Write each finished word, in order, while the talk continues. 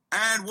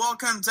And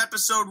welcome to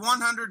episode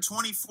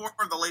 124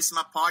 of the Lace 'em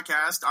Up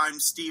podcast. I'm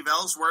Steve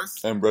Ellsworth.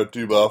 I'm Brett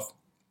Duboff.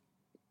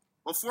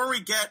 Before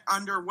we get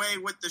underway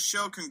with the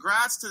show,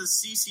 congrats to the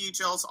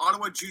CCHL's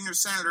Ottawa Junior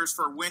Senators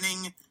for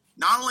winning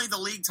not only the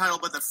league title,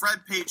 but the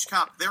Fred Page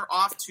Cup. They're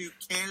off to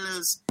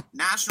Canada's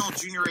National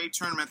Junior A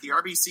Tournament, the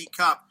RBC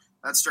Cup.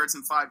 That starts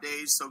in 5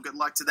 days, so good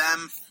luck to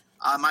them.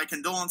 My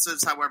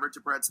condolences, however,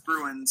 to Brett's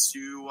Bruins,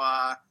 who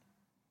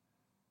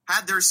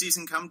had their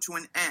season come to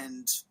an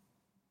end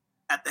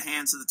at the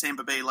hands of the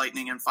Tampa Bay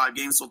Lightning in 5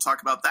 games. We'll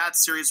talk about that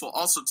series. We'll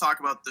also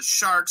talk about the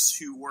Sharks,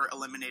 who were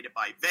eliminated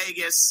by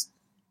Vegas.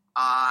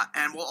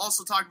 And we'll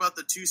also talk about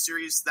the 2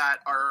 series that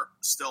are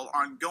still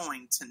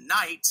ongoing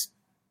tonight.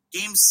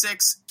 Game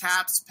 6,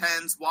 Caps,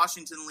 Pens.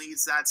 Washington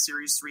leads that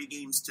series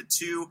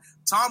 3-2.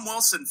 Tom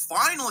Wilson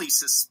finally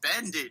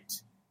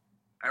suspended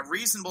a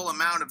reasonable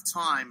amount of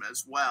time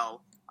as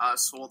well.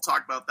 So we'll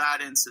talk about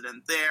that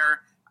incident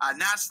there.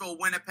 Nashville,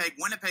 Winnipeg.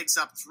 Winnipeg's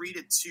up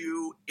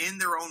 3-2 in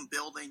their own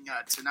building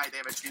tonight. They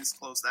have a chance to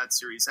close that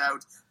series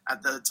out.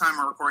 At the time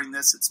we're recording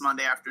this, it's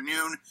Monday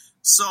afternoon.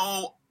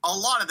 So a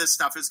lot of this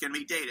stuff is going to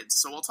be dated.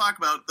 So we'll talk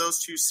about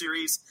those 2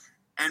 series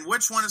and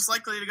which one is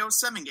likely to go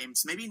 7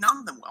 games. Maybe none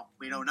of them will.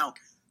 We don't know.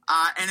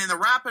 And in the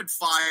rapid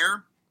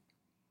fire,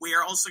 we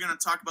are also going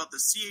to talk about the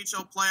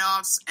CHL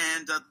playoffs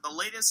and the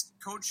latest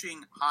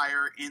coaching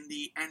hire in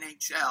the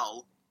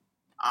NHL.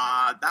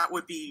 That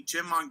would be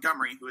Jim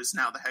Montgomery, who is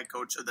now the head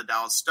coach of the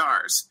Dallas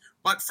Stars.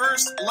 But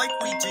first, like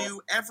we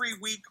do every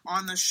week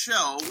on the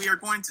show, we are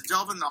going to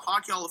delve into the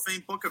Hockey Hall of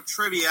Fame Book of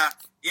Trivia,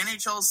 the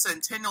NHL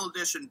Centennial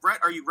Edition. Brett,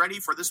 are you ready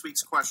for this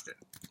week's question?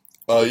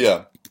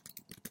 Yeah.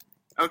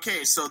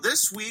 Okay, so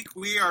this week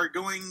we are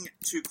going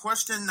to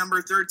question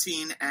number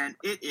 13, and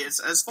it is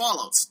as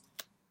follows.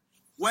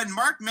 When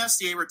Mark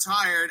Messier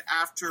retired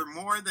after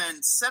more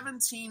than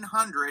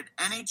 1,700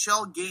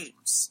 NHL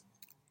games,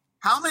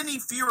 how many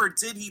fewer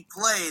did he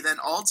play than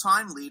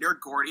all-time leader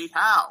Gordie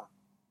Howe?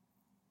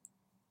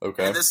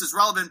 Okay. And this is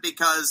relevant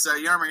because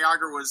Jaromir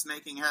Jagr was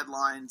making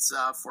headlines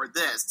for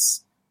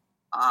this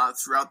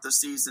throughout the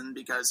season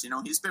because,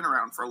 he's been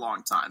around for a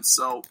long time.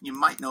 So you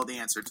might know the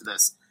answer to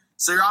this.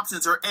 So your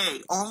options are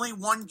A, only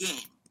 1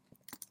 game.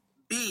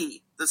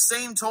 B, the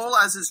same total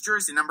as his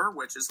jersey number,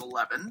 which is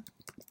 11.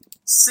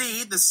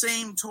 C, the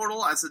same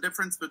total as the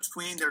difference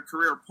between their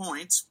career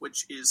points,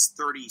 which is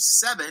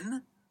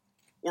 37.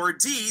 Or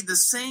D, the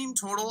same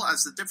total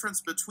as the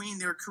difference between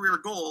their career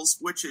goals,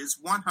 which is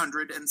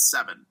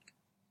 107.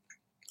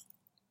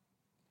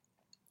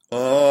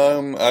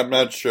 I'm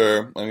not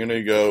sure. I'm going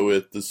to go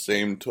with the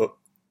same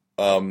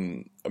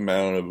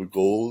amount of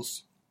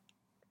goals.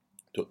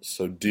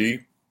 So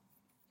D.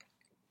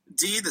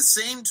 D, the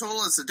same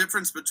total as the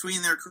difference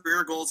between their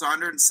career goals,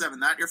 107.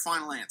 That your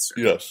final answer?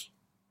 Yes.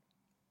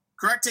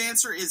 Correct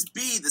answer is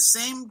B, the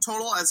same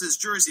total as his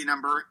jersey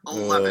number,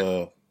 11.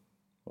 All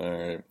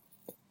right.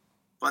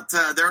 But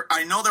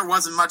I know there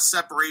wasn't much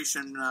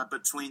separation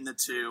between the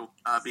two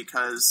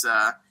because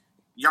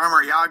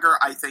Jaromir Jagr,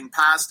 I think,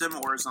 passed him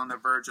or is on the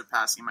verge of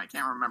passing him. I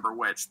can't remember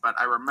which, but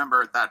I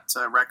remember that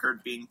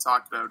record being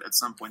talked about at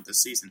some point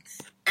this season.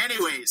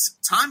 Anyways,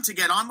 time to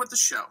get on with the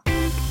show.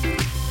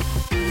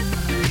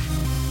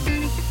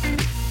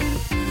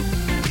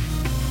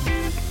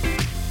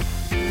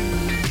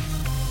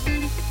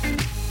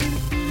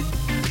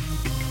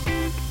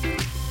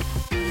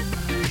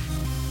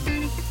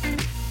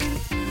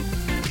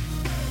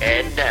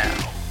 And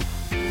now,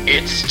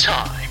 it's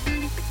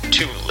time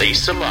to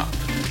lace 'em up.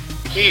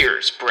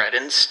 Here's Brett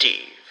and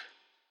Steve.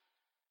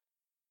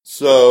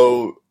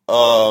 So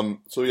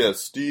yeah,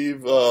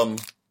 Steve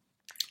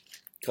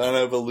kind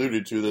of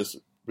alluded to this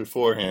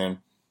beforehand,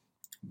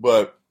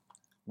 but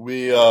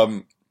we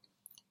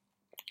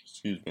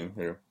excuse me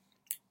here.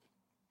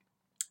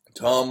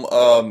 Tom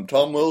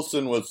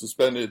Wilson was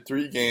suspended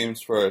 3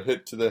 games for a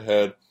hit to the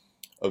head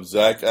of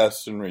Zach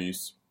Aston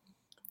Reese.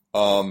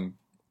 And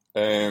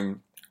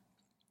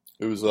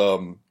it was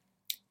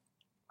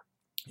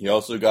he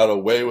also got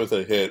away with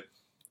a hit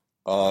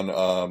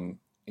on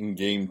in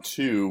game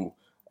 2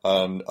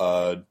 on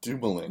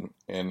Dumoulin,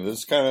 and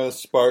this kind of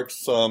sparked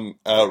some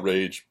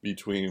outrage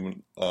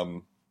between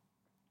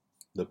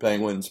the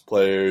Penguins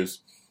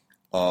players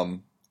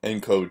and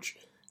coach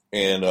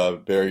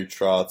and Barry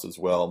Trotz as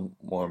well.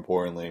 More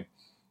importantly,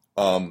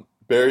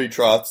 Barry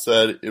Trotz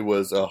said it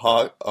was a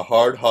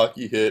hard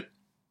hockey hit,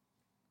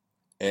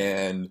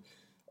 and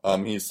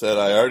he said,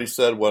 "I already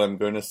said what I'm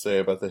going to say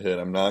about the hit.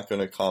 I'm not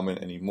going to comment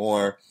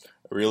anymore.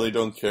 I really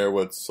don't care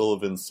what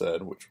Sullivan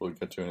said," which we'll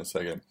get to in a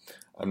second.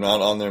 "I'm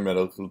not on their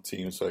medical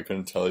team, so I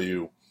couldn't tell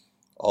you.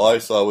 All I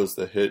saw was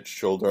the hit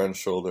shoulder on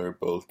shoulder.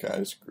 Both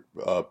guys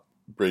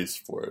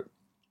braced for it."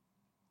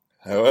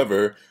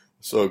 However,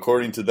 so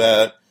according to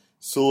that,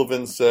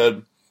 Sullivan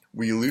said,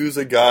 "We lose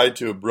a guy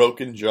to a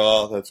broken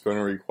jaw that's going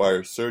to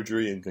require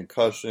surgery and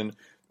concussion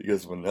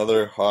because of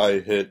another high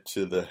hit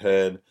to the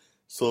head."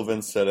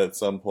 Sullivan said at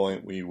some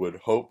point we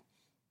would hope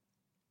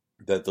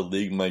that the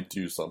league might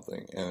do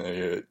something,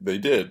 and they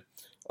did.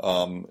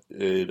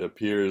 It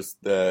appears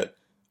that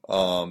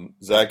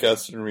Zach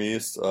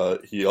Aston-Reese,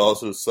 he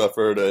also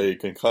suffered a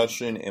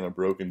concussion and a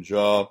broken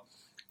jaw.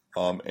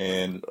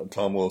 And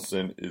Tom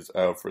Wilson is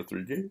out for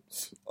 3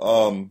 games.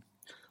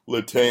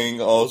 Letang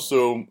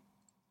also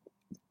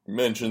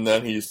mentioned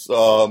that he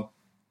saw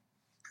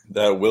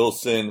that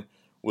Wilson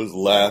was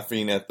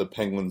laughing at the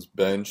Penguins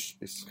bench.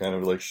 It's kind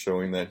of like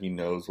showing that he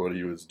knows what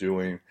he was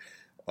doing.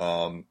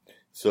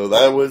 So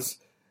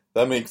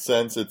that makes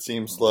sense. It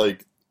seems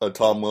like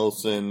Tom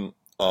Wilson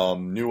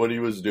knew what he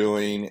was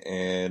doing,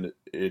 and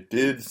it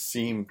did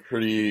seem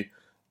pretty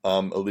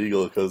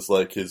illegal because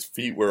like his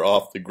feet were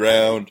off the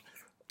ground,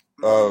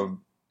 and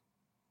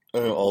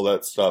all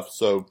that stuff.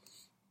 So,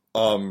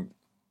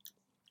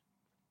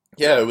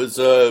 yeah, it was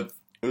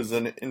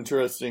an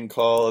interesting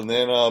call, and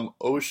then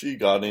Oshie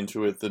got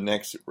into it the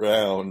next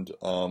round,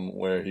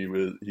 where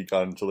he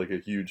got into like a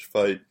huge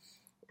fight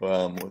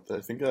with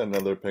I think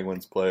another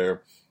Penguins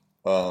player,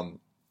 and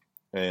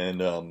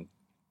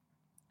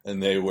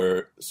they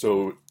were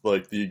so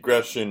like the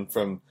aggression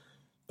from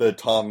the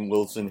Tom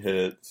Wilson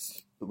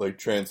hits like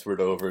transferred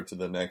over to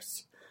the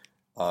next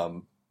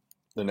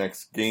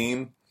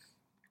game.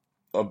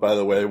 By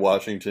the way,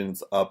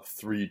 Washington's up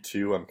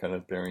 3-2. I'm kind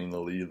of burying the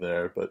lead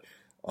there, but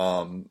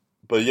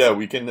yeah,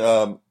 we can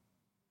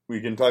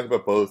talk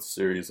about both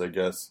series, I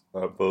guess,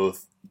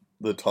 both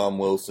the Tom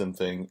Wilson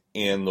thing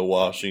and the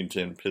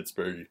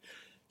Washington-Pittsburgh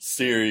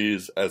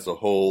series as a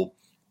whole.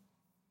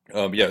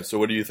 Yeah, so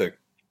what do you think?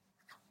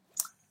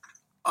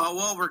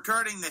 Well,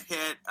 regarding the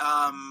hit,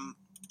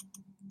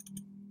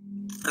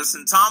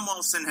 listen, Tom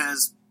Wilson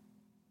has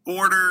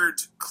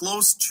bordered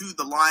close to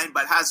the line,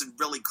 but hasn't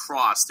really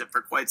crossed it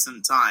for quite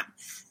some time.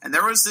 And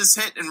there was this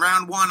hit in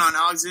round 1 on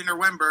Alexander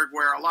Wennberg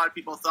where a lot of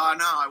people thought,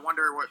 no, I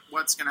wonder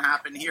what's going to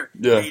happen here.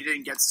 Yeah. And he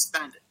didn't get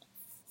suspended.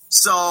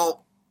 So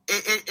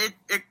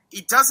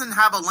he doesn't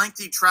have a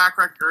lengthy track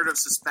record of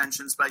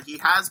suspensions, but he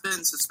has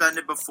been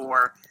suspended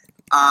before.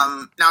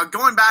 Now,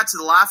 going back to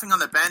the laughing on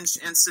the bench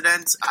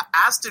incident,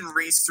 Aston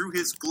Reese threw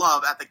his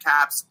glove at the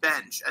Caps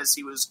bench as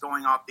he was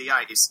going off the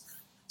ice.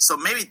 So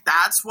maybe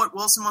that's what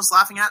Wilson was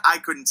laughing at. I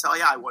couldn't tell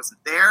you. I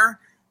wasn't there.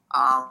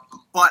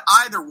 But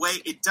either way,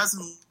 it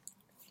doesn't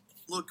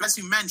look, as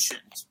you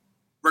mentioned,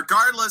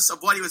 regardless of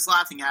what he was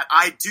laughing at,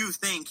 I do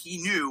think he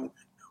knew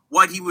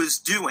what he was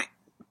doing.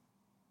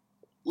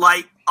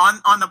 Like,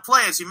 on the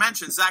play, as you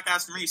mentioned, Zach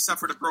Aston-Reese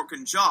suffered a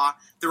broken jaw.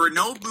 There were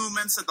no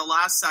movements at the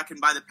last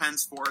second by the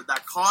Pens forward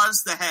that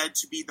caused the head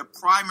to be the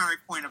primary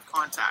point of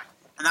contact.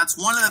 And that's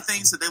one of the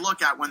things that they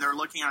look at when they're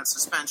looking at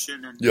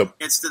suspension, and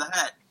it's to the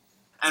head.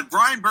 And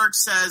Brian Burke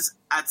says,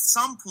 at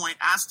some point,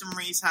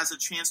 Aston-Reese has a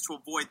chance to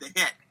avoid the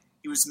hit.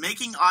 He was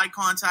making eye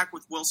contact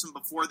with Wilson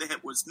before the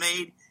hit was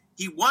made.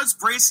 He was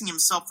bracing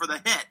himself for the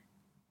hit.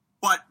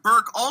 But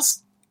Burke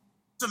also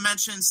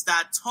mentions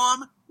that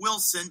Tom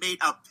Wilson made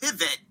a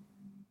pivot,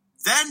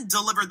 then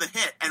delivered the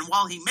hit. And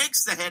while he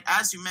makes the hit,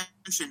 as you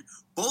mentioned,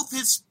 both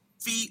his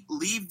feet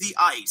leave the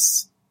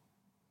ice.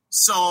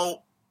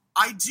 So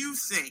I do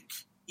think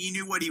he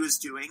knew what he was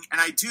doing,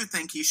 and I do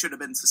think he should have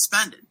been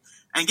suspended.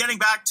 And getting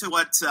back to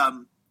what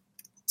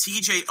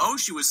TJ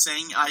Oshie was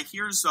saying,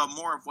 here's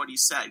more of what he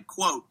said.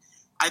 Quote,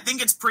 I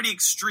think it's pretty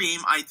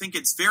extreme. I think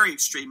it's very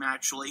extreme,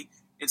 actually.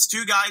 It's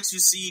 2 guys who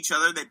see each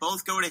other. They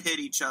both go to hit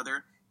each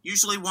other.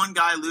 Usually one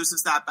guy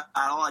loses that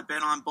battle. I've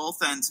been on both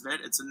ends of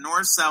it. It's a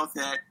north-south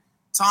hit.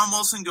 Tom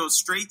Wilson goes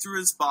straight through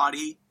his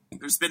body.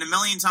 There's been a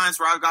million times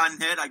where I've gotten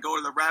hit. I go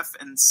to the ref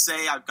and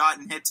say I've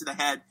gotten hit to the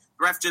head.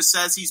 The ref just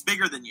says he's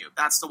bigger than you.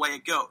 That's the way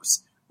it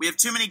goes. We have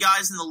too many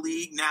guys in the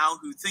league now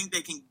who think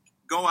they can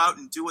go out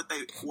and do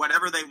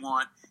whatever they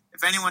want.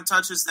 If anyone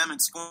touches them,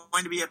 it's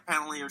going to be a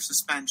penalty or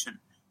suspension.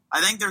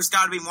 I think there's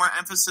got to be more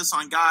emphasis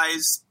on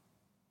guys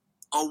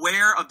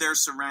aware of their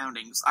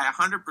surroundings. I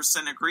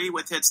 100% agree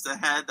with hits to the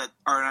head that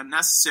are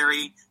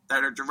unnecessary,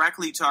 that are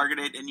directly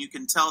targeted, and you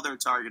can tell they're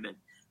targeted.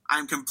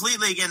 I'm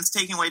completely against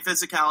taking away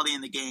physicality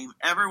in the game.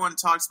 Everyone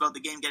talks about the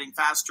game getting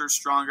faster,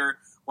 stronger.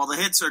 Well, the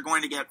hits are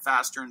going to get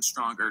faster and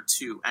stronger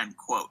too, end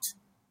quote.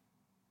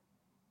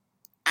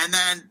 And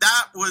then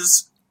that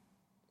was,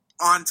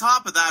 on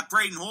top of that,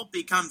 Braden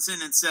Holtby comes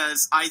in and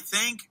says, I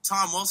think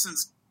Tom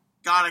Wilson's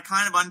got a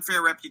kind of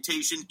unfair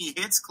reputation. He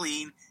hits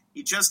clean.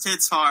 He just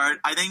hits hard.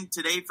 I think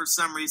today, for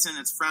some reason,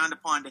 it's frowned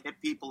upon to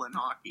hit people in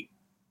hockey.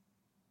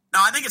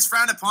 Now, I think it's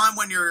frowned upon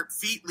when your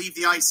feet leave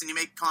the ice and you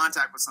make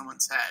contact with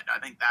someone's head. I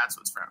think that's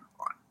what's frowned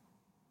upon.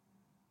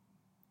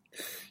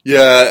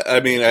 Yeah, I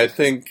mean, I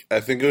think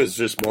it was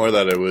just more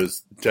that it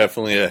was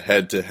definitely a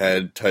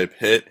head-to-head type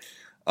hit.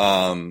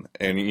 And,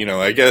 you know,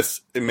 I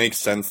guess it makes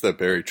sense that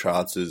Barry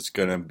Trotz is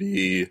going to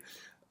be,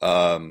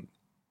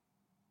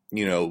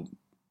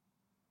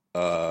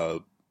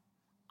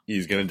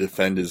 he's going to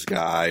defend his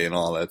guy and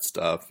all that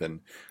stuff. And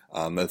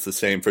that's the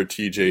same for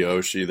TJ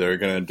Oshie. They're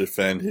going to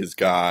defend his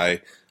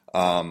guy.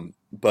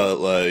 But,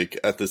 like,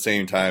 at the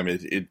same time,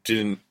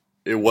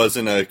 it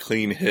wasn't a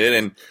clean hit.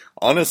 And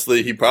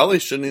honestly, he probably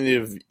shouldn't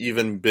have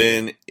even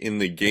been in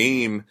the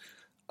game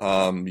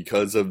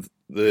because of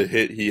the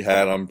hit he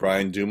had on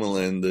Brian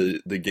Dumoulin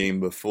the game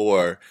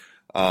before.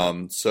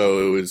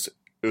 So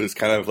it was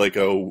kind of like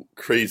a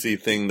crazy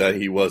thing that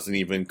he wasn't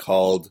even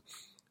called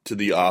to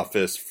the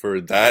office for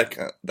that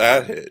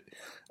hit.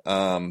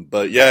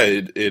 But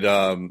yeah,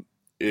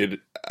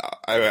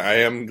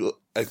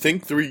 I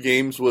think 3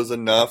 games was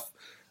enough.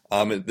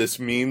 This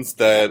means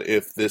that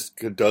if this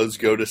does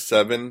go to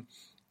 7,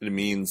 it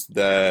means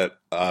that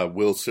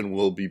Wilson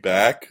will be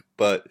back.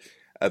 But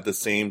at the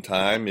same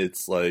time,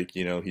 it's like,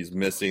 he's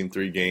missing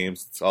 3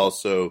 games. It's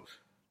also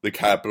the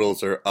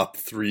Capitals are up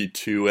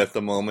 3-2 at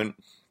the moment.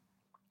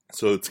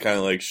 So it's kind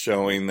of like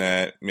showing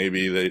that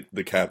maybe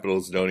the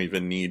Capitals don't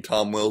even need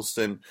Tom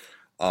Wilson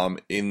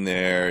in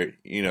there,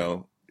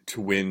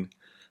 to win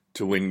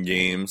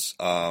games,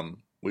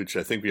 which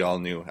I think we all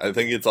knew. I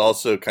think it's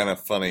also kind of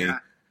funny,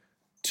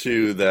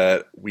 too,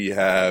 that we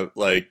have,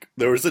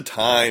 there was a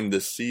time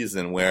this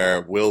season where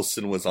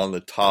Wilson was on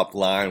the top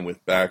line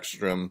with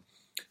Backstrom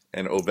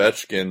and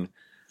Ovechkin,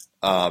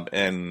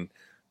 and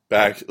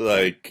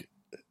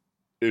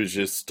it was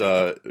just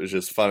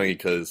funny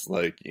because,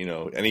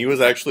 and he was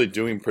actually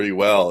doing pretty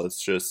well.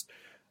 It's just,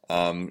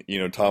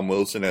 Tom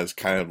Wilson has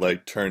kind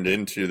of, turned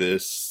into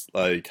this,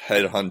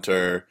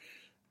 headhunter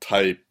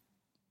type,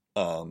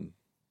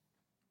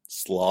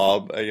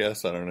 slob, I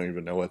guess. I don't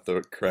even know what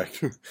the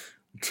correct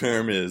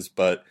term is,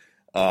 but,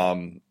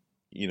 someone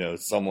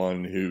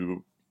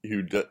who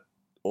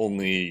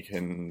only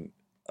can,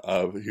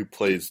 who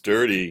plays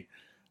dirty,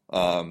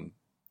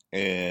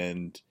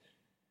 and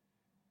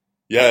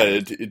yeah,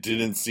 it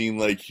didn't seem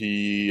like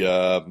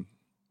it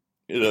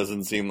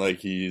doesn't seem like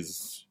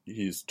he's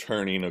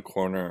turning a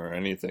corner or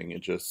anything.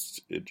 It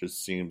just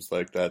seems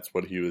like that's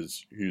what he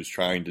was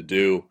trying to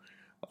do.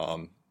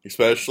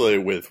 Especially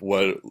with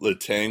what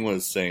Letang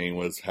was saying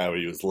was how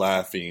he was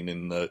laughing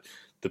in the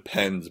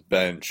Pens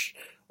bench,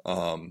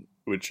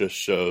 which just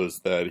shows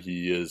that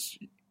he is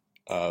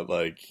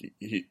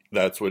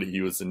that's what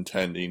he was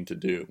intending to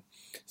do.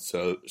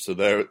 So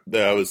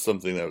that was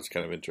something that was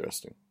kind of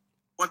interesting.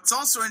 What's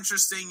also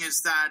interesting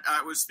is that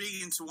I was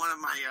speaking to one of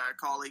my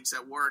colleagues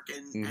at work,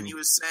 and he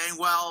was saying,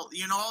 well,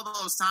 all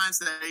those times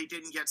that he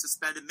didn't get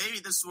suspended, maybe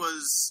this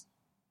was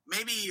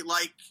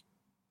like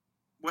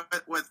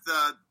with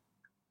the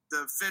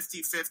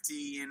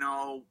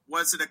 50-50,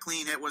 was it a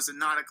clean hit, was it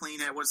not a clean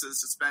hit, was it a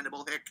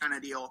suspendable hit kind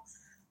of deal,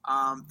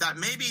 that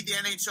maybe the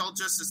NHL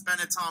just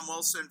suspended Tom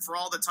Wilson for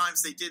all the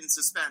times they didn't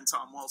suspend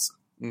Tom Wilson.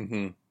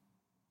 Mm-hmm.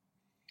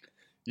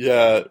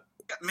 Yeah.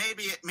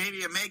 Maybe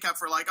a makeup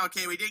for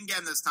okay, we didn't get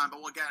him this time, but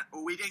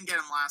we didn't get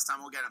him last time.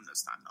 We'll get him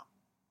this time, though.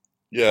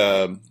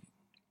 Yeah,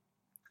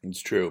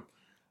 it's true.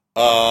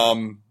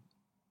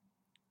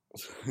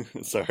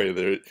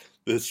 Sorry,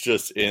 this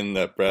just in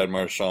that Brad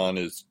Marchand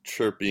is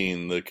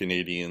chirping the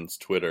Canadiens'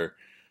 Twitter.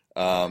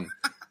 So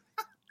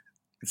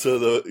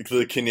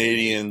the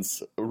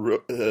Canadiens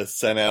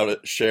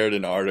shared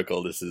an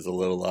article. This is a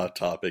little off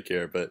topic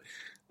here, but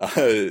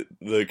the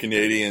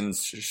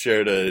Canadiens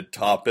shared a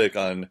topic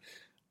on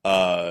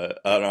an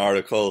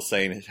article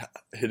saying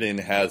hitting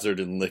hazard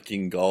and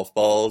licking golf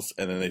balls,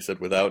 and then they said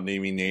without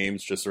naming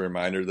names, just a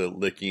reminder that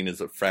licking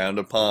is frowned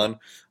upon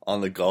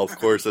on the golf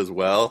course as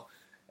well.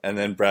 And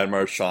then Brad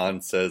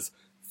Marchand says,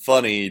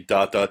 funny, ...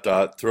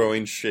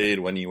 throwing shade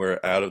when you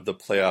were out of the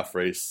playoff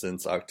race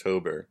since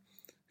October.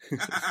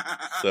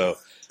 So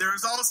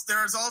there's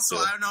also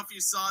I don't know if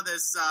you saw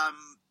this,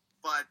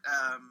 but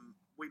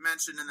we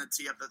mentioned in the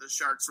tee-up that the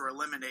Sharks were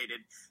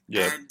eliminated.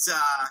 Yeah. And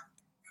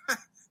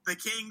the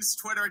Kings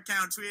Twitter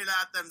account tweeted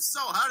at them, so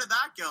how did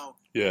that go?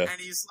 Yeah. And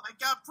he's like,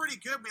 pretty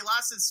good. We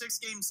lasted 6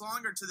 games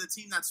longer to the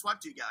team that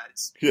swept you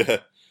guys. Yeah.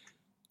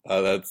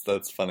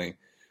 That's funny.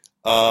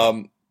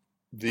 Sorry,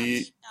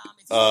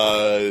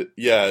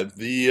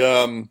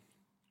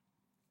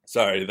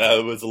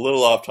 that was a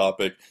little off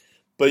topic.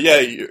 But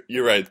yeah,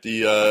 you're right.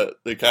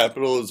 The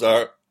Capitals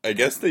are, I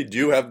guess they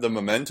do have the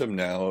momentum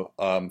now,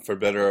 for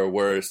better or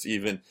worse.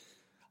 Even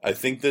I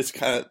think this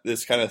kind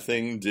of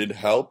thing did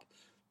help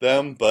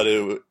them, but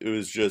it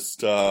was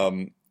just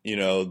they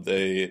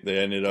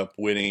ended up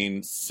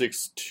winning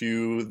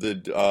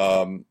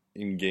 6-2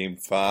 in Game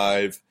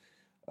 5.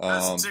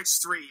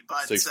 6-3,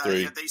 but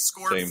 6-3. They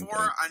scored 4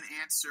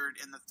 unanswered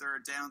in the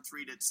third, down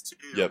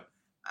 3-2. Yep.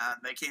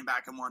 They came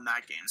back and won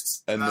that game.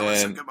 So and that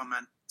was some good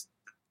momentum.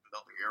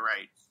 You're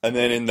right. And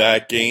then in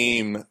that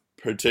game,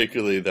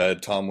 particularly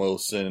that Tom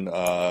Wilson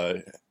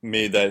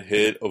made that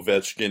hit,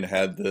 Ovechkin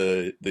had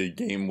the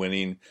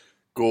game-winning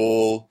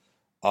goal.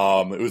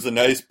 It was a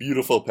nice,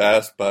 beautiful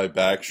pass by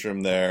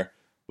Backstrom there.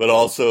 But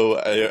also,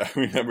 I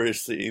remember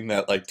seeing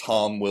that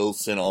Tom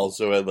Wilson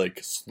also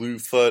had slew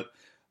foot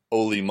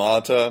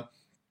Olimata.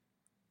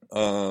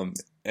 And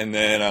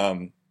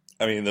then,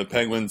 the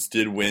Penguins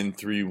did win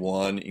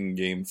 3-1 in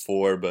Game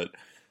 4, but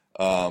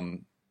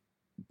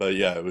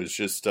yeah, it was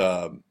just,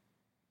 so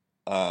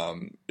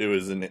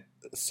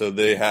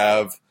they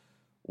have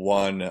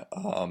won,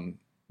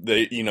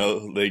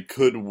 they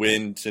could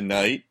win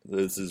tonight.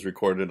 This is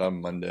recorded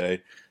on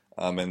Monday.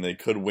 And they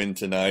could win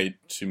tonight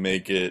to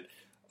make it,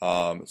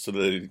 so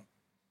they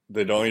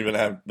don't even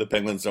have, the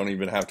Penguins don't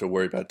even have to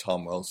worry about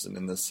Tom Wilson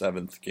in the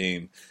 7th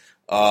game.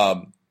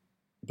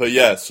 But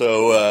yeah,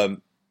 so,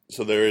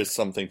 so there is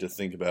something to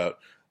think about.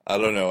 I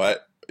don't know.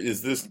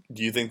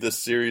 Do you think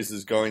this series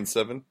is going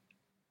 7?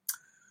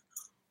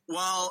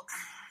 Well,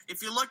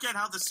 if you look at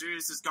how the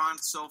series has gone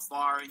so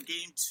far, in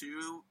Game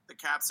 2, the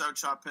Caps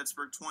outshot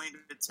Pittsburgh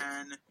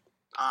 20-10.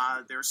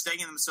 They're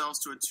staking themselves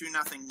to a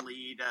 2-0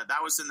 lead.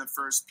 That was in the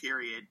first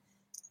period.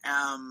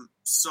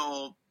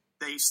 So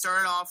they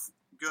started off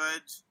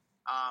good,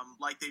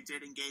 like they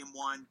did in Game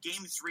 1.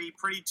 Game 3,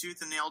 pretty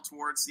tooth and nail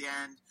towards the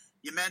end.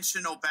 You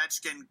mentioned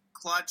Ovechkin,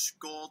 clutch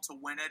goal to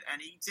win it,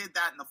 and he did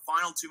that in the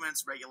final 2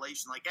 minutes of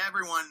regulation. Like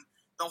everyone,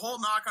 the whole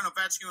knock on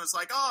Ovechkin was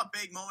like, oh,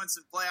 big moments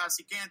in playoffs,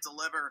 he can't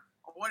deliver.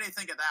 What do you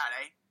think of that,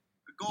 eh?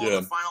 The goal in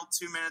the final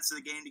 2 minutes of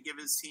the game to give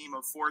his team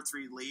a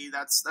 4-3 lead,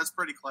 that's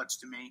pretty clutch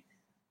to me.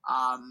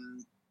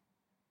 And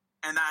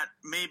that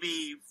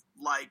maybe,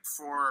 like,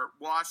 for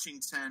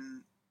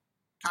Washington,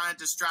 kind of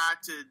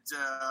distracted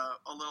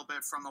a little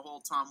bit from the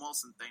whole Tom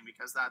Wilson thing,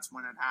 because that's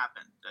when it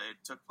happened.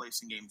 It took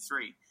place in Game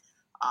 3.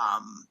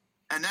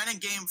 And then in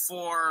Game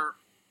 4,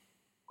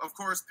 of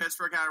course,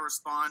 Pittsburgh had a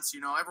response.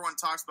 You know, everyone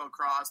talks about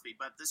Crosby,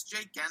 but this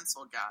Jake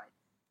Gensel guy,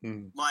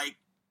 like,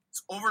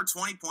 over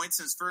 20 points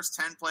in his first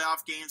 10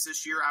 playoff games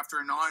this year after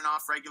an on and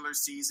off regular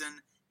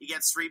season. He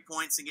gets 3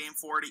 points in Game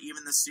 4 to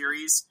even the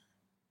series.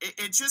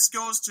 It just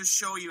goes to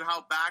show you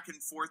how back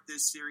and forth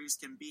this series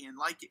can be. And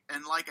like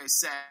I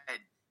said,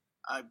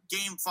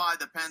 Game 5,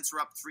 the Pens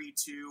were up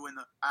 3-2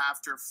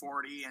 after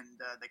 40, and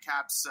the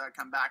Caps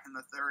come back in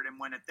the third and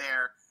win it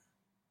there.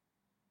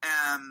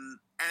 And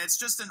it's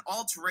just an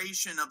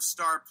alteration of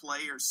star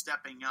players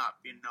stepping up.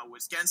 You know, it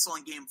was Gensel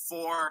in Game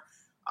 4.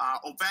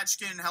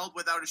 Ovechkin held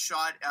without a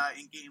shot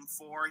in Game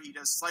 4. He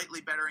does slightly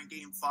better in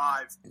Game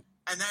 5.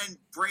 And then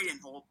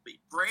Braden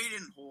Holtby.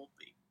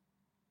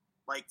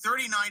 Like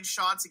 39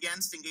 shots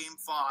against in Game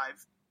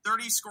 5,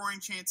 30 scoring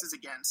chances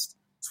against,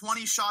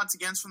 20 shots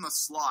against from the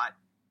slot,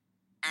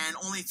 and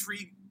only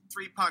three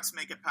pucks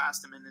make it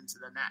past him and into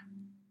the net.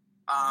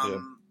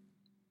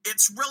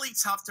 It's really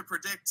tough to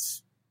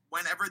predict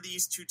whenever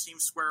these two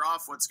teams square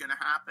off what's going to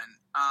happen.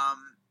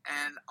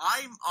 And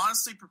I'm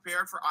honestly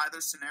prepared for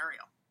either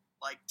scenario.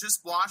 Like,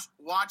 just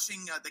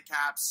watching the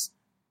Caps,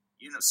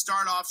 you know,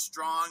 start off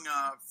strong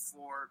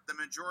for the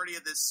majority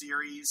of this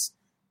series.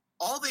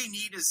 All they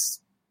need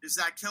is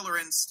that killer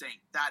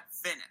instinct, that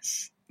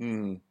finish.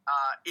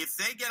 If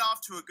they get off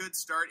to a good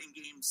start in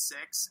Game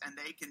 6 and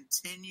they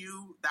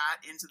continue that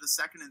into the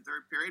second and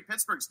third period,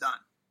 Pittsburgh's done.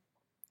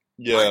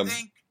 Yeah. I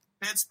think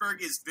Pittsburgh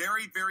is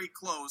very, very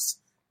close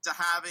to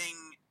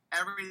having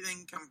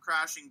everything come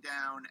crashing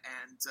down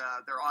and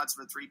their odds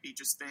of a three-peat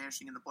just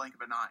vanishing in the blink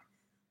of an eye.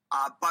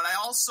 But I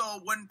also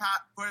wouldn't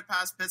put it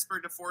past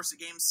Pittsburgh to force a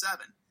Game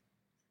 7.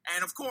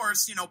 And, of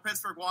course, you know,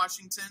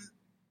 Pittsburgh-Washington,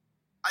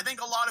 I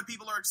think a lot of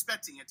people are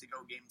expecting it to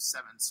go Game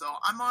 7. So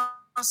I'm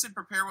honestly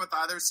prepared with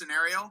either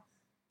scenario.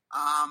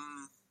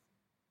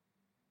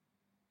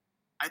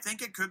 I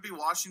think it could be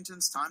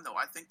Washington's time, though.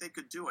 I think they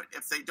could do it.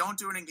 If they don't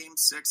do it in Game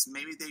 6,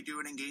 maybe they do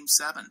it in Game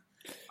 7.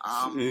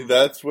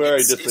 That's where I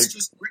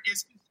disagree.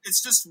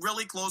 It's just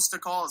really close to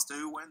call as to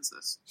who wins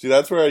this. See,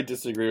 that's where I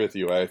disagree with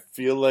you. I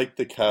feel like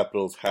the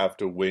Capitals have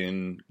to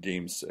win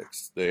Game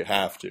 6. They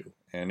have to.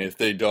 And if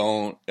they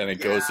don't, and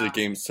it goes to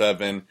Game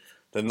 7,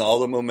 then all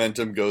the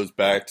momentum goes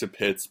back to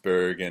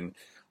Pittsburgh. And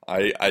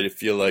I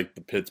feel like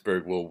the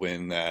Pittsburgh will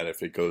win that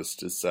if it goes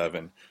to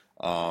 7.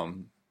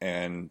 And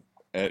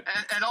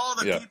all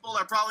the people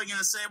are probably going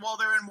to say, well,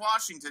 they're in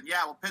Washington.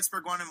 Yeah, well,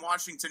 Pittsburgh won in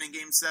Washington in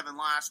Game 7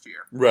 last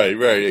year. Right,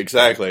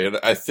 exactly. And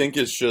I think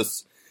it's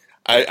just,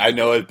 I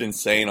know I've been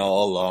saying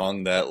all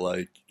along that,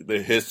 like,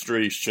 the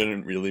history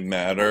shouldn't really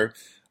matter.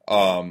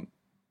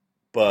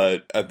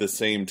 But at the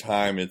same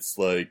time, it's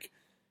like,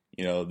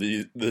 you know,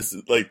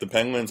 the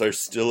Penguins are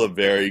still a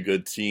very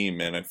good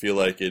team, and I feel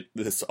like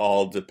this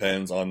all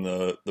depends on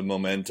the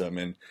momentum.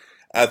 And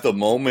at the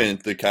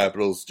moment, the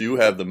Capitals do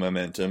have the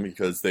momentum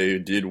because they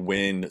did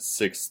win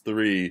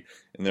 6-3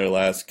 in their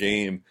last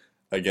game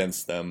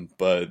against them,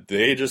 but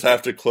they just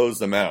have to close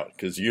them out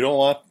because you don't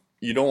want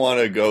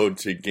to go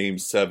to Game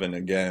 7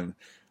 again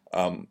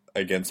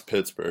against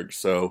Pittsburgh.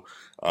 So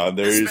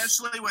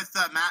especially with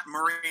Matt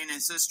Murray and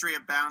his history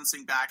of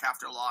bouncing back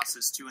after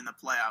losses too in the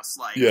playoffs.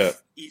 Like,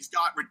 he's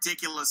got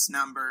ridiculous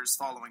numbers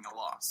following a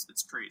loss.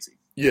 It's crazy.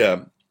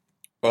 Yeah,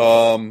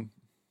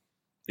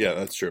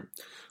 that's true.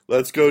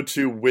 Let's go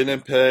to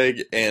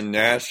Winnipeg and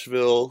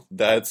Nashville.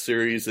 That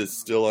series is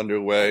still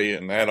underway,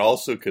 and that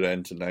also could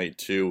end tonight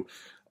too.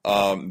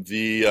 It's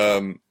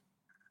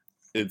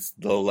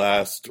the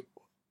last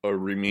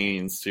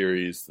remaining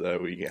series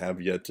that we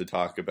have yet to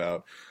talk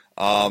about.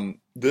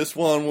 This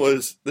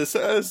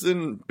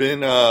hasn't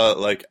been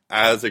like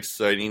as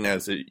exciting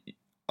as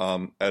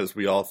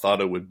we all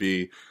thought it would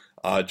be,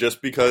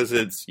 just because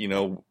it's, you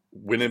know,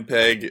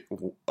 Winnipeg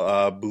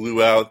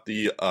blew out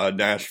the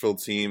Nashville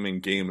team in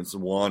games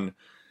 1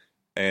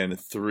 and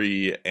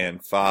 3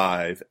 and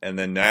 5, and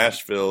then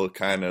Nashville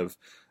kind of,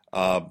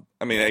 I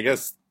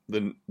guess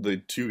the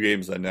 2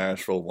 games that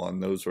Nashville won,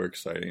 those were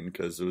exciting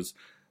because it was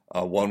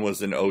one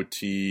was an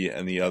OT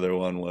and the other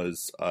one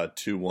was a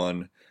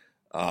 2-1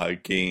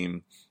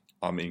 game.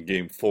 in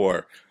Game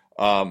 4.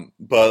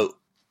 But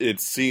it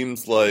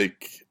seems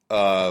like,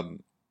 like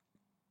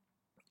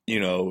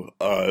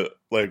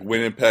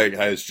Winnipeg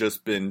has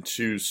just been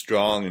too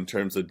strong in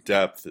terms of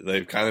depth.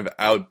 They've kind of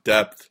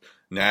out-depthed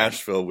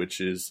Nashville,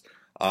 which is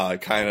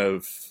kind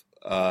of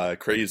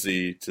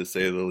crazy to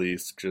say the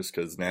least, just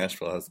because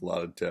Nashville has a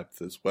lot of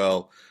depth as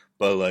well.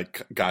 But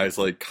like guys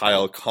like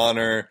Kyle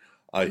Connor,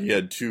 he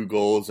had 2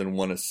 goals and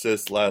 1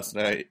 assist last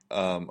night,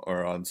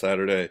 or on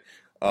Saturday.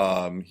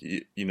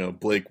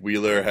 Blake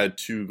Wheeler had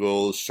 2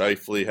 goals.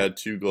 Scheifele had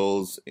 2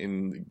 goals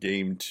in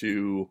Game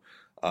 2.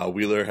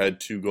 Wheeler had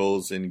 2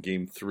 goals in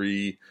Game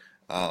 3.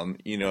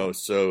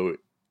 So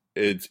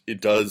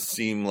it does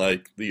seem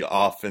like the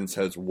offense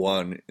has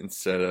won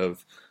instead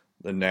of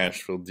the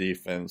Nashville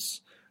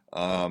defense.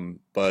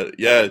 But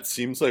yeah, it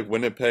seems like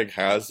Winnipeg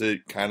has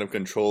it kind of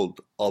controlled,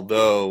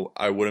 although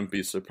I wouldn't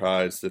be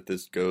surprised if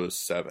this goes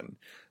 7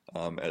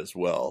 as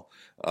well.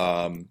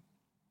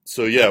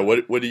 So yeah,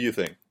 what do you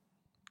think?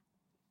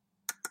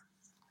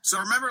 So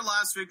remember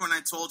last week when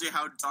I told you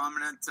how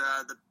dominant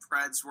the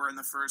Preds were in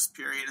the first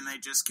period, and they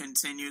just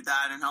continued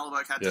that, and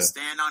Hellebuyck had to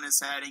stand on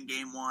his head in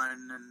Game 1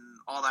 and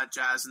all that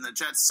jazz, and the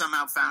Jets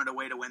somehow found a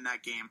way to win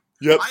that game.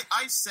 Yep.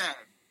 I said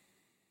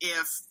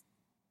if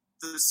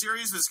the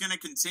series was going to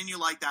continue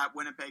like that,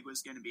 Winnipeg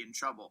was going to be in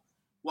trouble.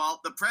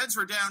 Well, the Preds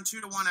were down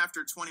 2-1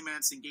 after 20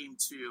 minutes in Game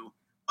 2,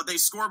 but they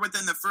scored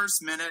within the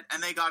first minute,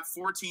 and they got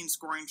 14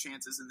 scoring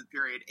chances in the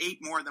period, 8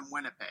 more than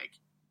Winnipeg.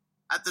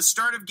 At the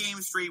start of Game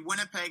 3,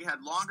 Winnipeg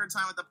had longer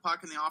time with the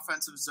puck in the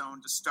offensive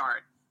zone to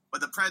start, but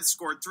the Preds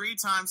scored 3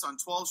 times on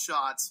 12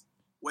 shots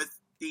with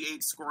the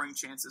 8 scoring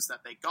chances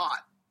that they got.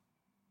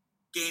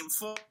 Game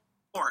 4,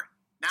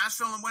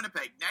 Nashville and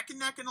Winnipeg, neck and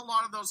neck in a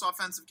lot of those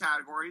offensive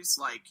categories,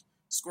 like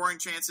scoring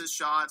chances,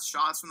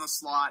 shots from the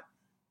slot.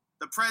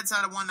 The Preds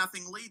had a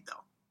 1-0 lead,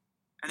 though.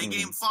 And in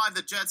Game 5,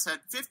 the Jets had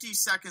 50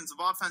 seconds of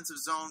offensive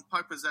zone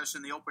puck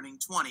possession in the opening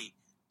 20.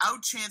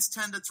 Outchanced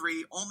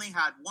 10-3, only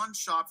had 1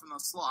 shot from the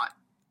slot.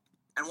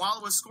 And while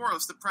it was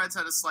scoreless, the Preds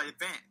had a slight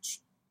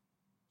advantage.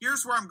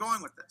 Here's where I'm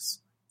going with this.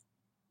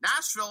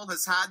 Nashville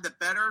has had the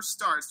better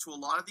starts to a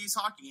lot of these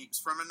hockey games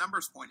from a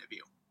numbers point of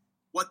view.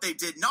 What they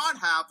did not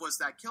have was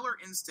that killer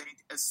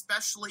instinct,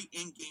 especially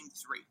in Game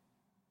 3.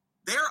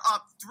 They're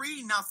up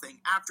 3-0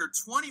 after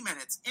 20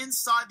 minutes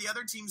inside the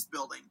other team's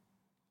building.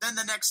 Then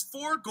the next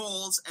 4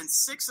 goals and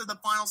 6 of the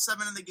final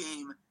 7 in the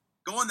game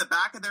go in the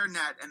back of their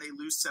net, and they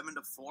lose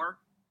 7-4.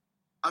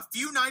 A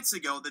few nights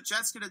ago, the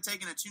Jets could have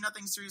taken a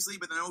 2-0 series lead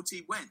with an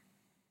OT win.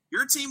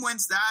 Your team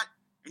wins that,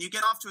 and you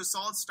get off to a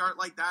solid start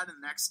like that in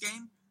the next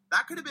game,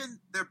 that could have been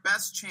their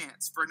best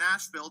chance for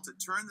Nashville to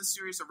turn the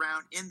series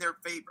around in their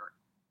favor.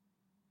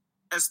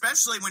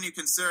 Especially when you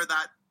consider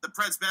that the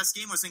Preds' best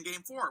game was in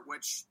Game 4,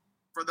 which,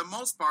 for the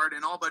most part,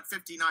 in all but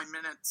 59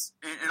 minutes,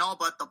 in all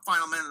but the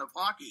final minute of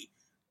hockey,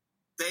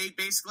 they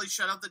basically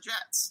shut out the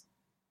Jets.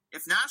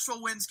 If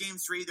Nashville wins Game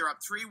 3, they're up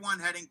 3-1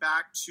 heading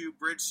back to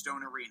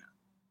Bridgestone Arena.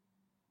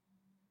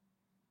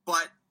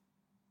 But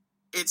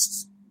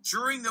it's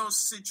during those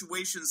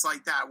situations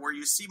like that where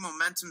you see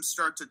momentum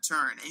start to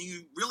turn, and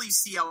you really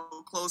see how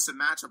close a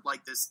matchup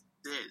like this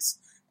is,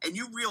 and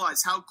you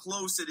realize how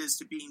close it is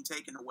to being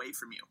taken away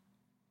from you.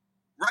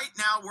 Right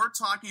now, we're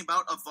talking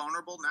about a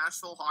vulnerable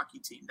Nashville hockey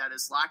team that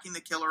is lacking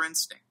the killer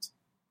instinct.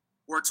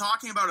 We're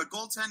talking about a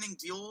goaltending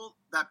duel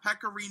that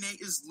Pekka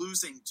Rinne is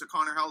losing to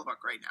Connor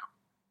Hellebuyck right now.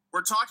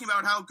 We're talking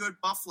about how good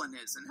Bufflin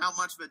is and how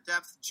much of a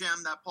depth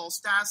gem that Paul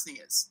Stastny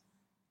is.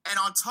 And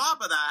on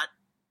top of that,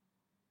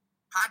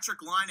 Patrick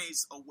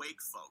Laine's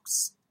awake,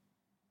 folks.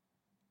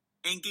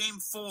 In Game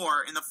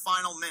 4, in the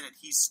final minute,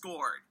 he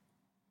scored.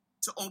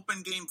 To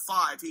open Game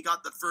 5, he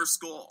got the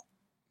first goal.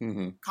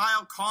 Mm-hmm.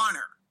 Kyle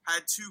Connor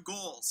had 2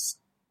 goals.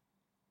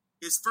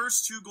 His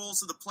first 2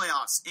 goals of the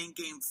playoffs in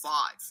Game 5.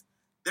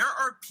 There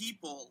are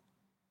people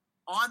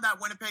on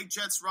that Winnipeg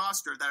Jets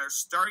roster that are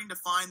starting to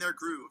find their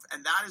groove,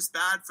 and that is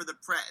bad for the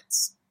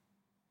Preds.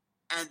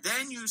 And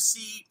then you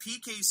see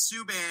PK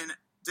Subban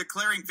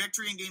declaring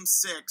victory in Game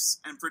 6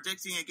 and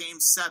predicting a Game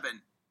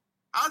 7.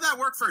 How did that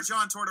work for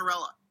John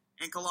Tortorella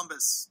in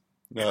Columbus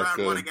in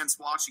round 1 against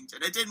Washington?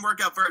 It didn't work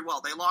out very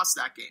well. They lost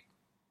that game.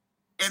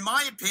 In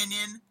my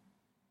opinion,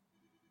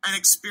 an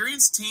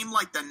experienced team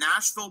like the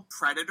Nashville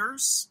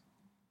Predators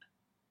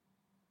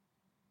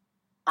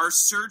are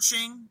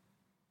searching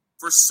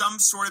for some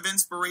sort of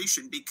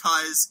inspiration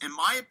because, in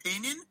my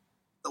opinion,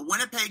 the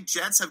Winnipeg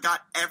Jets have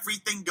got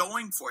everything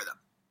going for them.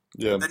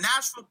 Yeah. The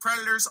Nashville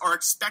Predators are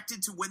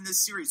expected to win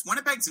this series.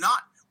 Winnipeg's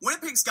not.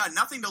 Winnipeg's got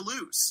nothing to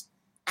lose.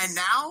 And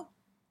now,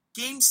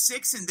 Game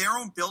 6 in their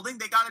own building,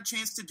 they got a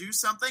chance to do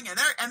something,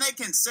 and they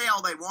can say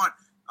all they want.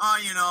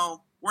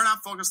 We're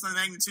not focused on the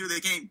magnitude of the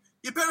game.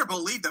 You better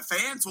believe the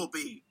fans will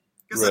be.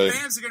 Because the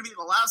fans are going to be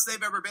the loudest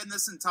they've ever been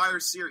this entire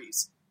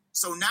series.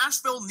 So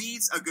Nashville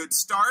needs a good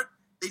start.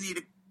 They need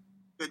a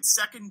good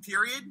second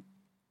period.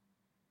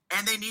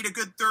 And they need a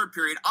good third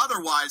period.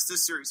 Otherwise,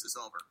 this series is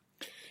over.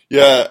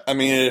 Yeah,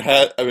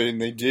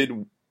 they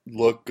did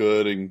look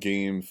good in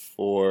Game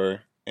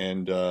 4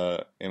 and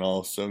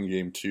also in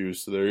Game 2.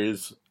 So there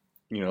is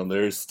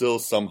there's still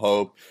some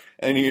hope.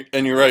 And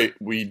you're right.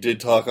 We did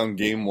talk on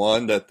game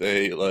one that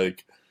they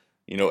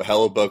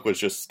Hellebuck was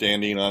just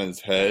standing on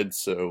his head.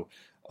 So,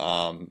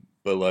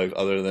 but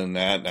other than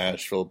that,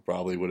 Nashville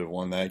probably would have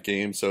won that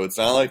game. So it's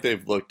not like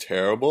they've looked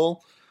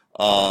terrible.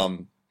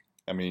 Although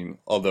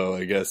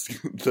I guess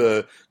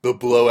the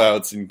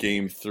blowouts in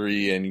game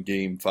 3 and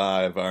game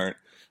 5 aren't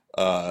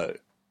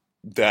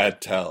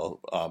that tell.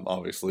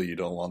 Obviously, you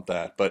don't want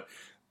that, but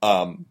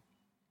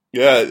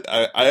yeah,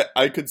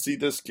 I could see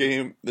this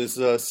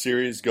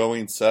series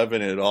going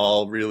 7. I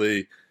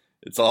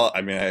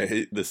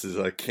hate this is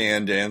a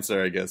canned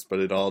answer, I guess, but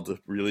it all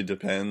really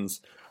depends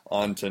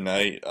on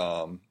tonight,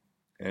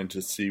 and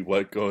to see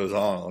what goes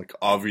on.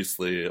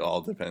 Obviously, it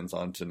all depends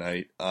on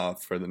tonight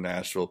for the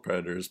Nashville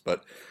Predators,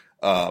 but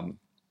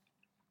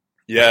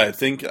yeah, I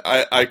think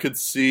I could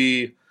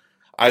see.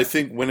 I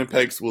think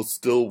Winnipeg will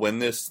still win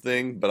this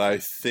thing, but I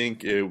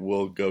think it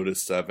will go to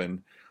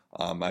 7.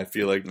 I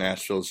feel like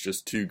Nashville's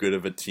just too good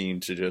of a team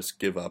to just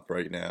give up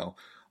right now.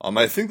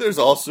 I think there's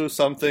also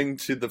something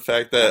to the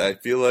fact that I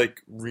feel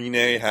like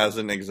Rinne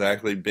hasn't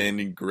exactly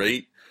been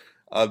great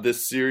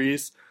this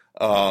series.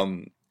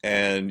 And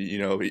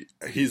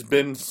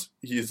he's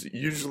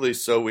usually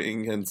so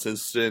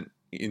inconsistent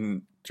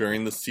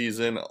during the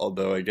season,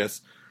 although I guess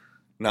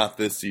not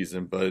this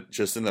season, but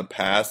just in the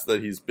past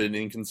that he's been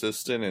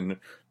inconsistent, and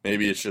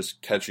maybe it's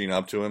just catching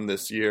up to him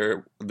this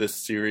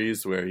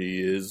series where he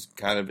is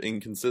kind of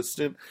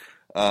inconsistent.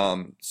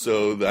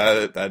 So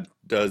that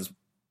does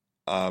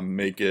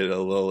make it a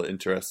little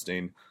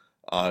interesting,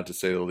 to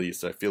say the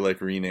least. I feel like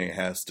Rinne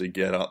has to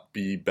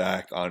be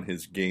back on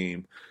his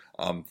game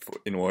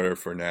in order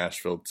for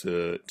Nashville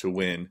to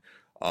win.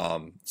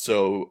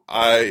 So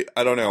I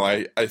don't know.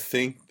 I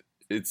think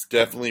it's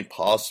definitely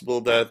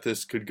possible that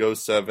this could go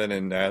 7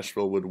 and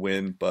Nashville would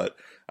win, but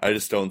I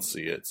just don't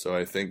see it. So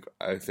I think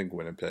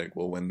Winnipeg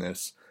will win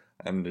this.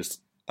 I'm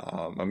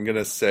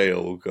gonna say it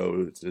will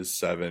go to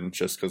 7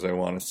 just because I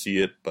want to see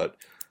it, but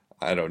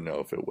I don't know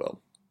if it will.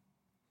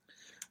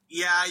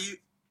 Yeah,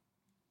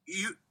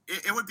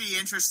 it would be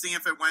interesting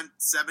if it went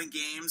 7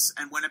 games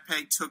and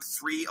Winnipeg took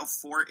 3 of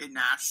 4 in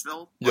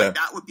Nashville. Yeah.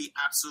 That would be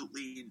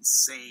absolutely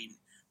insane,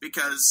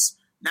 because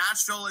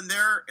Nashville in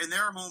their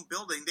home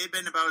building, they've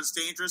been about as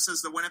dangerous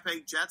as the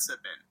Winnipeg Jets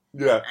have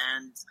been. Yeah.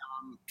 And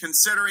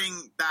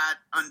considering that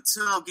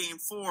until Game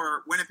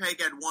 4,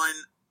 Winnipeg had won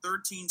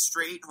 13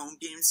 straight home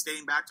games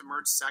dating back to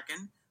March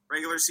 2nd,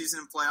 regular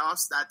season and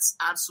playoffs, that's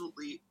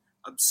absolutely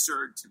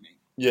absurd to me.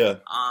 Yeah.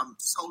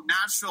 So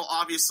Nashville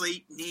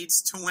obviously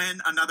needs to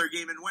win another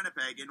game in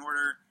Winnipeg in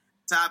order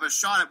to have a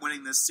shot at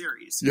winning this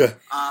series. Yeah.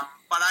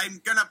 But I'm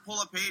going to pull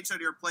a page out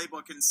of your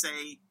playbook and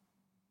say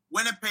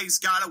Winnipeg's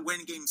got to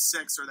win Game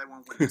 6 or they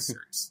won't win this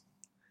series.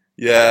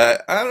 Yeah,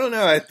 I don't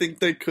know. I think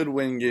they could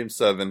win Game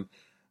 7.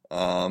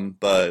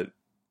 But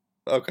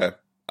okay.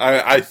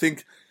 I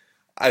think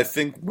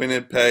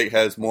Winnipeg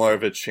has more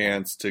of a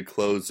chance to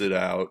close it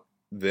out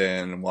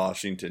than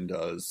Washington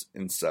does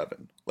in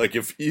 7.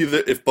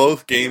 If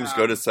both games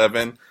go to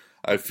 7,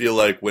 I feel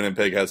like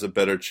Winnipeg has a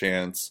better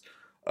chance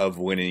of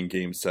winning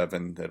Game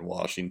 7 than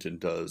Washington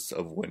does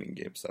of winning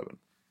Game 7.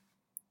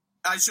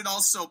 I should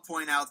also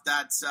point out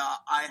that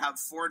I have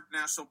 4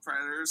 Nashville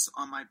Predators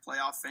on my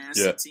playoff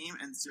fantasy team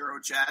and 0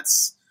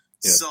 Jets.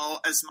 Yeah.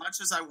 So as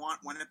much as I want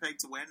Winnipeg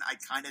to win, I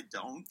kind of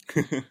don't.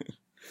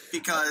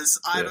 Because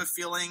I have a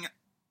feeling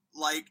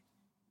like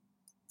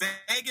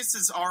Vegas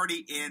is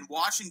already in,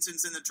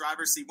 Washington's in the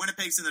driver's seat,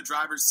 Winnipeg's in the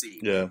driver's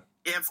seat. Yeah.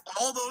 If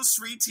all those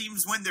 3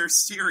 teams win their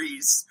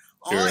series,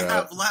 all I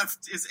have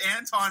left is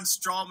Anton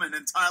Strawman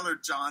and Tyler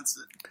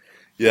Johnson.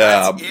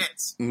 Yeah,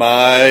 that's it.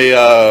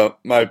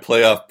 My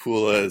playoff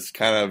pool has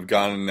kind of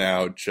gone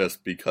out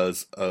just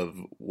because of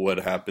what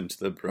happened to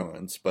the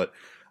Bruins. But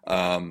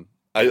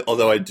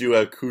although I do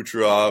have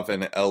Kucherov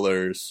and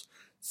Ehlers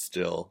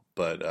still,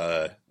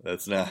 but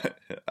that's not.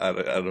 I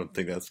don't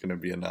think that's going to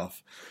be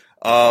enough.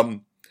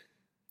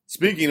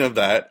 Speaking of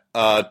that,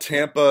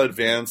 Tampa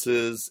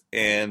advances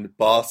and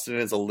Boston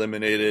is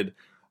eliminated.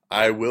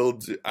 I'm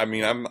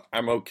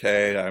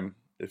okay.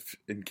 If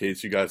in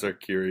case you guys are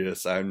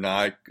curious, I'm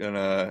not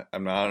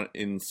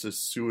in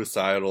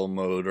suicidal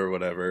mode or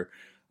whatever.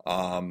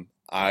 But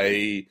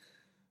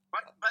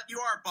you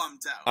are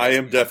bummed out. I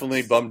am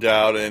definitely bummed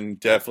out and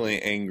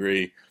definitely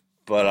angry,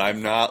 but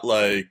I'm not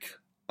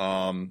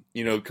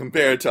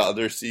compared to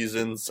other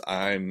seasons,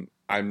 I'm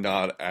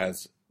not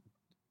as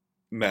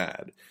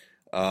mad.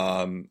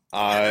 There's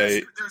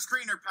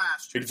greener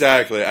pastures.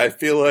 Exactly. I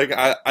feel like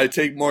I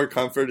take more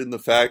comfort in the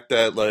fact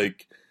that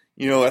at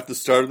the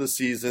start of the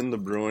season, the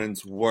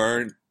Bruins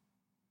weren't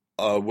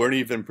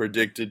even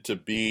predicted to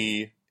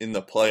be in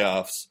the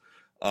playoffs.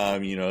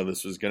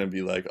 This was going to be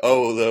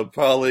they'll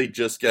probably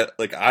just get,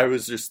 I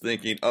was just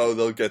thinking,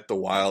 they'll get the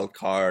wild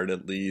card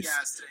at least.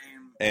 Yeah,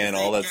 same. And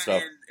all that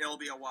stuff. It'll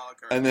be a wild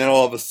card. And then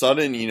all of a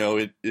sudden,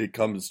 it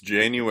comes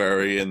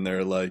January and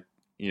they're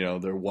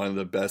they're one of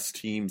the best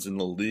teams in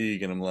the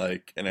league. And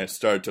and I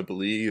start to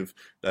believe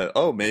that,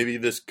 maybe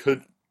this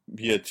could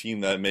be a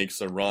team that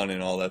makes a run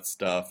and all that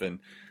stuff. And,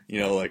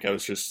 like I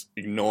was just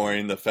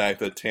ignoring the fact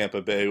that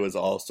Tampa Bay was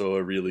also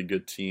a really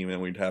good team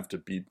and we'd have to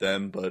beat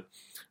them. But,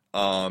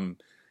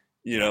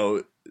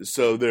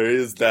 so there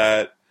is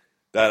that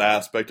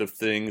aspect of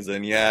things.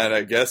 And yeah,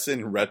 I guess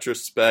in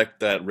retrospect,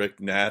 that Rick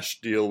Nash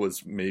deal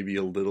was maybe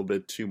a little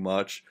bit too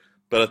much.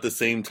 But at the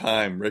same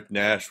time, Rick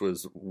Nash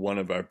was one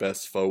of our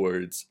best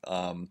forwards.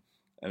 And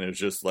it was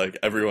just like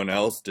everyone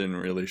else didn't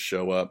really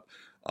show up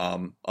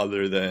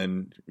other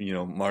than,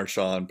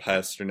 Marchand,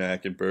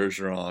 Pasternak, and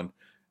Bergeron.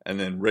 And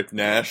then Rick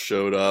Nash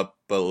showed up,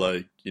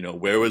 but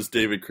where was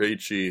David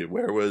Krejci?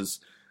 Where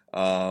was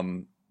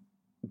DeBrusk,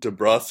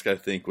 I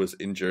think, was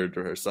injured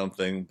or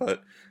something.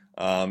 But,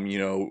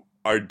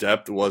 our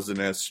depth wasn't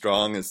as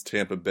strong as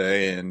Tampa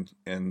Bay, and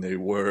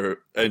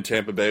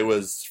Tampa Bay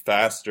was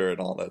faster and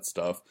all that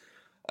stuff.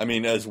 I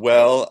mean, as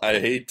well, I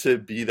hate to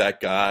be that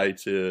guy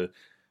to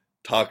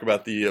talk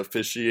about the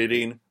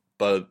officiating,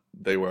 but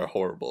they were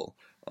horrible.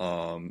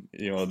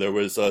 There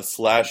was a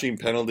slashing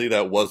penalty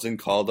that wasn't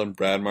called on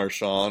Brad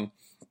Marchand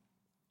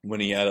when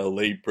he had a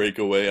late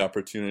breakaway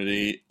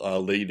opportunity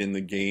late in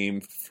the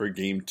game for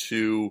Game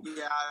 2.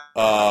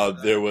 Yeah.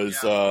 There was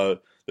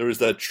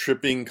that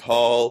tripping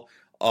call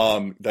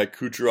that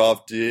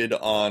Kucherov did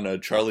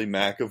on Charlie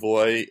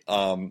McAvoy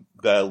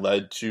that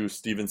led to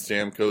Steven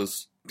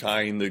Stamkos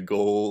tying the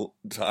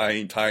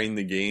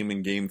game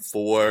in Game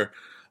 4.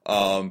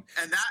 And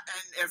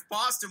if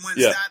Boston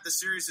wins that, the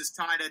series is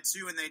tied at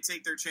 2, and they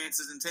take their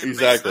chances in Tampa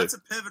Bay. So that's a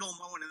pivotal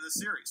moment in the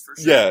series for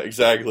sure. Yeah,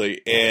 exactly.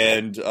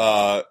 And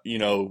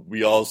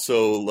we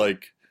also there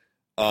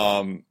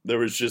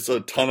was just a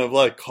ton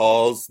of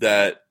calls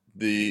that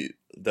the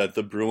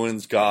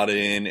Bruins got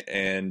in,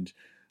 and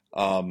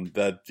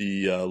that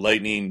the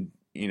Lightning,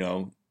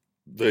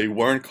 they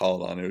weren't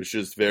called on. It was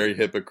just very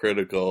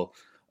hypocritical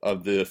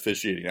of the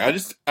officiating.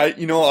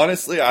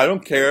 Honestly, I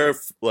don't care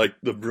if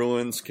the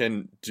Bruins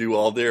can do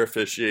all their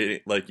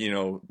officiating.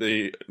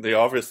 They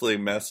obviously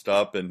messed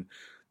up, and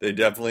they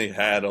definitely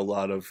had a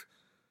lot of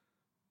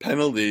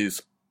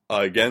penalties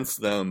against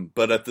them.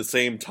 But at the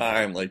same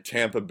time,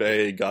 Tampa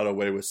Bay got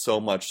away with so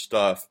much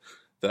stuff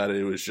that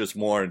it was just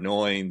more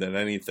annoying than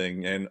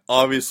anything. And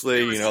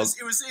obviously, it was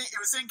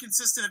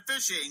inconsistent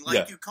officiating.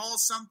 You call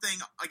something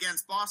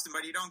against Boston,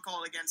 but you don't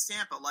call it against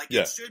Tampa.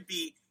 It should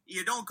be.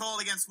 You don't call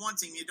it against one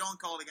team, you don't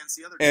call it against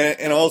the other team.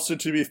 And also,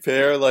 to be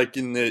fair,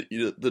 in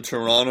the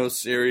Toronto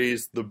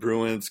series, the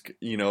Bruins,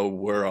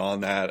 were on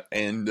that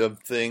end of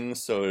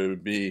things, so it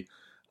would be,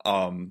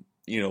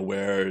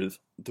 where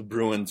the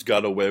Bruins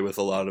got away with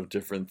a lot of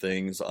different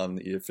things on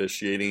the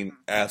officiating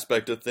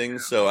aspect of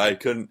things, so I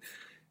couldn't,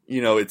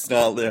 it's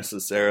not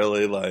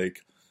necessarily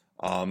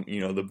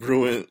the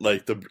Bruins,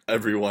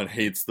 everyone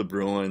hates the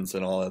Bruins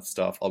and all that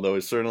stuff, although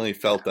it certainly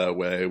felt that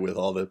way with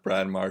all the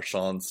Brad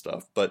Marchand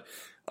stuff, but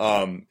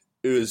it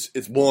was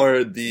just more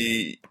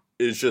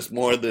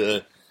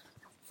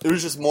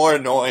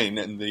annoying,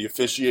 and the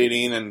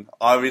officiating, and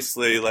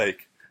obviously the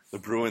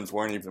Bruins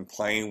weren't even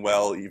playing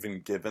well,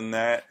 even given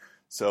that.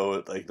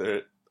 So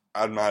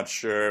I'm not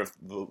sure if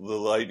the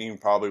Lightning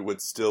probably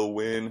would still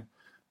win,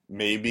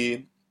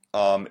 maybe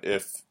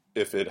if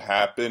it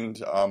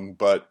happened.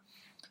 But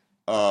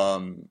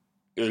it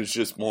was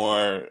just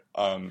more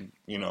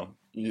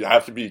you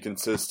have to be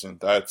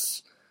consistent.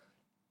 It's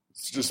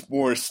just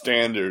more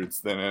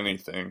standards than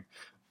anything.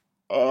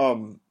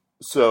 So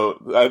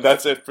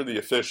that's it for the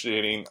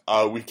officiating.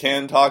 We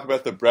can talk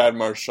about the Brad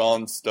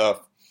Marchand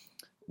stuff,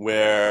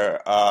 where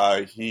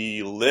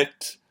he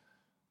licked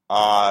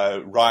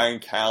Ryan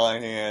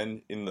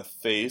Callahan in the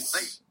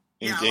face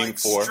in Game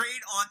 4.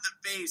 Straight on the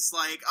face,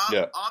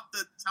 up the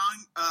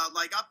tongue, up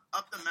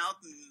the mouth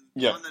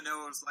and on the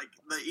nose.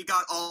 He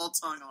got all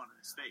tongue on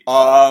his face.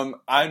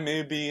 I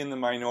may be in the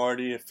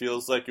minority. It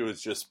feels like it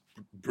was just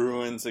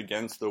Bruins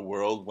against the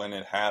world when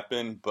it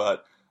happened,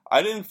 but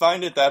I didn't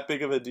find it that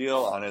big of a deal,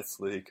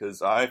 honestly,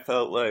 because I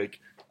felt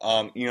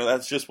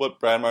that's just what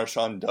Brad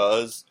Marchand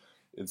does.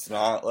 It's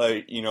not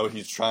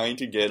he's trying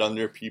to get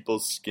under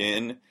people's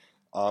skin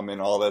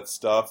and all that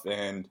stuff,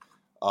 and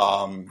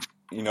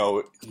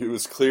it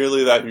was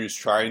clearly that he was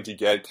trying to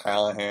get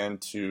Callahan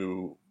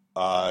to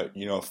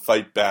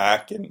fight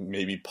back and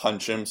maybe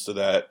punch him so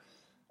that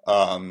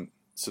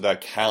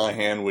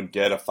Callahan would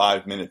get a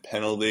 5-minute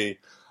penalty.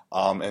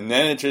 And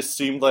then it just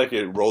seemed like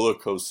it roller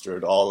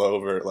coastered all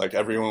over.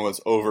 Everyone was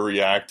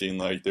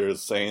overreacting. They were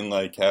saying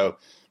how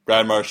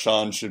Brad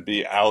Marchand should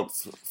be out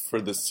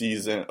for the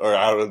season or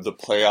out of the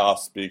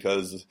playoffs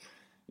because,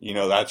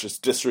 that's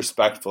just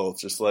disrespectful. It's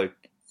just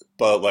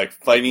but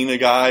fighting a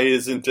guy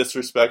isn't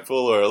disrespectful,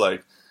 or I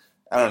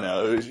don't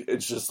know.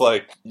 It's just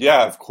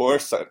yeah, of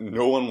course,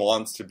 no one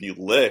wants to be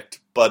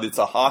licked, but it's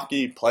a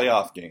hockey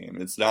playoff game.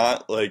 It's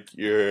not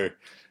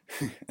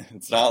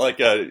it's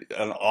not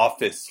an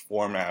office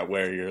format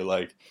where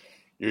you're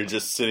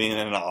just sitting in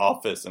an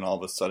office and all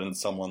of a sudden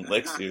someone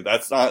licks you.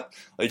 That's not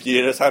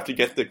you just have to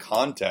get the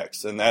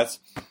context, and that's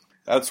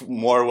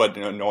more what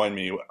annoyed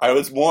me. I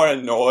was more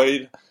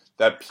annoyed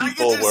that people I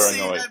can were just see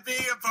annoyed. that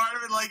being a part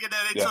of it, like an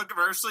NHL Yeah.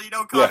 commercial. You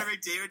know, Connor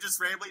McDavid just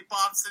randomly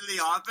pops into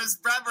the office.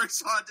 Brad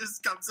Marchand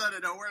just comes out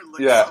of nowhere and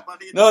looks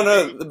somebody in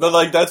the face. But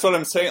like that's what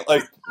I'm saying.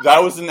 Like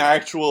that was an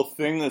actual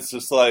thing. That's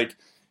just like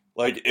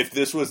if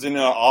this was in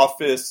an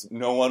office,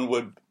 no one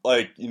would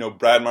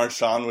Brad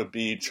Marchand would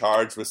be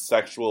charged with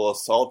sexual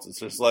assault. It's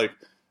just like,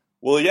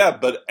 well, yeah,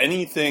 but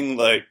anything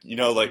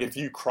if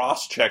you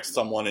cross-check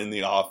someone in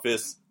the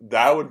office,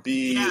 that would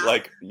be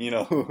that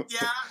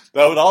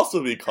would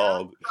also be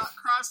called.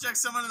 Cross-check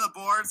someone in the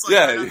boards.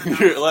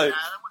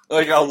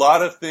 Like a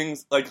lot of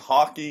things, like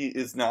hockey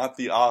is not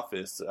the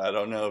office. I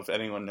don't know if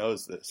anyone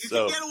knows this. You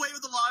can get away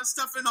with a lot of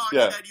stuff in hockey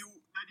that you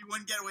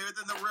wouldn't get away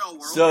with in the real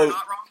world. So, you're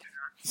not wrong there.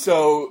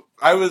 So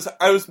I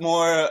was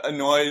more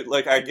annoyed.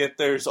 Like I get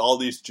there's all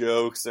these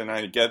jokes, and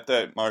I get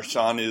that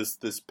Marchand is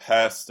this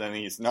pest, and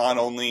he's not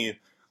only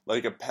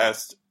like a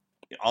pest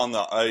on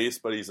the ice,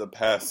 but he's a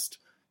pest.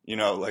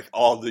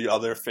 All the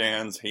other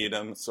fans hate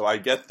him. So I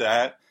get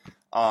that.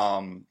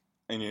 And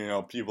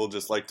people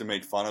just like to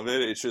make fun of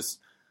it. It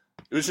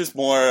was just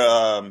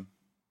more.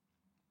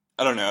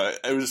 I don't know.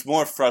 It was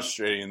more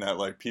frustrating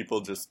that people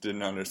just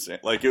didn't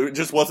understand. It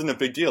just wasn't a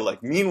big deal.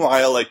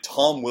 Meanwhile,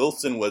 Tom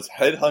Wilson was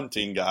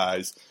headhunting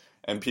guys,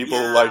 and people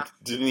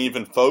didn't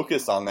even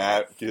focus on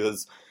that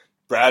because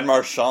Brad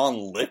Marchand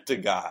licked a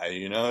guy.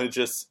 It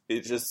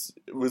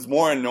was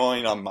more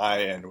annoying on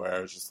my end where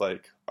I was just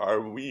like, are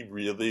we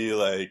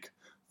really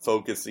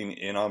focusing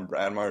in on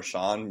Brad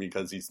Marchand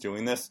because he's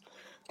doing this?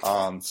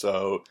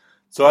 So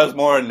I was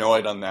more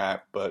annoyed on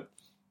that, but.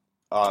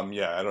 I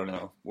don't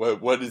know.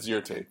 What is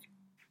your take?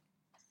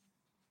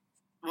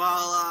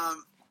 Well,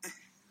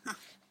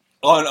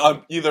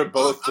 on either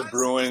both the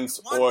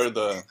Bruins or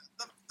the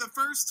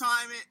first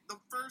time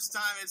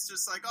it's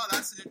just like, oh,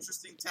 that's an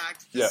interesting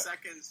tactic. The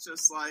second it's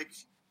just like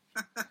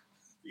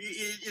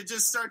you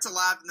just start to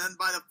laugh, and then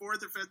by the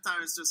fourth or fifth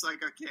time it's just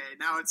like, okay,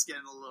 now it's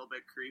getting a little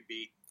bit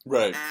creepy.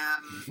 Right.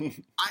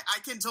 And I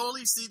can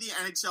totally see the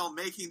NHL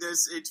making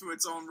this into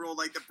its own rule,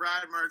 like the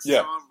Brad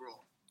Marchand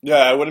rule.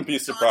 Yeah, I wouldn't be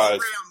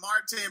surprised.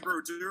 Martin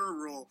Brodeur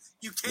rule.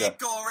 You can't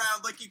go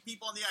around licking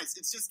people on the ice.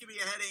 It's just going to be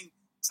a heading,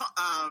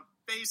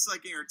 face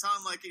licking or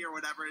tongue licking or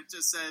whatever. It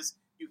just says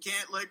you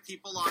can't lick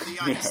people on the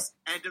ice.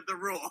 End of the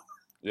rule.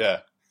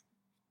 Yeah.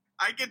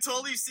 I can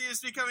totally see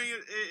this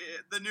becoming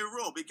the new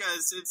rule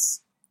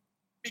because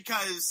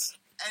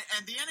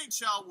and the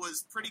NHL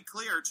was pretty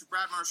clear to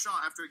Brad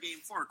Marchand after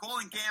Game 4.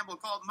 Colin Campbell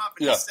called him up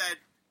and he said,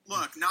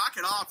 "Look, knock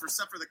it off or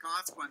suffer the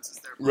consequences."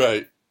 There,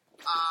 right?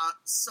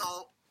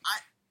 So.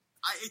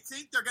 I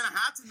think they're going to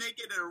have to make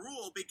it a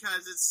rule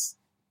because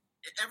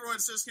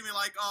everyone's just going to be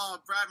like, oh,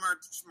 Brad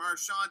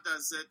Marchand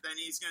does it, then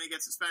he's going to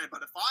get suspended.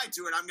 But if I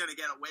do it, I'm going to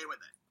get away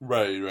with it.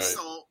 Right.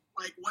 So,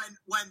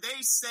 when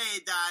they say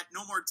that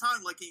no more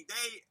tongue licking,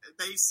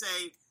 they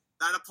say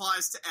that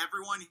applies to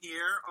everyone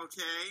here,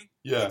 okay?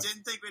 Yeah. We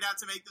didn't think we'd have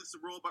to make this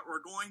a rule, but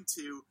we're going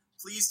to.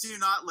 Please do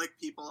not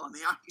lick people on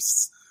the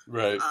ice.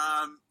 Right.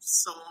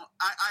 So,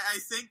 I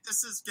think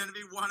this is going to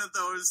be one of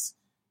those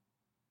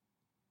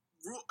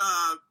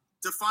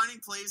defining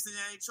plays in the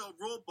NHL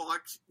rule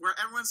book where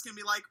everyone's going to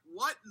be like,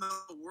 what in the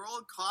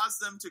world caused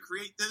them to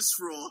create this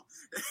rule?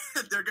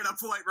 They're going to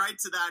point right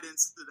to that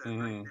incident right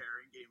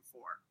there in Game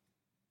 4.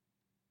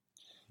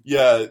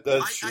 Yeah,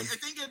 that's true. I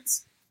think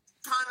it's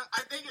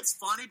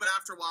funny, but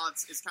after a while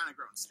it's kind of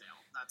grown stale.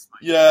 That's my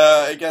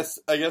I guess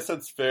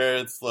that's fair.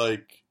 It's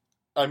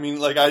I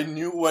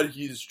knew what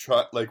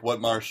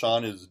what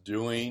Marchand is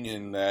doing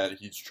in that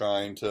he's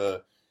trying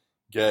to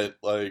get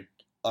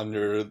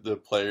under the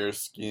player's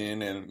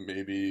skin and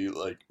maybe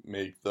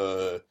make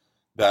Ryan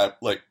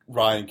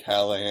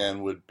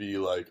Callahan would be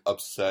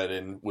upset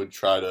and would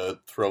try to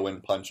throw in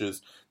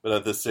punches, but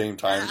at the same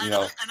time, it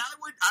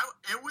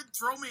would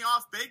throw me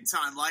off big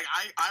time.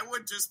 I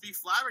would just be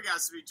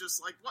flabbergasted, be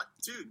just like, what,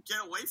 dude, get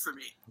away from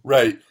me.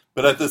 Right,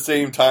 but at the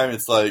same time,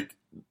 it's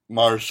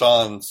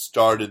Marchand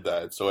started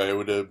that, so I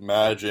would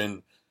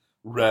imagine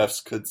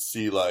refs could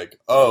see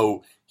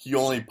he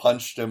only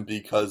punched him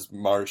because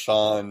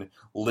Marchand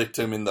licked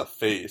him in the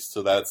face.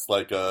 So that's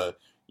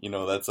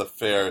that's a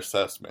fair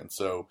assessment.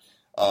 So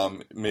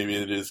maybe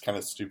it is kind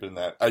of stupid in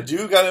that. I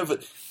do kind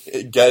of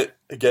get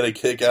a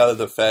kick out of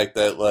the fact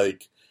that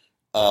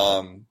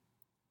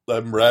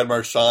Brad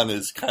Marchand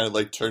is kind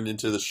of turned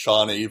into the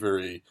Sean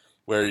Avery,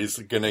 where he's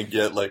going to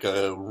get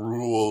a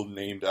rule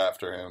named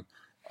after him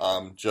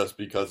just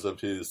because of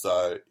his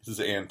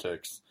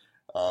antics.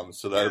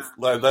 So that's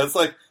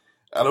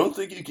I don't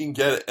think you can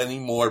get any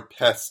more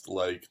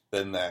pest-like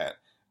than that.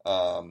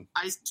 I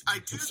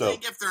do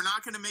think if they're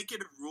not going to make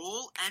it a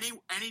rule,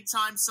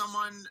 anytime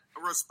someone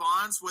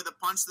responds with a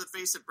punch to the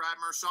face of Brad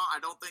Marchand, I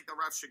don't think the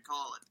ref should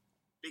call it.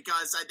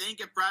 Because I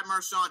think if Brad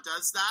Marchand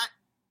does that,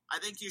 I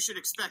think you should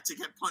expect to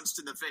get punched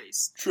in the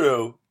face.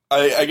 True.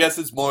 I guess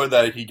it's more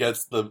that he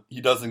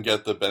doesn't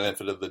get the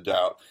benefit of the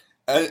doubt.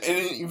 And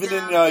even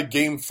in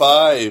Game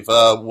 5,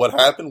 what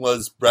happened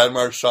was Brad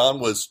Marchand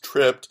was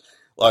tripped.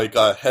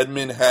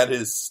 Hedman had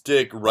his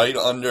stick right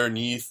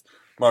underneath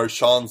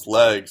Marchand's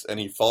legs, and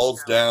he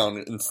falls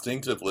down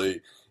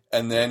instinctively.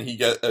 and then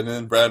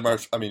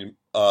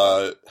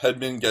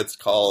Hedman gets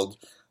called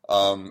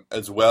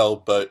as well,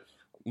 but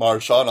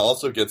Marchand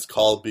also gets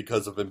called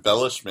because of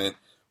embellishment,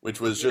 which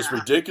was just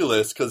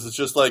ridiculous because it's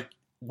just like,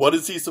 what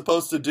is he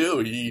supposed to do?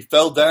 He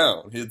fell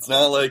down. It's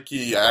not like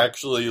he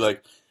actually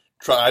like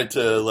tried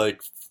to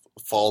like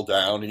fall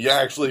down. He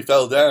actually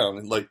fell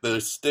down. Like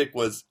the stick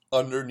was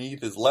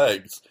underneath his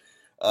legs.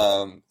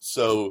 We'll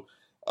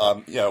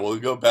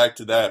go back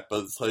to that,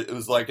 but it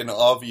was like an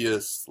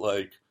obvious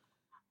like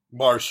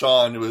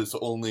Marchand was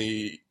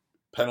only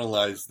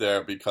penalized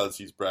there because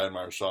he's Brad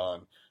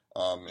Marchand.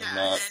 And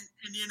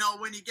you know,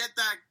 when you get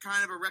that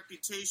kind of a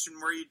reputation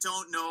where you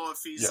don't know if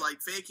he's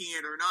like faking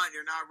it or not,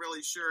 you're not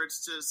really sure.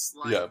 It's just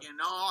like, I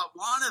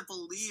want to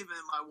believe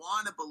him. I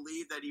want to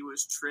believe that he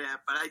was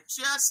tripped, but I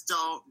just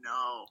don't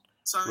know.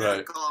 So I'm going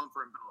to call him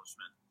for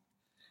embellishment.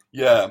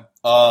 Yeah.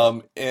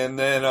 And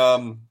then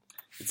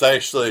it's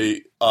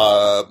actually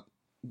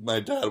my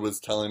dad was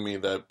telling me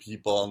that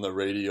people on the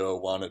radio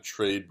want to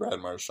trade Brad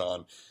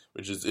Marchand,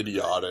 which is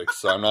idiotic.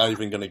 So I'm not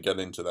even going to get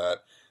into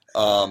that.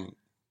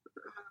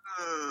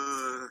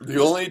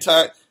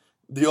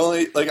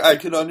 I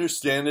could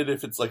understand it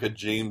if it's like a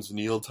James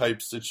Neal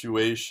type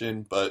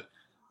situation, but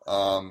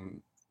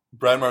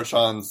Brad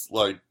Marchand's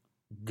like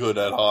good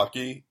at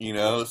hockey,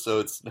 so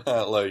it's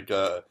not like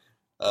you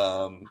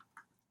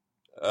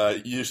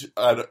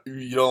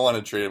don't want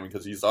to trade him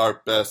because he's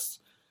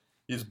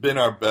been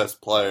our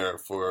best player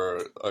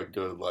for a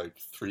good like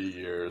 3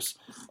 years,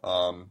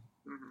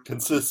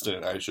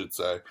 consistent, I should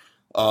say.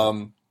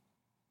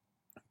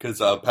 Because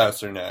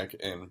Pasternak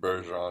and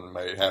Bergeron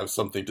might have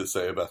something to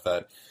say about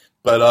that,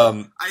 but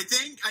I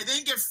think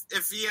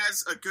if he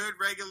has a good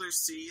regular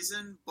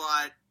season,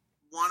 but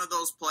one of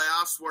those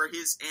playoffs where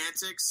his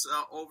antics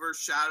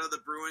overshadow the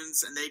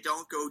Bruins and they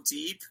don't go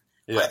deep,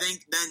 I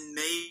think then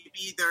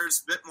maybe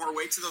there's a bit more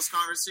weight to those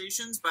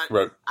conversations. But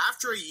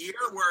after a year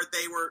where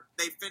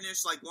they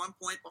finished like 1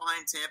 point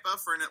behind Tampa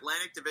for an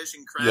Atlantic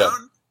Division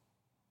crown,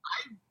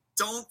 I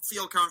don't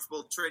feel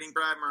comfortable trading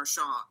Brad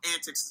Marchand,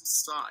 antics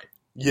aside.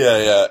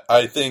 Yeah,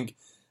 I think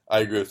I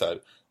agree with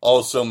that.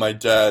 Also, my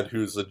dad,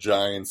 who's a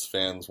Giants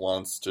fan,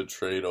 wants to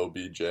trade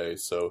OBJ,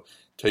 so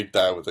take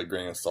that with a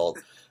grain of salt.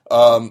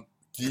 But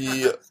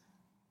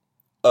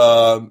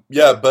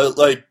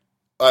like,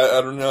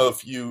 I don't know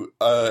if you,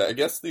 I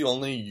guess the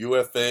only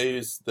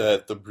UFAs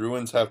that the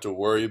Bruins have to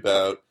worry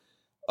about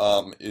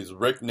is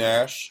Rick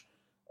Nash.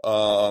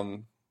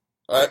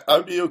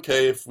 I'd be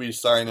okay if we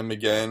sign him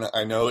again.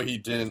 I know he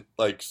didn't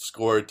like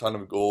score a ton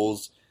of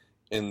goals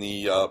in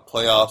the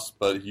playoffs,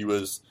 but he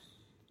was,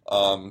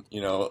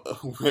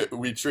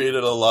 we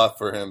traded a lot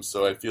for him,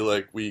 so I feel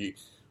like we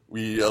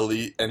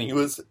elite, and he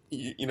was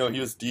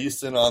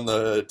decent on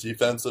the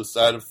defensive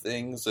side of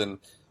things and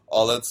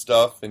all that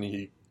stuff, and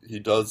he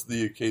does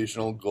the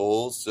occasional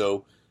goals,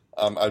 so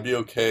I'd be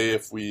okay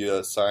if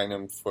we sign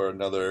him for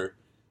another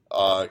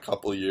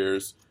couple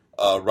years.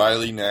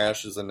 Riley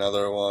Nash is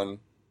another one.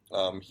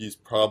 He's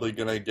probably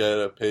gonna get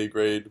a pay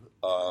grade.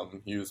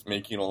 He was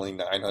making only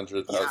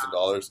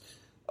 $900,000.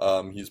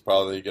 He's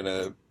probably going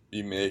to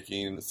be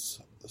making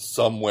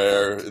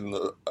somewhere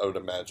I would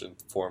imagine,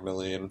 $4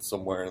 million,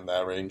 somewhere in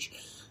that range.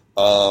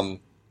 Tim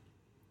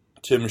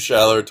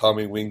Schaller,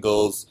 Tommy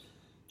Winkles,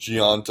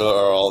 Gianta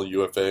are all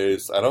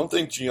UFAs. I don't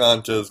think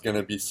Gianta is going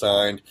to be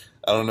signed.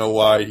 I don't know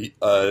why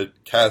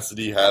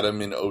Cassidy had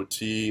him in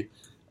OT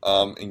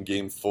in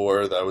Game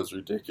 4. That was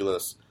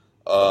ridiculous.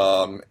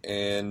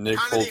 And Nick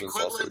Colton's also the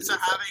equivalent to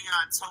having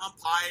Tom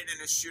Pyatt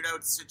in a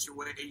shootout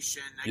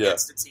situation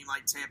against a team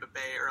like Tampa Bay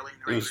early in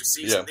the regular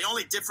season. Yeah. The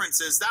only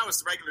difference is that was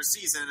the regular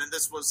season, and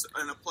this was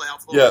in a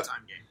playoff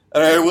overtime game.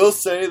 And I will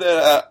say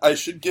that I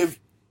should give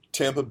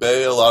Tampa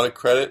Bay a lot of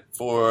credit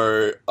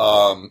for,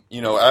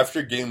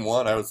 after Game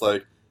 1, I was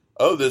like,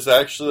 oh, this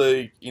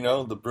actually,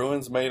 the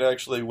Bruins might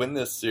actually win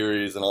this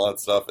series and all that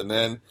stuff. And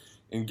then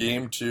in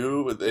Game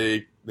 2,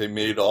 they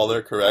made all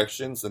their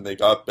corrections and they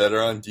got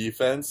better on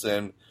defense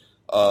and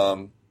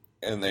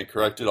they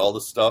corrected all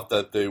the stuff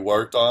that they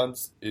worked on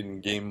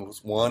in Game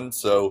 1.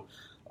 So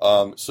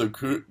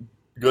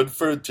good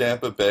for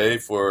Tampa Bay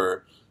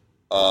for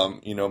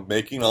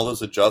making all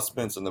those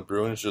adjustments, and the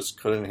Bruins just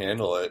couldn't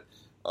handle it.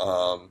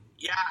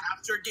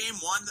 After Game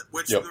 1,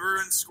 which the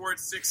Bruins scored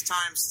 6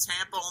 times,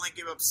 Tampa only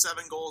gave up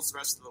 7 goals the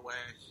rest of the way.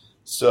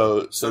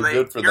 So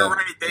good for them. You're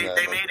right.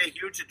 They made a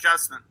huge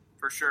adjustment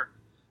for sure.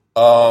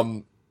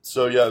 That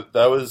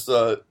was,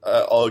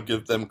 I'll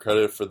give them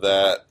credit for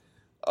that,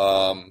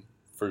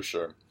 for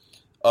sure.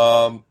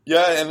 And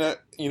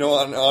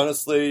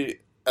honestly,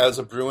 as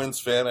a Bruins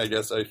fan, I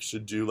guess I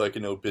should do like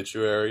an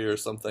obituary or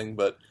something,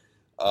 but,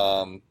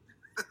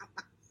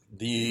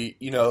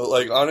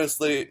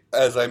 honestly,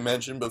 as I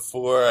mentioned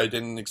before, I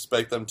didn't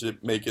expect them to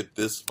make it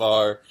this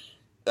far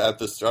at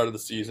the start of the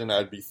season.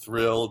 I'd be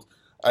thrilled.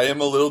 I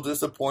am a little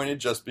disappointed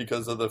just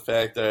because of the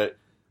fact that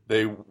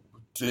they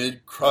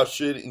did crush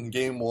it in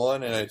Game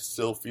 1, and I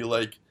still feel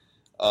like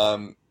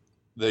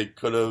they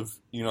could have,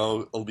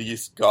 at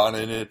least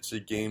gotten it to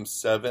Game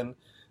 7.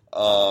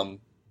 But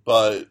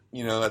But,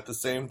 at the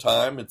same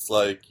time, it's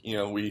like,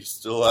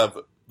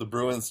 the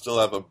Bruins still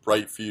have a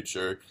bright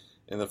future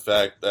in the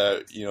fact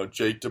that,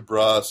 Jake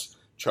DeBrusk,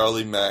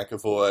 Charlie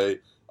McAvoy,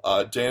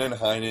 Dan and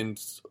Heinen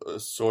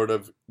sort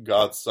of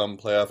got some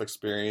playoff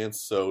experience,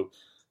 so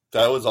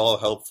that was all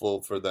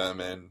helpful for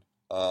them. And,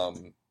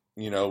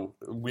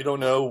 we don't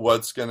know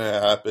what's going to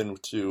happen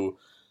to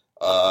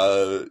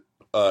Chara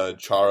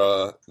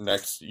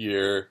next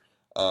year.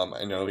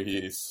 I know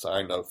he's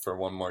signed up for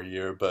one more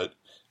year, but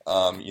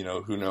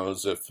who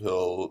knows if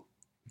he'll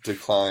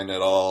decline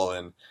at all,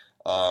 and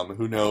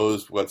who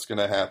knows what's going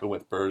to happen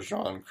with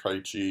Bergeron,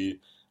 Krejci,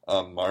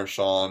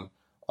 Marchand.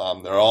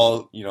 They're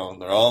all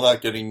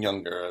not getting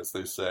younger, as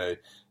they say,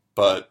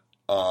 but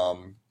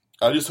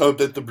I just hope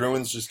that the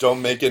Bruins just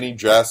don't make any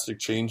drastic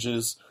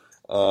changes.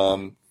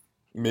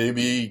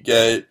 Maybe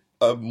get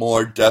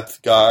more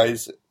depth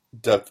guys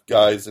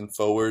and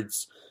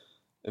forwards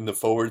in the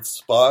forward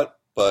spot,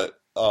 but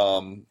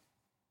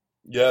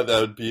yeah, that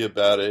would be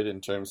about it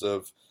in terms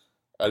of.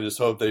 I just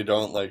hope they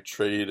don't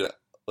trade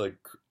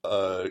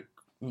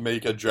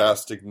make a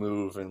drastic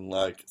move and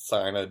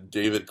sign a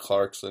David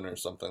Clarkson or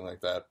something like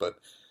that. But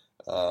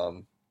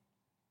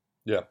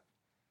yeah,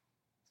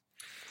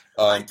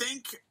 I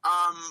think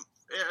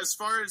as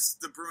far as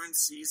the Bruins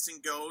season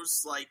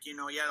goes, you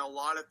had a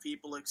lot of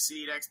people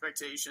exceed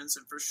expectations,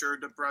 and for sure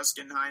DeBrusk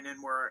and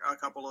Heinen were a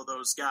couple of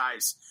those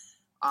guys.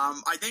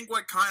 I think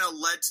what kind of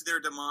led to their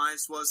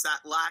demise was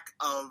that lack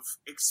of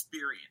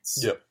experience.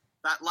 Yep.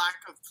 That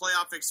lack of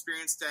playoff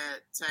experience to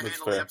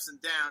handle the ups and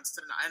downs.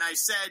 And I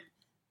said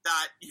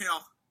that,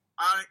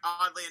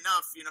 oddly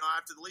enough,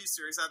 after the Leafs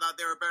series, I thought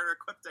they were better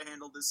equipped to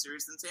handle this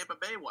series than Tampa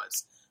Bay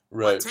was.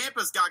 Right. But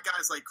Tampa's got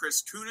guys like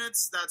Chris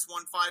Kunitz, that's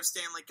won 5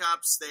 Stanley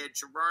Cups. They had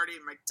Girardi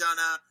and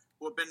McDonough,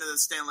 who have been to the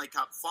Stanley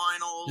Cup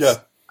Finals.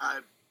 Yeah.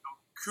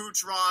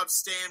 Kucherov,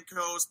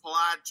 Stamkos,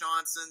 Palat,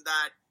 Johnson,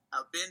 that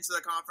have been to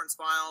the conference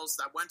finals,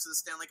 that went to the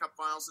Stanley Cup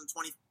Finals in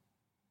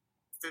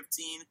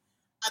 2015.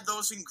 Had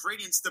those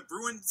ingredients. The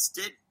Bruins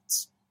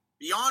didn't.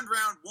 Beyond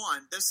round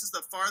 1, this is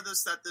the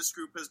farthest that this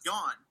group has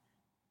gone.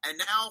 And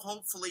now,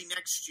 hopefully,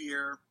 next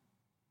year,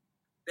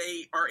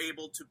 they are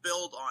able to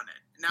build on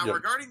it. Now,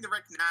 regarding the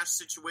Rick Nash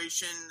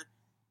situation,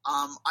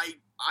 I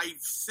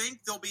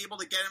think they'll be able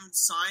to get him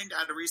signed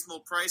at a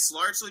reasonable price,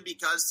 largely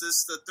because this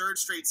is the 3rd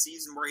straight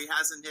season where he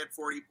hasn't hit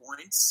 40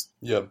 points.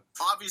 Yep.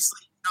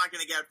 Obviously, he's not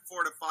going to get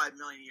 $4 to $5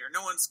 million a year.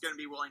 No one's going to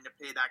be willing to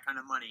pay that kind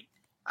of money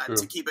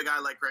to keep a guy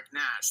like Rick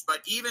Nash.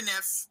 But even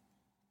if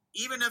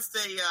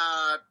they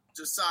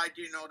decide,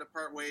 to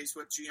part ways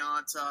with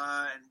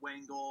Gianta and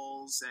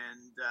Wengels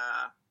and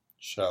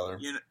Schaller,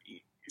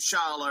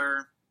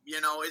 Schaller,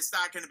 is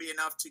that going to be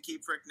enough to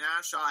keep Rick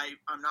Nash?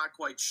 I'm not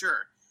quite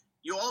sure.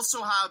 You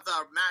also have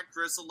Matt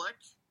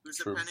Grzelcyk, who's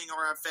a pending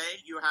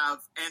RFA. You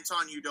have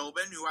Anton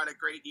Udobin, who had a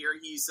great year.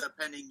 He's a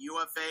pending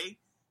UFA.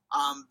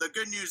 The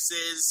good news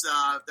is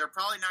they're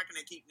probably not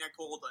going to keep Nick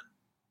Holden.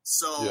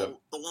 So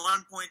the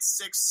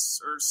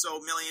 1.6 or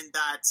so million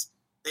that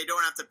they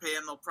don't have to pay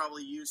him, they'll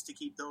probably use to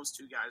keep those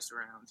two guys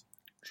around.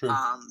 True.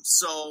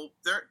 So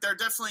they're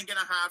definitely going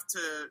to have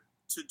to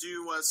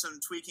do some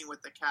tweaking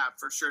with the cap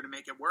for sure to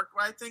make it work.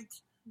 But I think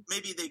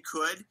maybe they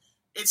could.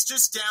 It's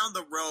just down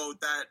the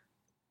road that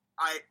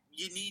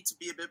you need to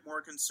be a bit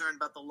more concerned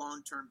about the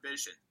long-term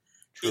vision.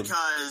 True.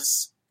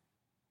 Because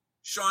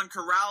Sean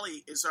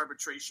Corrali is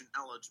arbitration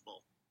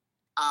eligible.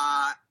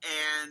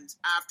 And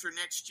after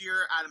next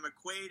year, Adam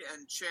McQuaid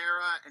and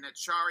Chara and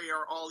Achari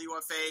are all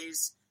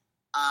UFAs.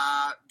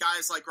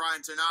 Guys like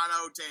Ryan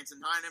Donato,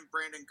 Danton Heinen,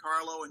 Brandon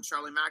Carlo, and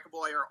Charlie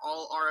McAvoy are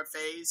all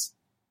RFAs.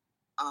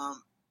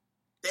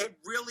 They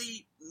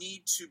really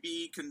need to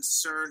be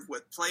concerned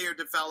with player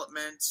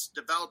development,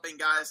 developing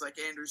guys like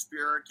Anders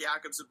Bjork,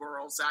 Jakob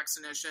Zaboral, Zach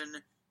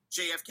Senyshyn,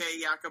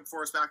 JFK, Jakob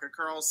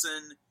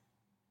Forsbacher-Karlsson.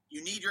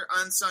 You need your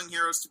unsung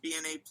heroes to be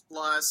an A+.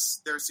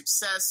 Their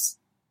success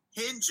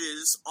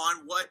hinges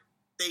on what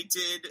they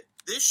did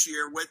this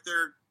year with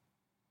their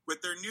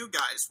new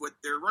guys,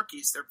 with their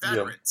rookies, their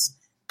veterans.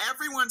 Yep.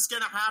 Everyone's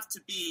going to have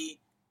to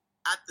be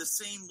at the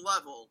same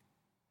level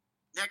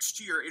next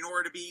year in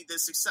order to be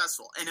this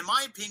successful. And in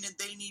my opinion,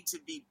 they need to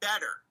be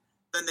better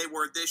than they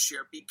were this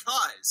year,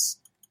 because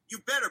you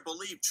better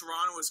believe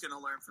Toronto is going to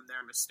learn from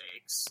their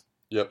mistakes.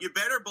 Yep. You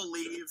better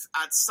believe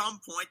at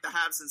some point the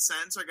Habs and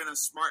Sens are going to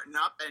smarten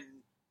up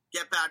and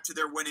get back to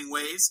their winning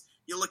ways.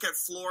 You look at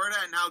Florida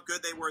and how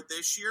good they were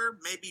this year.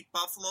 Maybe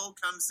Buffalo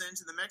comes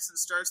into the mix and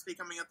starts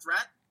becoming a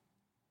threat.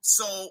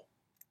 So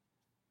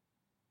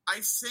I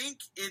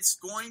think it's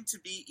going to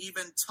be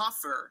even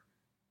tougher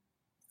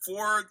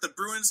for the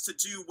Bruins to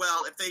do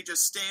well if they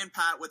just stand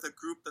pat with a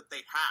group that they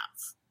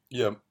have.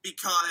 Yeah.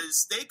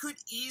 Because they could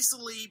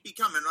easily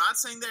become, and I'm not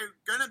saying they're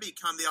going to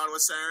become the Ottawa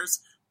Senators,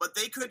 but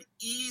they could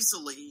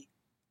easily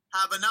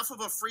have enough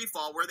of a free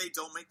fall where they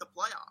don't make the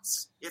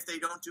playoffs if they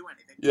don't do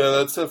anything. Yeah,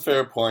 that's a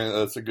fair point.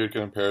 That's a good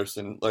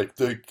comparison. Like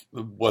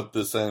what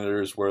the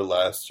Senators were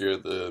last year,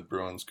 the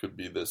Bruins could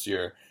be this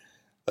year.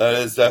 That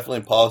is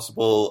definitely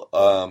possible.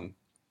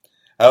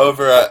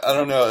 However, I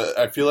don't know.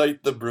 I feel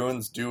like the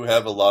Bruins do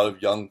have a lot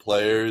of young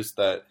players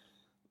that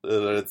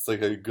it's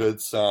like a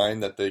good sign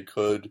that they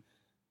could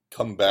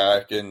come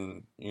back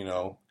and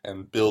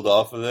and build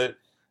off of it,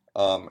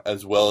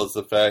 as well as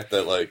the fact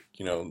that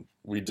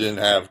we didn't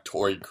have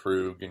Torrey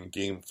Krug in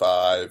Game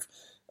 5.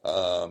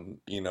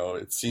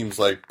 It seems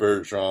like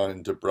Bergeron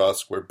and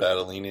DeBrusque were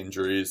battling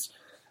injuries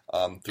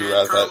throughout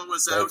and Carlo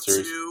was that out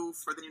series. too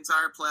for the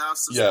entire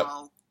playoffs as Yeah,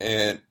 well.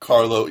 and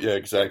Carlo, yeah,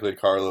 exactly,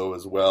 Carlo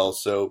as well.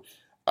 So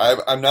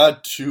I'm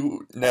not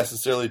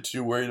necessarily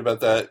too worried about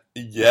that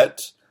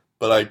yet,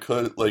 but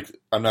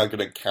I'm not going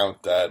to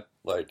count that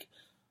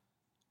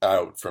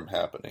out from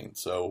happening.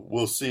 So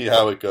we'll see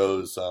how it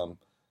goes.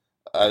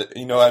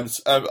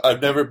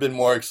 I've never been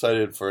more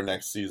excited for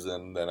next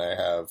season than I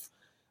have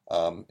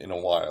in a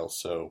while.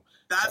 So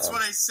that's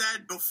what I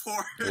said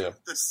before yeah.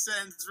 the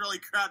Sens really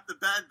crapped the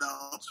bed,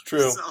 though. It's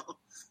true. So,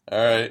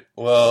 all right.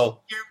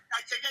 Well,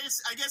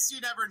 I guess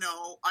you never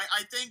know.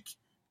 I think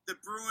the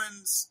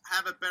Bruins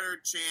have a better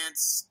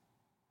chance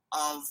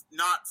of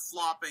not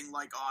flopping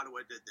like Ottawa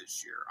did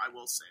this year. I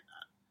will say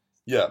that.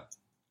 Yeah.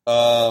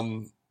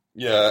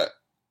 Yeah.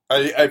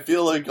 I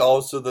feel like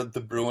also that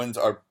the Bruins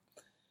are,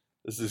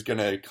 this is going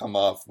to come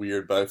off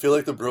weird, but I feel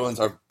like the Bruins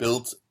are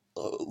built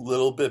a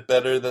little bit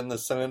better than the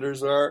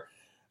Senators are.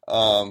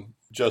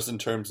 Just in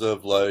terms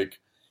of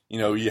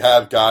you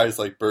have guys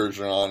like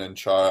Bergeron and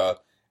Chara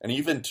and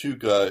even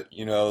Tuukka,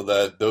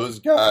 that those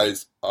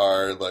guys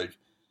are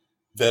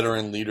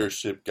veteran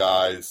leadership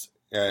guys.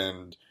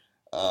 And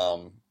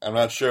I'm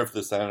not sure if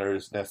the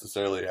Senators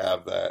necessarily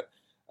have that.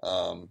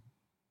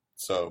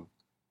 So,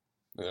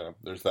 yeah,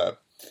 there's that.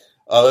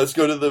 Let's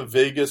go to the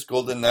Vegas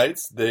Golden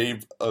Knights.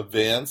 They've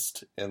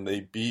advanced and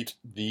they beat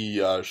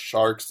the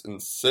Sharks in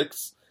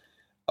 6.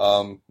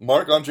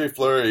 Marc-Andre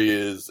Fleury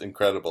is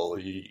incredible.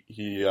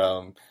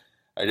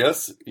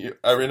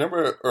 I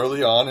remember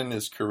early on in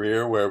his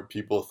career where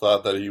people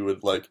thought that he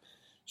would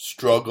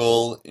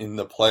struggle in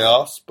the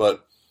playoffs,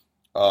 but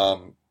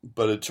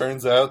it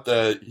turns out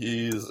that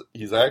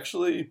he's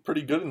actually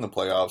pretty good in the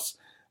playoffs.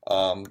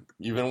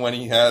 Even when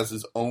he has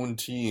his own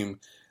team,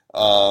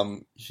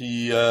 what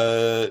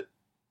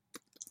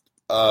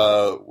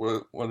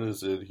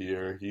is it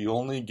here? He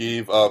only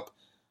gave up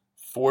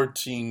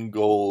 14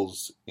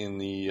 goals in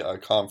the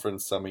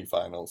conference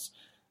semifinals.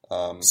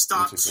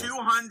 Stopped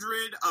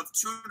 200 of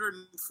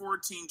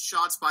 214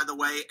 shots, by the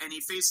way, and he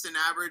faced an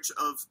average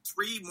of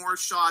 3 more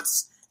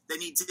shots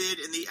than he did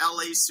in the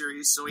LA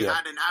series, so he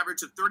had an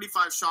average of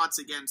 35 shots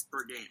against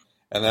per game.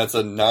 And that's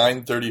a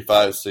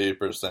 .935 save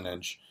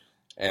percentage,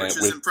 and which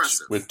is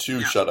impressive. With 2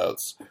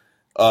 shutouts.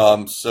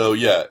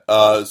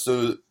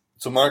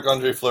 So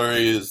Marc-Andre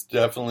Fleury is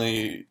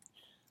definitely,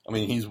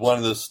 he's one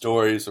of the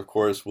stories. Of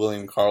course,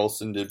 William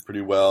Karlsson did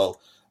pretty well,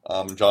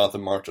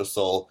 Jonathan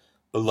Marchessault.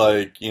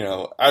 But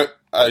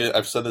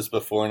I've said this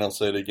before and I'll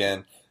say it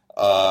again.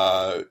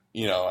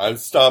 I've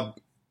stopped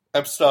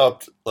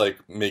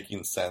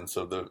making sense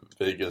of the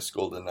Vegas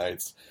Golden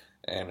Knights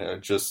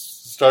and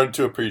just started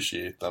to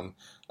appreciate them.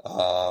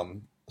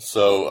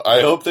 So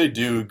I hope they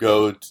do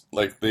go it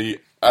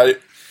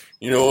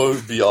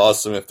would be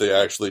awesome if they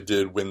actually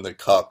did win the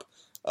cup.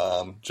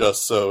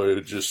 Just so it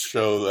would just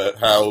show that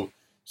how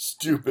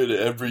stupid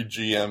every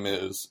GM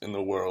is in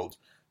the world.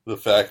 The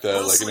fact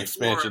that Mostly an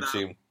expansion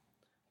Florida. team.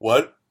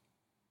 What?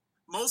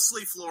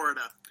 Mostly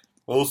Florida.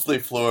 Mostly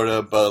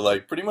Florida,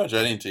 but pretty much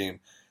any team.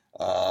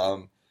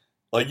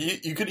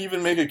 You could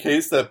even make a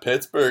case that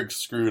Pittsburgh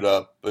screwed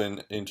up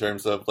in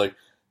terms of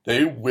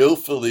they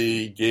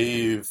willfully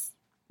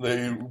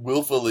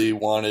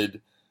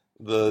wanted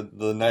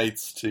the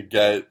Knights to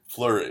get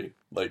Fleury.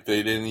 They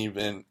didn't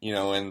even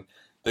and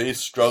they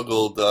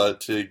struggled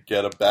to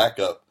get a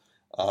backup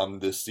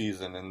this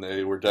season, and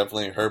they were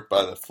definitely hurt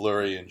by the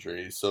Fleury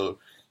injury. So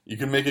you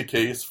can make a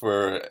case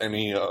for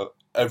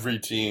every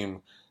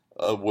team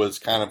was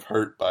kind of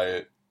hurt by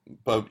it.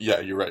 But yeah,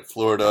 you're right.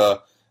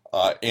 Florida,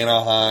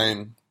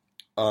 Anaheim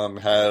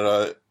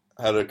had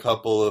a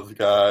couple of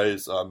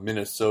guys,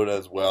 Minnesota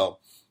as well.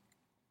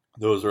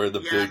 Those were the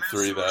big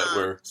three that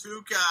were.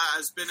 Tuukka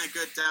has been a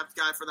good depth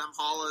guy for them.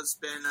 Halla's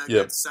been a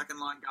good second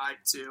line guy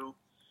too.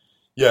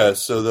 Yeah,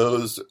 so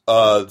those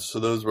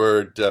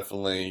were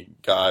definitely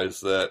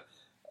guys that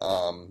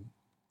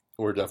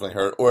were definitely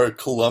hurt. Or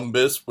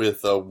Columbus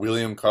with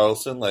William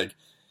Karlsson.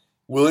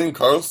 William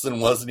Karlsson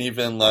wasn't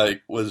even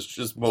was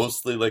just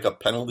mostly a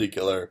penalty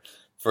killer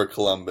for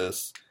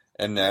Columbus,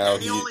 and now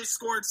he only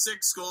scored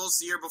 6 goals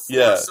the year before.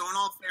 Yeah. So in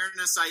all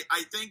fairness,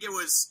 I think it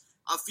was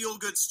a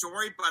feel-good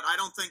story, but I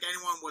don't think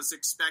anyone was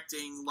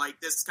expecting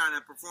this kind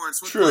of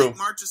performance. With True.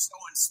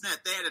 Marchessault and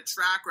Smith, they had a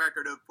track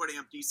record of putting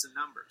up decent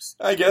numbers.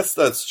 I guess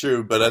that's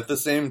true, but at the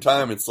same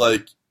time, it's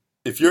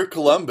if you're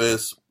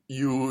Columbus,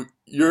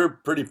 you're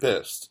pretty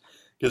pissed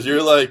because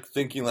you're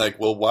thinking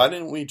well, why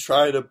didn't we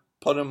try to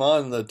put him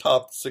on the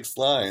top 6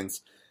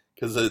 lines?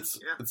 Because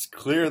it's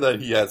clear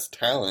that he has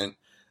talent.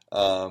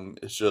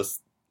 It's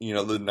just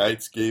the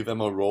Knights gave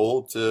him a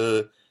role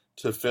to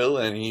fill,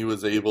 and he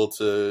was able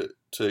to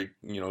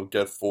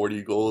get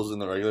 40 goals in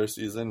the regular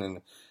season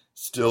and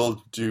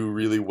still do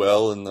really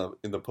well in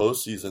the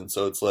postseason.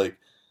 So it's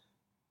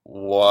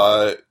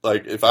why,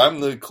 like, if I'm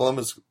the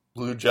Columbus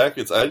Blue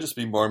Jackets, I'd just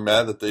be more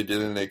mad that they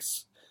didn't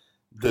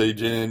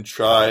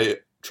try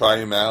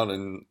him out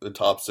in the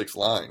top six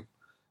line,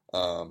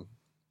 um,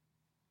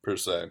 per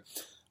se.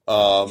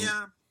 Um,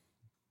 Yeah.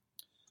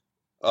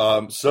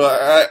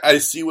 so I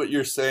see what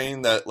you're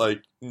saying, that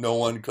like no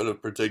one could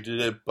have predicted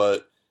it,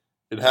 but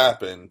it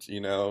happened,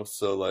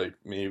 so like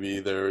maybe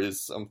there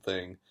is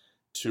something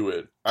to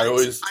it. I do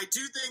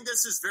think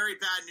this is very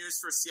bad news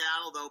for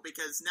Seattle, though,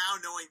 because now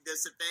knowing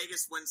this, if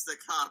Vegas wins the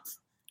Cup,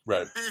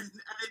 right, and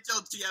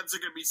NHL GMs are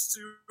going to be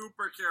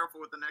super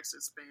careful with the next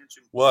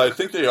expansion. well, I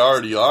think they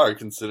already are,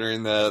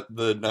 considering that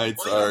the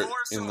Knights are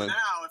more so in the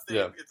now if they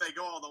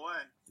go all the way.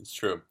 It's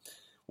true.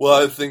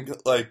 Well, I think,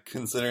 like,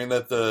 considering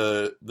that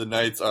the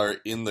Knights are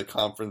in the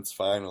conference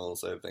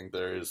finals, I think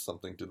there is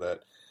something to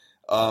that.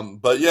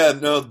 But yeah,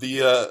 no,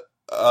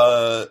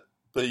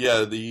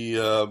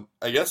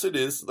 I guess it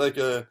is like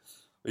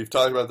we've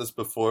talked about this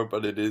before,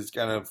 but it is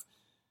kind of,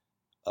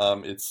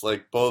 it's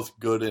like both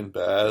good and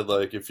bad.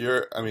 Like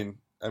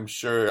I'm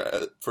sure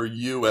for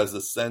you as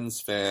a Sens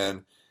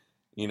fan,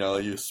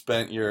 you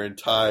spent your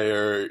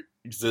entire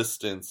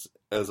existence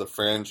as a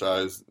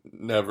franchise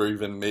never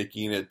even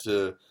making it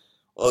to,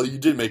 well, you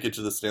did make it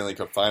to the Stanley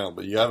Cup final,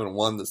 but you haven't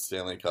won the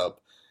Stanley Cup.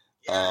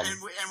 Yeah,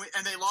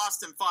 and they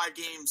lost in 5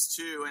 games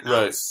too, and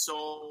right.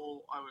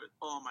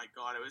 Oh my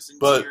god, I was in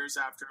tears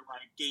after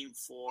like game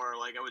 4,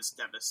 like I was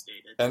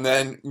devastated. And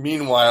then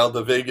meanwhile,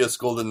 the Vegas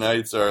Golden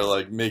Knights are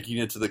like making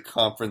it to the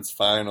conference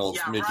finals,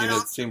 making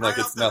it seem like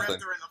it's nothing.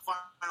 They're in the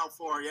Final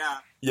Four, yeah.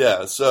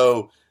 Yeah,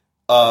 so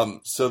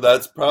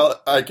that's probably,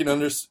 I can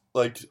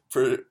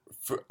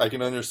I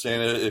can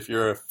understand it if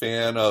you're a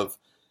fan of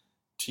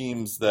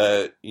teams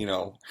that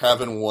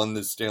haven't won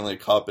the Stanley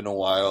Cup in a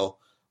while,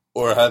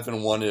 or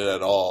haven't won it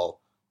at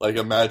all. Like,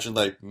 imagine,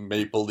 like,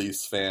 Maple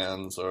Leafs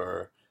fans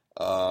or,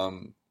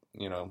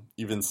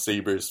 even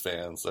Sabres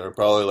fans are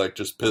probably, like,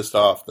 just pissed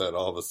off that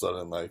all of a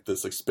sudden, like,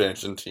 this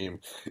expansion team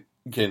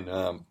can,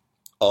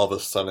 all of a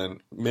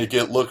sudden make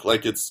it look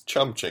like it's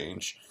chump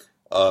change,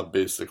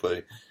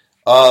 basically.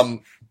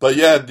 But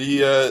yeah,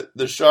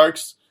 the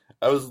Sharks,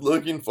 I was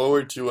looking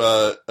forward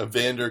to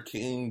Evander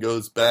Kane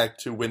goes back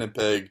to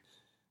Winnipeg,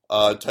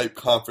 type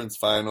conference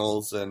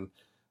finals and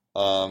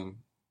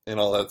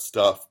all that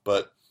stuff,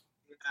 but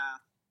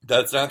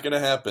that's not going to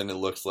happen, it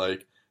looks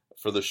like,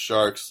 for the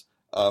Sharks.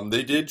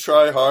 They did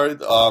try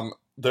hard.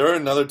 They're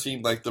another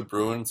team like the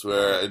Bruins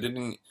where I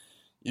didn't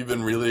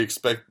even really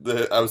expect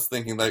that. I was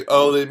thinking like,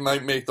 oh, they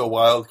might make the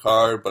wild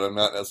card, but I'm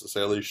not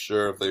necessarily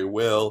sure if they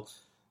will.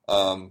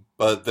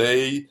 But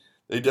they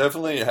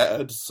definitely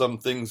had some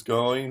things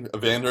going.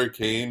 Evander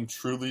Kane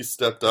truly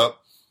stepped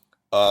up,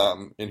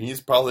 and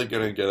he's probably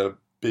going to get a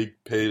big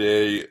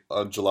payday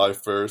on July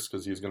 1st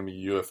because he's going to be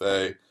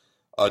UFA.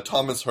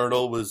 Thomas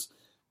Hertl was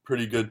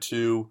pretty good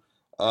too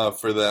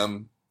for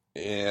them,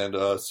 and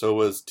so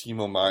was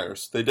Timo Meier.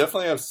 So they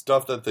definitely have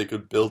stuff that they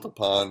could build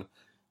upon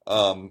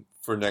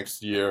for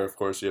next year. Of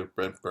course, you have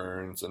Brent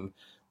Burns and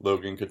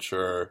Logan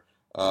Couture,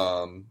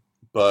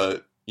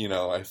 but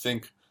I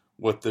think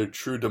what their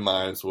true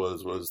demise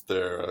was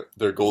their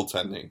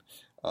goaltending.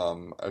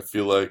 I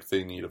feel like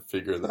they need to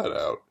figure that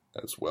out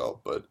as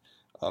well, but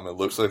it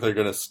looks like they're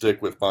going to stick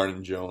with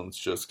Martin Jones,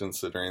 just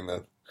considering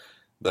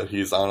that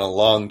he's on a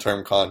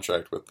long-term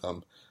contract with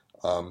them.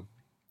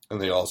 And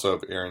they also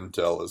have Aaron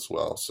Dell as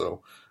well.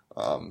 So,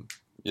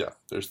 yeah,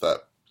 there's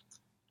that.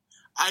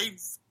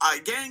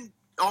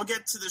 I'll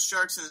get to the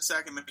Sharks in a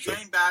second, but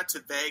getting back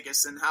to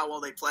Vegas and how well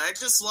they play, I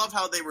just love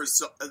how they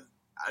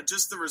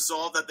just the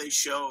resolve that they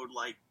showed.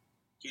 Like,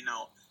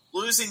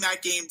 losing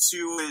that game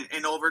 2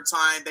 in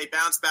overtime, they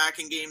bounced back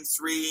in game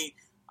 3.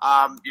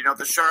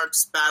 The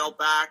Sharks battled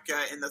back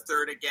in the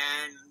third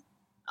again,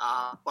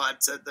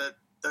 but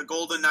the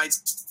Golden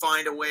Knights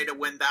find a way to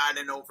win that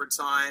in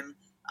overtime.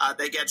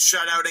 They get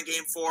shut out in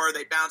game 4.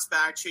 They bounce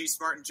back, chase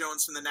Martin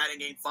Jones from the net in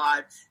game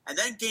 5, and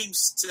then game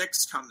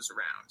 6 comes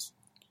around.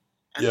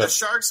 And the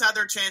Sharks had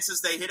their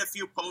chances. They hit a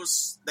few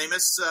posts. They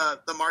missed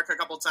the mark a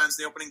couple times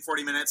in the opening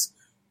 40 minutes.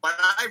 But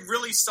I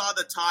really saw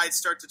the tide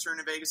start to turn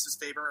in Vegas'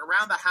 favor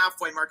around the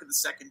halfway mark of the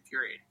second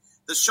period.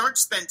 The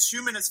Sharks spent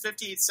 2 minutes,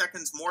 58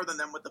 seconds more than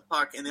them with the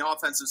puck in the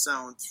offensive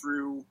zone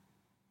through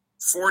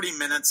 40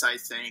 minutes, I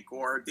think,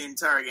 or the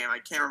entire game. I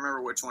can't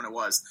remember which one it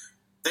was.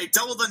 They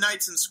doubled the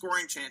Knights in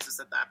scoring chances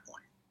at that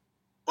point.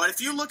 But if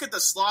you look at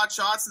the slot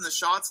shots and the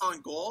shots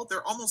on goal,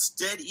 they're almost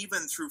dead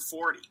even through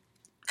 40.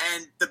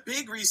 And the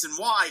big reason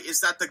why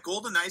is that the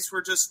Golden Knights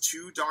were just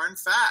too darn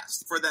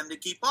fast for them to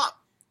keep up.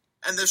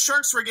 And the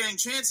Sharks were getting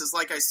chances,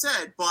 like I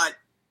said, but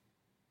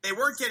they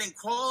weren't getting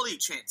quality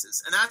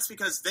chances. And that's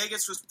because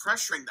Vegas was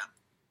pressuring them.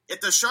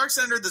 If the Sharks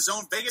entered the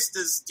zone,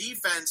 Vegas'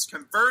 defense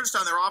converged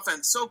on their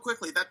offense so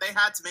quickly that they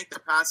had to make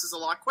their passes a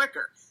lot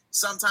quicker.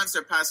 Sometimes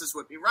their passes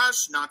would be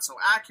rushed, not so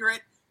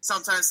accurate.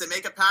 Sometimes they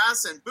make a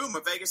pass, and boom,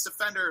 a Vegas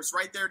defender is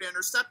right there to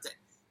intercept it.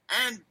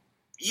 And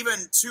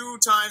even 2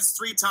 times,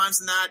 3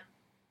 times in that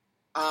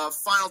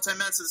final 10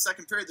 minutes of the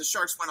second period, the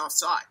Sharks went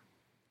offside.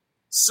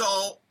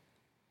 So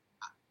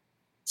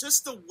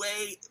just the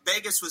way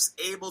Vegas was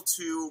able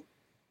to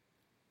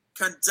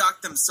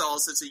conduct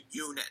themselves as a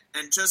unit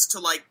and just to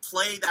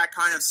play that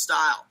kind of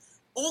style.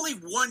 Only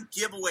one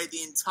giveaway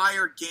the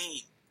entire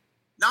game.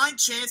 9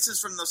 chances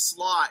from the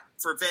slot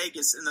for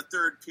Vegas in the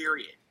third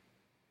period.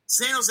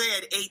 San Jose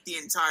had 8 the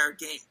entire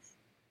game.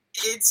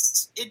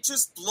 It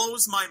just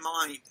blows my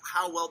mind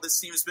how well this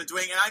team has been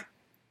doing. And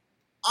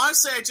I've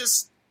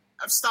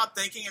stopped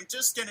thinking. I'm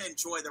just going to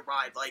enjoy the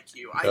ride like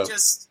you. Yep.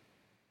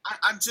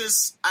 I'm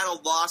just at a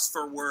loss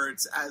for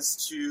words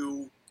as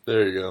to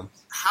there you go.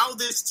 How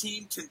this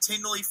team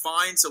continually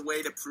finds a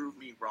way to prove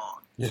me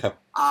wrong. Yeah.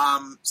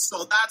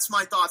 So that's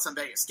my thoughts on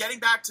Vegas. Getting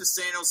back to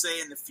San Jose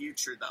in the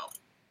future, though.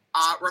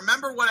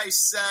 Remember what I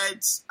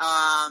said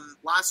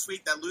last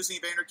week, that losing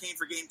Evander Kane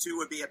for Game 2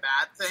 would be a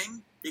bad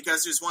thing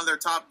because he was one of their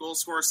top goal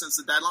scorers since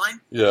the deadline?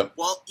 Yeah.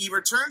 Well, he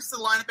returns to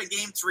the lineup in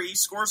Game 3,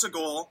 scores a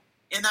goal.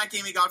 In that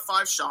game, he got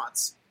 5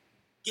 shots.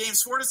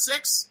 Games 4 to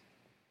 6,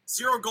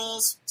 0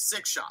 goals,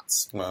 6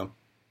 shots. Wow.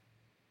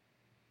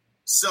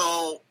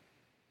 So,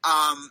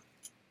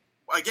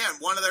 again,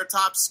 one of their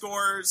top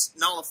scorers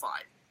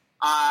nullified.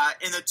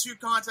 In the 2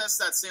 contests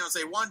that San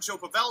Jose won, Joe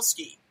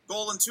Pavelski,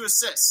 goal and 2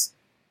 assists.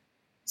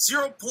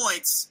 0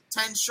 points,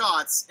 10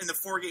 shots in the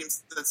 4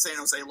 games that San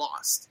Jose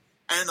lost.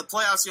 And in the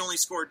playoffs, he only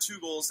scored 2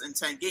 goals in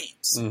 10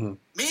 games. Mm-hmm.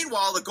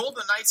 Meanwhile, the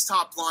Golden Knights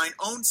top line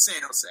owned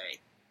San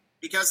Jose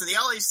because in the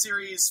LA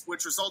series,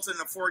 which resulted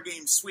in a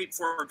 4-game sweep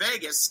for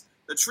Vegas,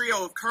 the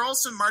trio of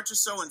Karlsson,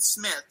 Marchessault, and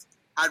Smith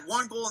had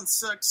 1 goal and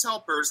 6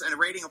 helpers and a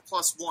rating of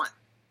 +1.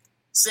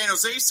 San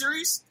Jose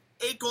series,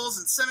 8 goals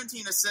and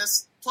 17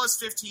 assists,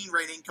 +15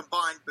 rating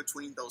combined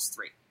between those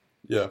 3.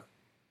 Yeah.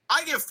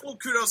 I give full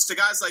kudos to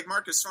guys like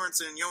Marcus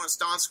Sorensen and Jonas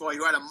Donskoy,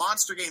 who had a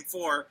monster Game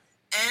 4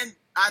 and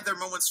had their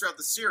moments throughout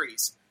the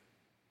series.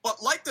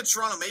 But like the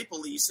Toronto Maple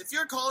Leafs, if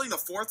you're calling the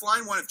 4th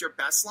line one of your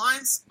best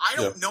lines, I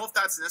don't know if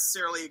that's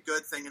necessarily a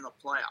good thing in the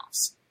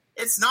playoffs.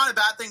 It's not a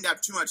bad thing to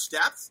have too much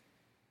depth,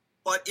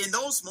 but in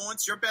those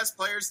moments, your best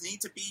players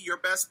need to be your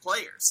best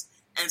players.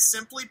 And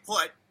simply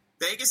put,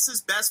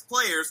 Vegas's best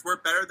players were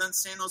better than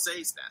San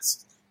Jose's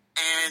best.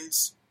 And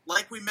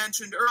like we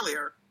mentioned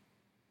earlier,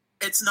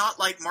 it's not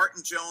like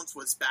Martin Jones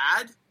was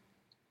bad,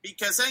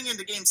 because heading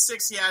into Game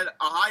 6, he had a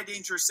high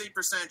danger save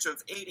percentage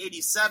of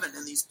 .887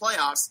 in these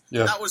playoffs.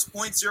 Yeah. That was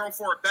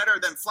 .04 better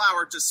than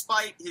Flower,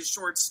 despite his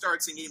short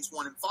starts in Games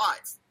 1 and 5.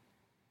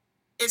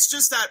 It's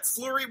just that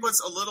Fleury was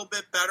a little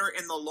bit better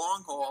in the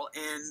long haul,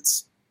 and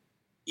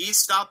he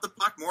stopped the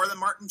puck more than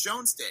Martin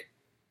Jones did.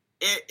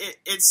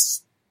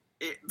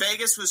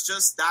 Vegas was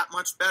just that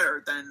much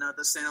better than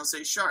the San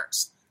Jose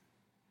Sharks.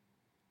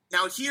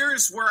 Now,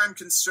 here's where I'm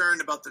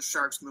concerned about the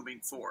Sharks moving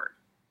forward.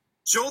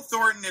 Joe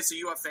Thornton is a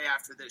UFA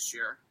after this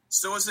year.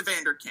 So is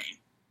Evander Kane.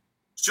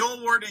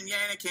 Joel Ward and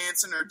Yannick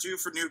Hansen are due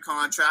for new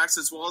contracts,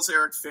 as well as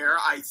Eric Fair.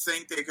 I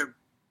think they could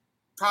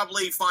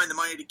probably find the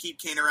money to keep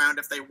Kane around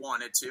if they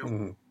wanted to.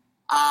 Mm-hmm.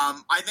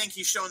 I think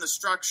he's shown the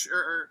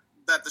structure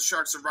that the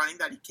Sharks are running,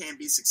 that he can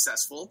be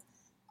successful.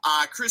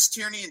 Chris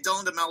Tierney and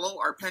Dylan DeMello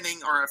are pending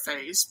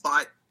RFAs,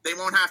 but they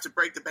won't have to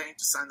break the bank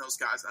to sign those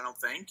guys, I don't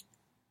think.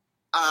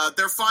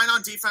 They're fine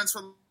on defense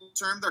for the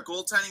term. Their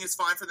goaltending is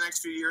fine for the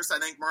next few years. I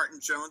think Martin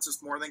Jones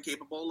is more than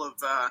capable of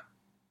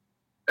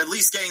at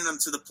least getting them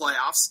to the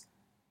playoffs.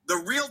 The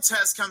real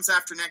test comes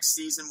after next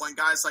season when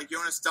guys like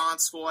Jonas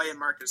Donskoy and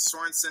Marcus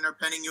Sorensen are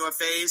pending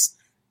UFAs,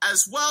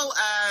 as well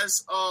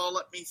as,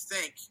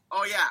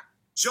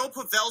 Joe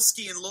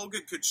Pavelski and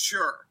Logan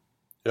Couture.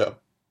 Yeah.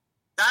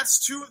 That's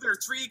 2 of their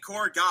 3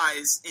 core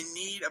guys in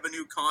need of a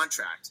new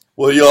contract.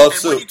 Well, you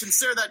also... And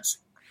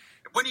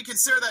when you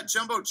consider that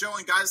Jumbo Joe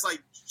and guys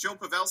like Joe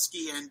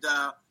Pavelski and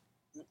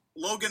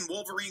Logan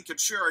Wolverine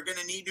Couture are going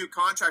to need new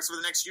contracts for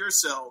the next year or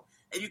so,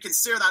 and you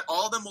consider that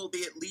all of them will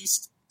be at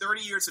least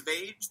 30 years of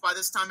age by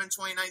this time in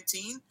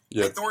 2019,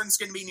 and Thornton's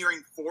going to be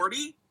nearing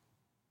 40,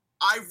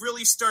 I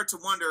really start to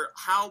wonder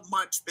how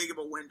much big of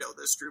a window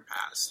this group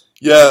has.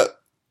 Yeah,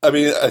 I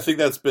mean, I think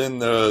that's been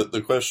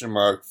the question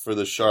mark for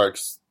the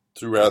Sharks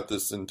throughout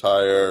this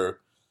entire,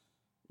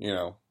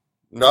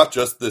 not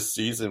just this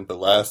season, but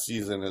last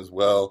season as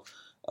well.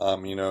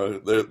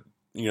 Joe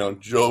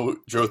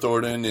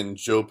Thornton and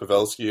Joe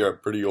Pavelski are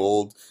pretty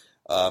old.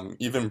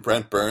 Even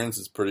Brent Burns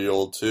is pretty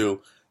old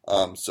too.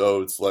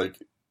 So it's like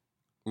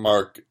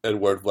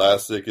Mark-Edouard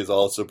Vlasic is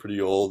also pretty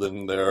old,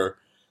 and they're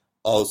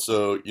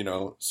also,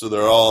 so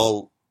they're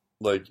all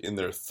like in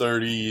their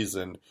 30s,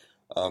 and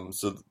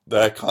so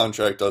that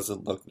contract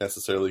doesn't look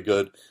necessarily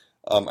good.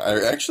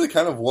 I actually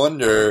kind of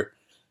wonder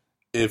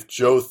if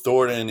Joe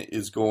Thornton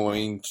is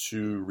going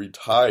to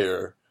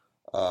retire,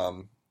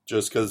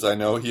 just because I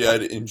know he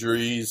had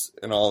injuries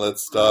and all that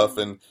stuff,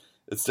 and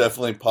it's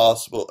definitely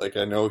possible. Like,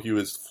 I know he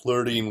was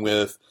flirting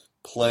with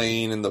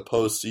playing in the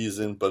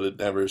postseason, but it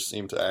never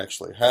seemed to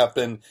actually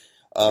happen.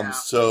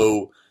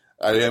 So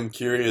I am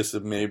curious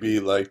if maybe,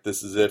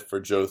 this is it for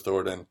Joe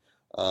Thornton.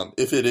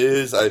 If it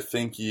is, I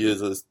think he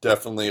is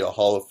definitely a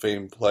Hall of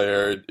Fame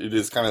player. It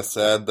is kind of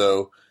sad,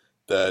 though,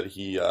 that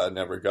he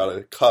never got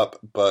a cup,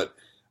 but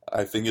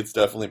I think it's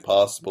definitely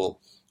possible.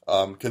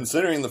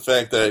 Considering the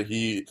fact that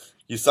he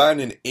he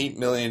signed an $8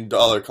 million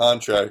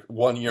contract,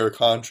 1-year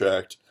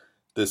contract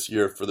this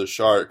year for the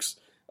Sharks.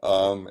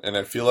 And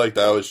I feel like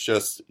that was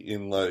just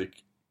in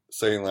like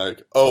saying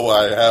like, oh,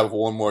 I have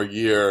one more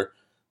year,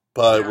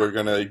 but we're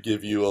gonna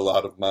give you a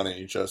lot of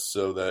money just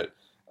so that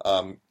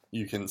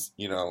you can,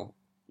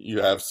 you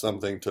have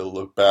something to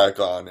look back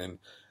on. And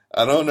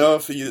I don't know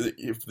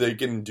if they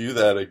can do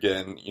that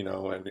again,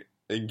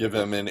 and give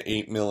him an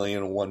 $8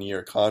 million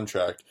 1-year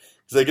contract,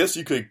 because I guess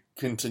you could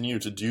continue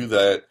to do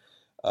that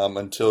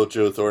until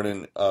Joe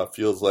Thornton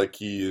feels like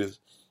he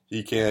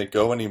can't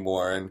go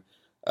anymore. And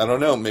I don't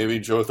know, maybe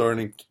Joe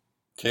Thornton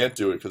can't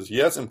do it because he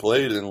hasn't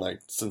played in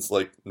since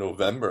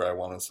November, I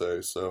want to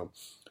say. So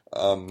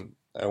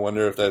I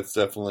wonder if that's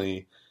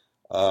definitely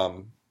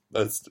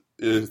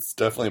it's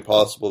definitely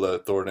possible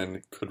that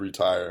Thornton could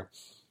retire.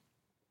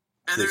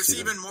 And there's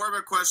even more of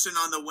a question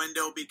on the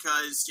window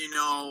because,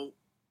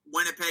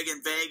 Winnipeg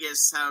and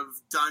Vegas have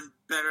done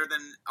better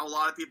than a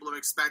lot of people have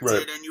expected,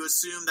 right. And you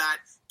assume that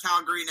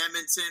Calgary and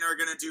Edmonton are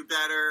going to do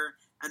better,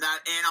 and that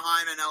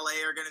Anaheim and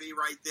LA are going to be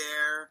right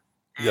there,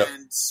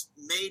 and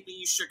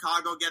maybe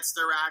Chicago gets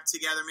their act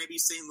together, maybe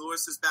St.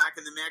 Louis is back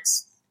in the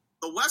mix.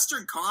 The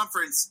Western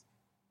Conference,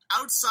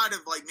 outside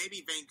of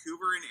maybe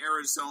Vancouver and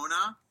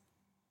Arizona,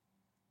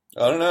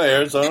 I don't know,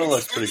 Arizona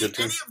looks pretty good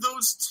too. Any of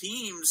those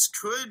teams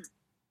could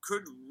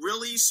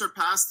really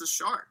surpass the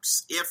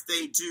Sharks if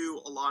they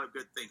do a lot of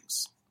good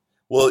things.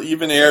 Well,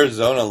 even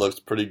Arizona looks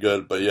pretty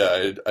good, but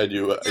I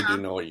do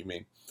know what you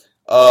mean.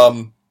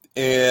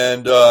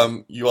 And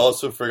you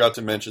also forgot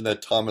to mention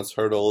that Thomas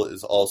Hertl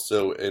is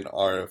also an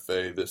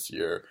RFA this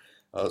year.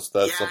 So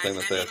that's something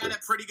that they have to... Yeah, and he had a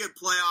pretty good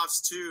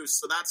playoffs too,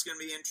 so that's going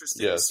to be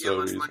interesting to see how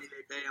much money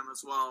they pay him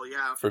as well.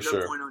 Yeah, for good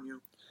sure. Point on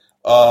you.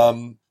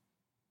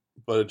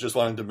 But I just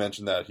wanted to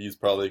mention that he's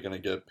probably going to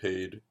get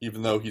paid,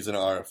 even though he's an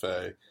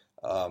RFA.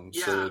 So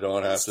they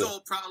don't have to...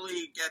 still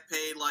probably get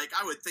paid,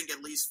 I would think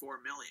at least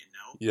 $4 million,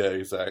 no? Yeah,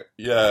 exactly.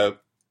 Yeah,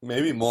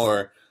 maybe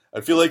more.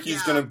 I feel like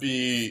he's gonna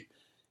be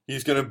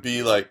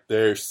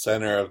their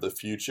center of the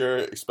future,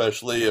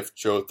 especially if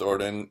Joe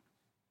Thornton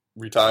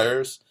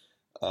retires.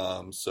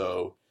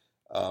 So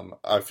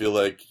I feel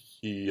like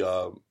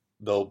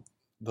they'll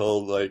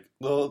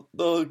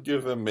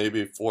give him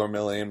maybe $4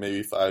 million,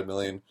 maybe $5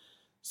 million,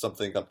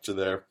 something up to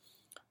there.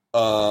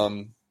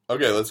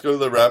 Okay, let's go to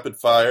the rapid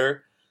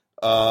fire.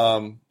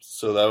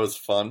 So that was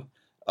fun.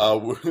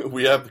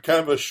 We have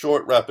kind of a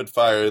short rapid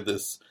fire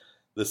this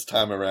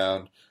time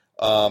around,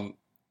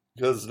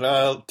 because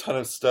not a ton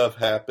of stuff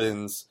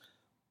happens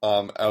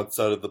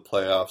outside of the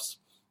playoffs.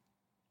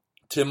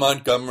 Tim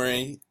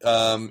Montgomery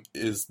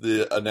is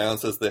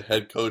announced as the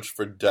head coach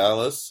for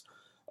Dallas.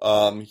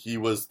 He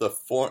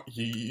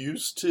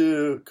used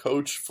to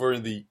coach for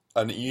an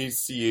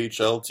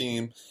ECHL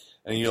team,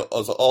 and he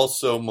was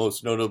also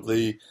most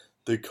notably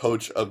the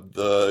coach of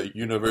the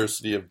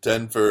University of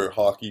Denver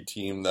hockey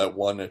team that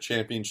won a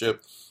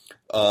championship.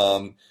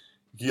 We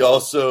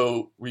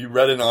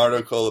read an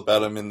article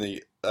about him in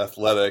the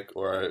Athletic,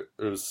 or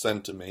it was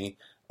sent to me,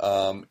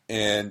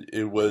 and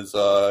it was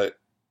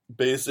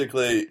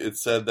basically it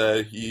said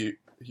that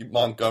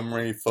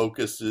Montgomery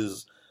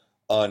focuses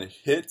on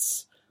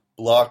hits,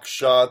 block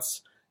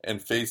shots,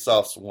 and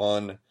face-offs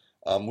won.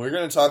 We're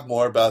going to talk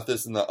more about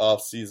this in the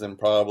off-season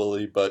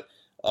probably, but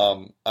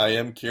I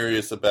am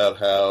curious about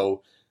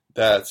how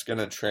that's going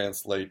to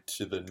translate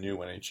to the new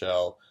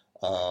NHL.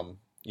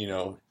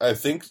 I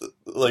think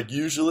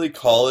usually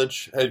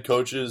college head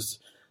coaches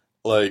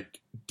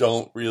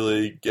don't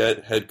really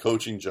get head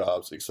coaching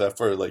jobs except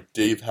for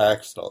Dave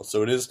Haxtell.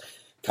 So it is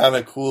kind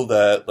of cool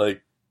that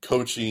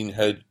coaching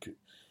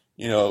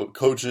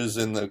coaches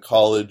in the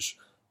college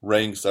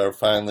ranks are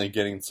finally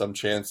getting some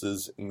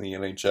chances in the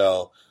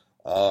NHL.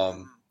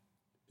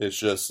 It's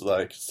just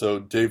so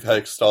Dave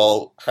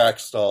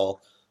Haxtell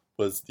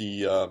was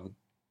the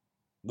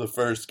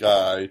first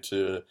guy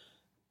to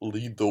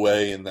lead the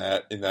way in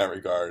that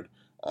regard,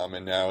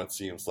 and now it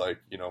seems like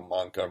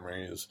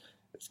Montgomery is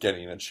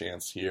getting a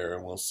chance here,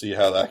 and we'll see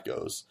how that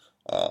goes.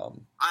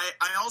 I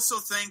also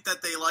think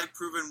that they like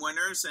proven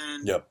winners,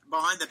 and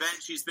behind the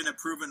bench he's been a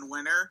proven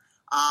winner.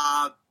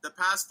 The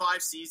past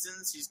 5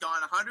 seasons he's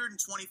gone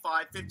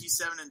 125,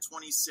 57, and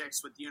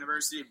 26 with the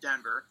University of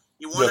Denver.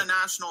 He won a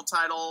national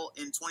title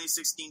in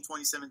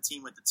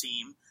 2016-2017 with the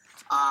team.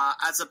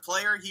 As a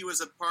player, he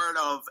was a part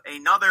of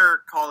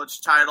another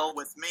college title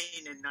with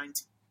Maine in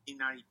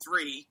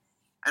 1993.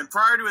 And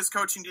prior to his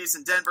coaching days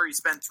in Denver, he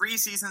spent 3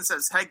 seasons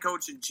as head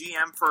coach and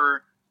GM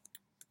for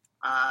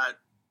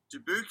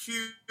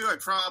Dubuque, I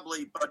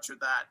probably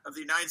butchered that, of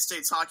the United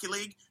States Hockey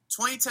League.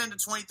 2010 to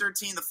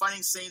 2013, the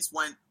Fighting Saints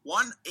went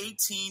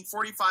 1-18,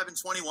 45, and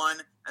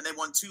 21, and they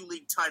won 2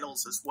 league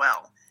titles as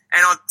well.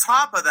 And on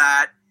top of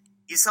that,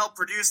 he's helped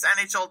produce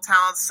NHL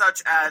talents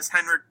such as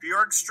Henrik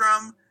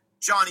Bjorkstrom,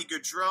 Johnny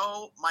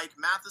Gaudreau, Mike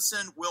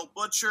Matheson, Will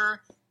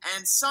Butcher,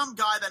 and some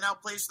guy that now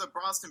plays for the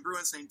Boston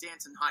Bruins named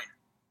Danton Heiner.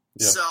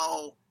 Yeah.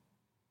 So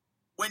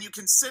when you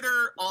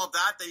consider all of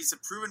that he's a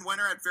proven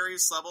winner at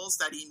various levels,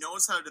 that he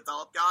knows how to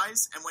develop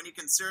guys, and when you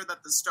consider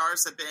that the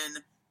Stars have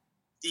been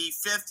the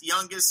 5th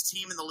youngest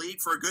team in the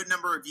league for a good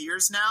number of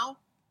years now,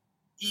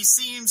 he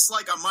seems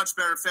like a much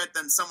better fit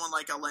than someone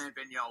like Alain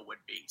Vigneault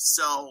would be.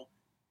 So,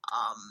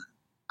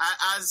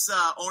 as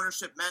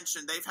ownership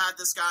mentioned, they've had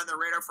this guy on their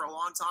radar for a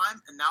long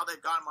time, and now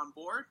they've got him on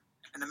board,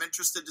 and I'm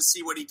interested to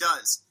see what he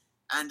does.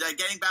 And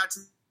getting back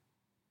to,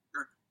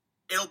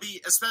 it'll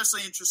be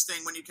especially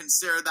interesting when you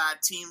consider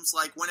that teams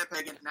like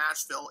Winnipeg and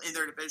Nashville in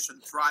their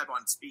division thrive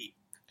on speed.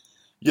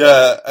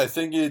 Yeah, I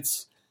think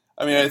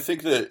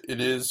that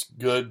it is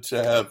good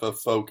to have a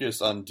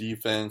focus on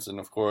defense, and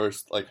of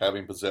course, like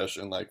having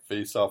possession, like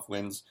face-off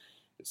wins,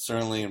 is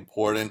certainly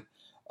important.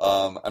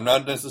 I'm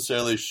not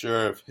necessarily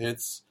sure if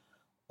hits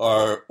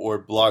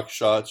or block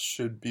shots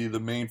should be the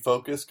main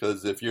focus,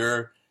 because if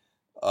you're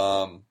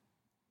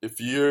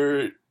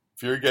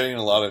getting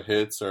a lot of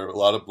hits or a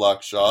lot of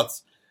block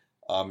shots,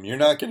 you're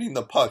not getting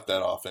the puck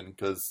that often,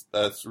 because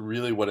that's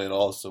really what it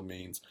also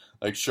means.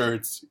 Like, sure,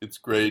 it's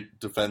great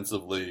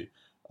defensively,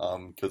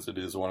 because it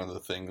is one of the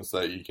things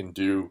that you can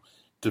do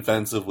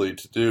defensively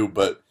to do,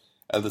 but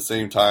at the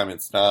same time,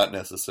 it's not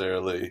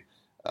necessarily,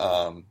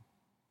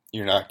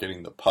 you're not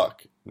getting the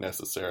puck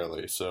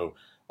necessarily. So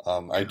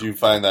I do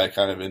find that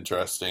kind of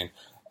interesting.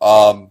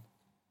 Let's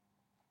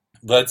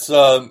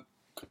go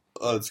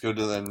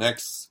to the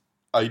next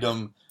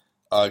item.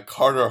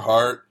 Carter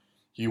Hart.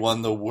 He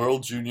won the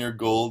World Junior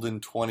Gold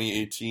in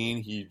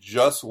 2018. He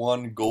just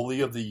won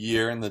Goalie of the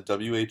Year in the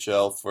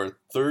WHL for a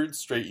 3rd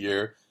straight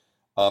year.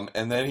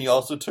 And then he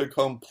also took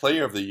home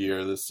Player of the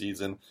Year this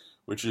season,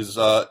 which is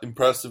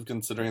impressive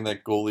considering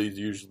that goalies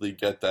usually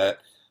get that.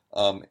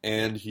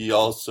 And he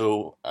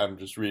also, I'm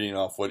just reading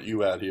off what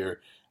you had here,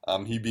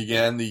 he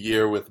began the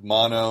year with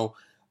mono.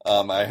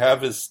 I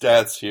have his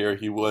stats here.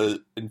 He was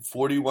in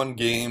 41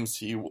 games.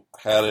 He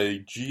had a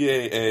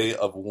GAA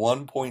of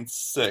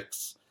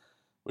 1.6,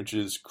 which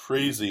is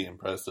crazy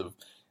impressive,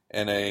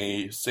 and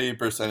a save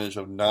percentage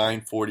of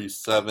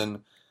 .947.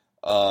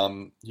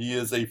 He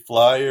is a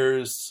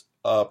Flyers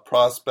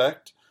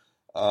prospect.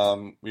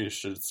 We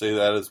should say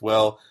that as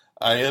well.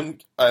 I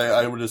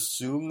would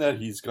assume that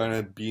he's going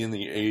to be in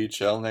the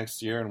AHL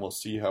next year, and we'll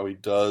see how he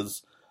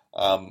does.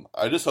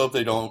 I just hope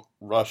they don't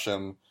rush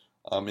him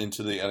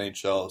into the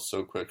NHL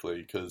so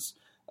quickly, because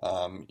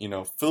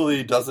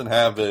Philly doesn't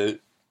have a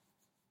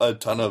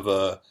ton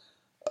of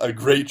a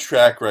great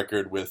track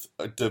record with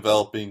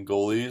developing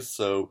goalies.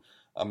 So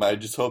I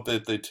just hope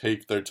that they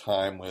take their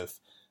time with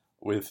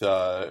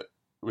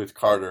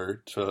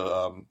Carter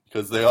to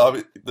because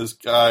this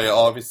guy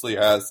obviously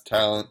has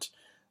talent.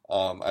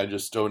 I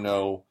just don't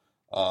know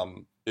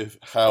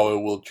how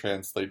it will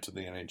translate to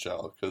the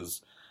NHL,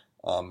 because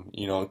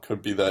it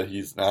could be that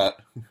he's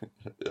not.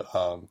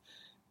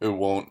 It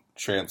won't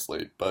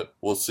translate, but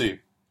we'll see.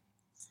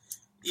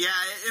 Yeah,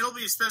 it'll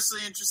be especially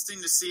interesting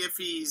to see if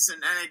he's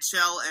an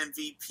NHL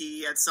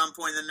MVP at some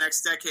point in the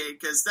next decade,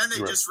 because then they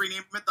just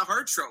rename it the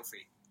Hart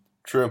Trophy.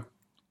 True.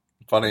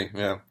 Funny,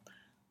 yeah.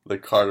 The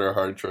Carter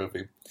Hart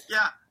Trophy.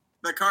 Yeah,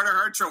 the Carter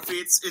Hart Trophy.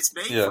 It's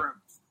made for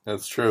him.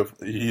 That's true.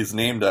 He's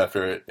named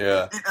after it,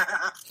 yeah.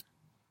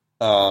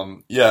 I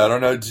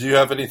don't know. Do you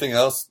have anything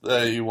else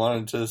that you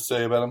wanted to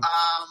say about him?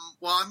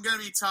 Well, I'm going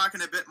to be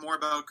talking a bit more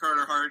about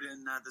Carter Hart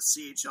in the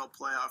CHL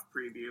playoff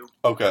preview.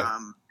 Okay.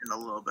 In a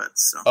little bit.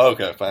 So.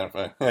 Okay, fine.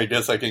 I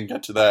guess I can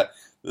get to that.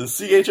 The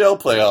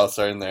CHL playoffs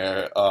are in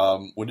there.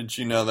 Wouldn't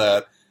you know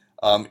that?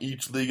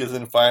 Each league is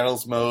in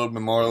finals mode.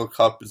 Memorial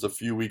Cup is a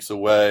few weeks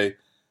away.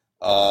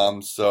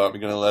 So I'm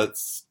going to let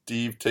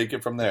Steve take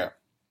it from there.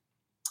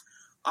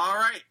 All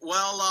right.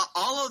 Well,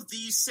 all of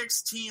these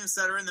 6 teams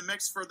that are in the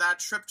mix for that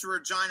trip to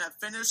Regina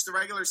finished the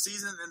regular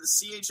season in the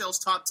CHL's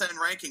top 10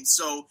 rankings.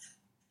 So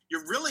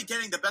you're really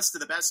getting the best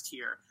of the best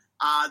here.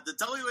 The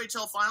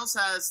WHL Finals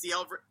has the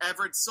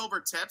Everett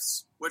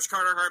Silvertips, which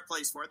Carter Hart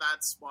plays for.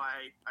 That's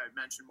why I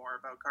mentioned more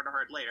about Carter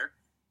Hart later.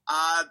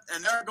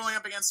 And they're going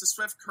up against the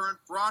Swift Current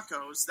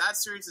Broncos. That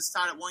series is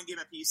tied at 1 game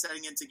apiece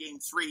heading into Game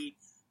 3.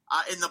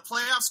 In the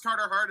playoffs,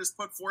 Carter Hart has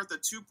put forth a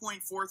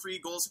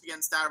 2.43 goals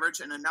against average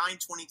and a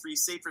 .923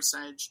 save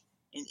percentage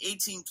in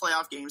 18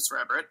 playoff games for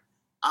Everett.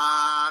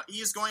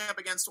 He is going up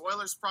against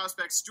Oilers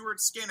prospect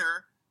Stuart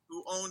Skinner,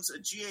 who owns a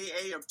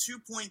GAA of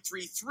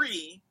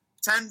 2.33,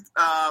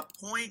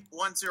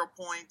 10.10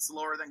 points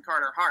lower than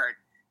Carter Hart,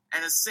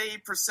 and a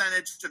save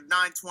percentage of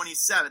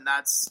 .927.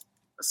 That's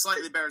a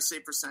slightly better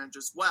save percentage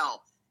as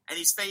well. And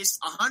he's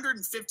faced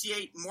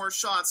 158 more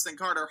shots than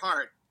Carter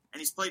Hart, and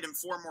he's played in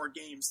 4 more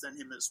games than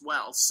him as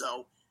well.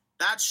 So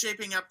that's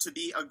shaping up to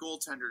be a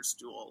goaltender's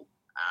duel.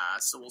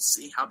 So we'll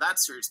see how that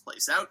series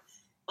plays out.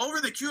 Over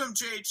the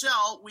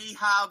QMJHL, we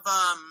have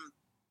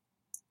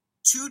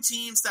 2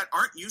 teams that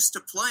aren't used to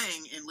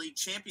playing in league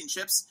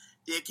championships.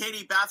 The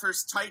Acadie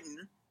Bathurst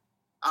Titan,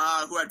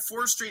 who had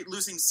 4 straight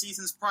losing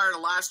seasons prior to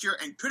last year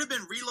and could have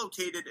been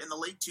relocated in the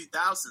late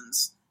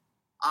 2000s.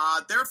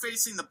 They're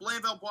facing the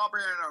Blainville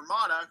Boisbriand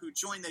Armada, who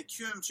joined the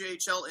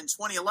QMJHL in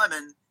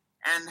 2011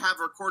 and have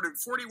recorded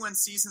 41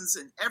 seasons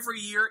in every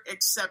year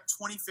except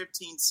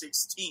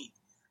 2015-16.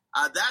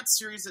 That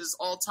series is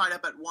all tied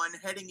up at 1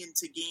 heading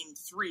into Game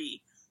 3.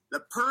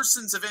 The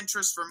persons of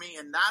interest for me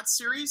in that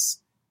series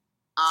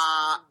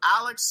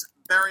Alex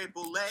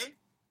Barré-Boulet,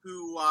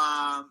 who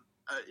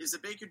is a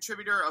big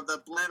contributor of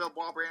the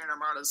Blainville-Boisbriand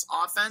Armada's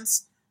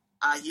offense.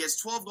 He has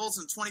 12 goals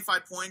and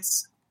 25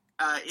 points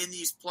in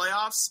these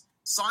playoffs.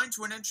 Signed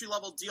to an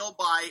entry-level deal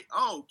by,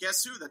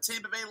 guess who? The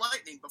Tampa Bay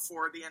Lightning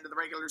before the end of the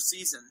regular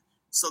season.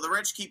 So the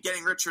rich keep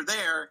getting richer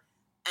there.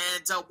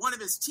 And one of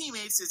his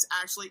teammates is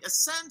actually a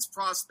Sens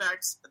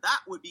prospect.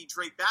 That would be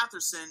Drake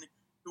Batherson,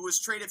 who was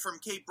traded from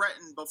Cape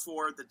Breton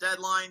before the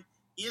deadline.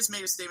 He has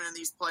made a statement in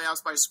these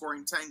playoffs by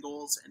scoring 10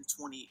 goals and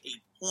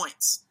 28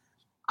 points.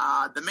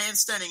 The man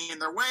standing in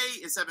their way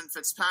is Evan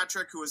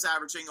Fitzpatrick, who is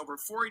averaging over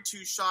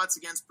 42 shots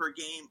against per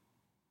game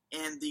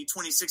in the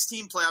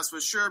 2016 playoffs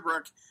with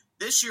Sherbrooke.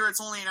 This year, it's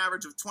only an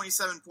average of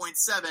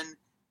 27.7,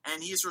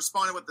 and he's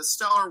responded with a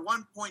stellar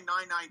 1.99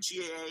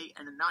 GAA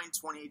and a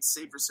 928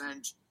 save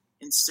percentage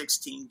in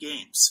 16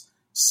 games.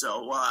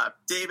 So,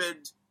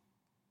 David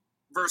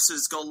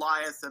versus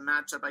Goliath, a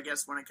matchup, I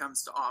guess, when it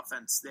comes to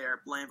offense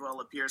there.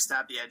 Blainville appears to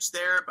have the edge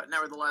there, but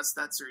nevertheless,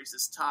 that series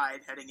is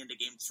tied heading into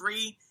Game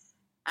 3.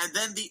 And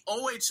then the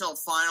OHL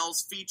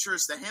Finals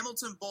features the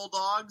Hamilton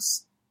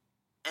Bulldogs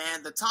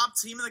and the top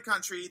team in the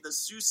country, the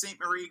Sault Ste.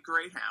 Marie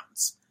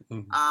Greyhounds.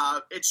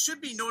 It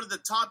should be noted the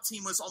top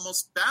team was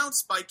almost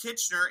bounced by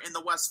Kitchener in the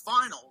West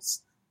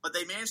Finals, but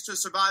they managed to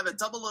survive a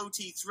double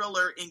OT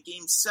thriller in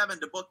Game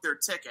 7 to book their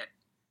ticket.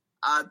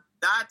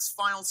 That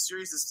final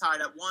series is tied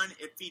at 1.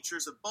 It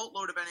features a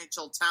boatload of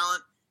NHL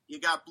talent. You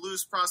got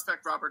Blues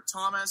prospect Robert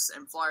Thomas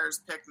and Flyers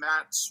pick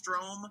Matt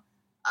Strome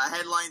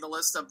headlining the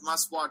list of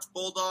must-watch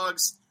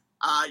Bulldogs.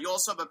 You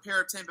also have a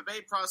pair of Tampa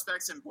Bay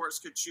prospects in Boris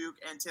Kachuk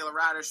and Taylor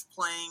Radish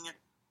playing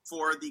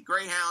for the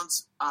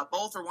Greyhounds.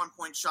 Both are 1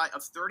 point shy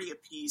of 30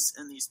 apiece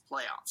in these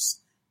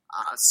playoffs.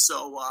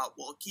 So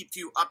we'll keep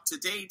you up to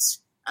date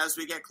as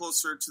we get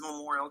closer to the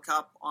Memorial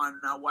Cup on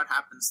what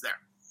happens there.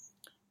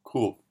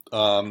 Cool.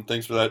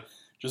 Thanks for that.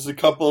 Just a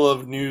couple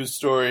of news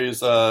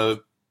stories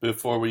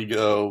before we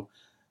go.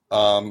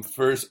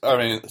 First,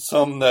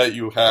 some that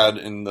you had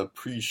in the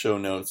pre-show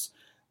notes,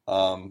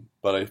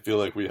 but I feel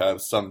like we have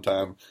some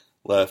time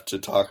left to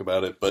talk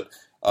about it. But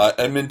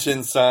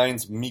Edmonton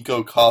signs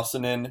Mikko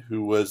Koskinen,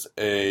 who was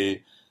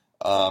a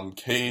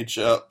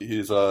KHL.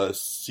 He's a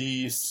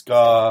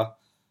SKA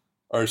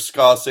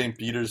St.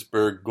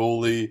 Petersburg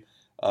goalie.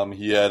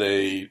 He had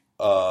a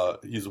GAA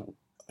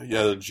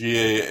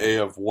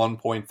of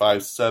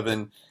 1.57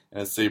 and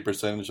a save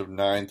percentage of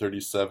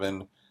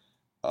 937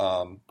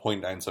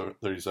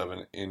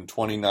 in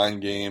 29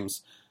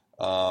 games.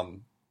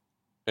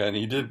 And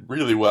he did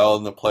really well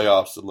in the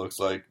playoffs, it looks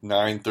like.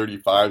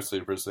 935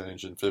 save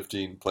percentage in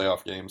 15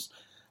 playoff games.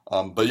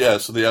 But yeah,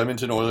 so the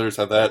Edmonton Oilers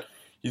have that.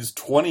 He's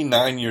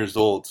 29 years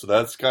old, so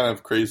that's kind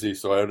of crazy.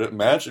 So I would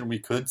imagine we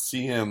could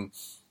see him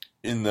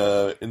in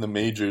the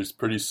majors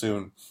pretty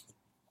soon,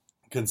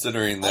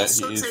 considering that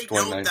also he's take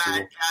 29 note years that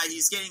old.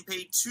 he's getting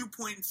paid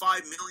 $2.5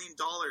 million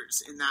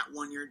in that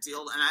one-year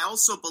deal. And I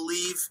also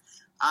believe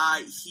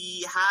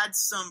he had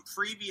some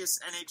previous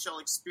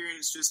NHL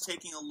experience. Just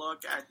taking a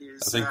look at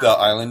his... I think the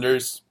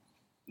Islanders?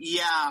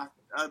 Yeah,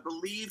 I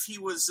believe he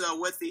was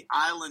with the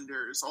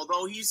Islanders.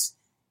 Although he's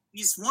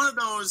one of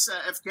those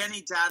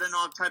Evgeny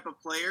Dadonov type of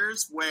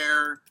players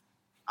where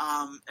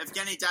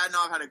Evgeny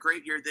Dadonov had a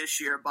great year this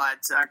year,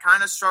 but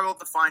kind of struggled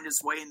to find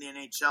his way in the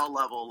NHL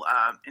level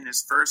in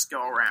his first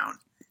go-around.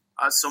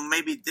 So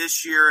maybe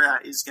this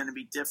year is going to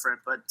be different,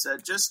 but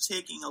just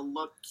taking a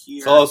look here.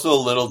 It's also a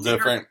little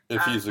different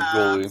if he's a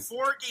goalie.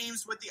 4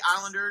 games with the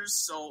Islanders,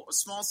 so a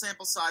small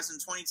sample size in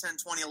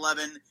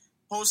 2010-2011,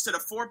 posted a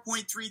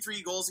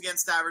 4.33 goals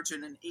against average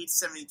and an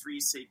 873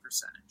 save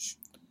percentage.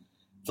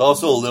 It's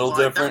also a little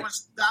different.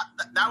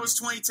 That was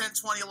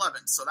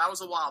 2010-2011, so that was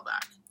a while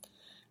back.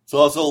 It's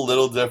also a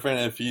little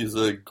different if he's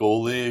a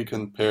goalie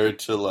compared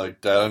to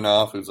like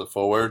Dadonov, who's a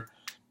forward.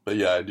 But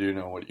yeah, I do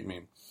know what you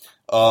mean.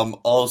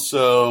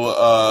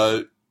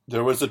 Also,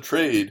 there was a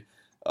trade.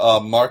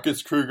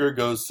 Marcus Kruger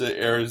goes to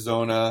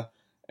Arizona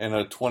and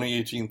a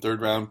 2018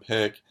 third-round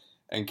pick,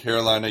 and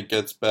Carolina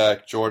gets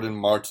back Jordan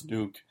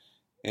Martinook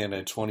and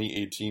a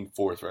 2018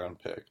 fourth-round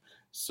pick.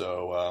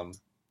 So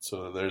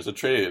there's a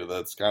trade.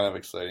 That's kind of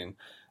exciting.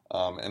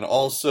 And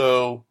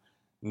also,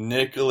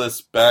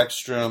 Nicholas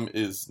Backstrom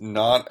is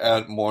not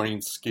at morning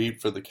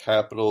skate for the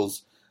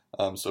Capitals.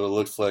 So it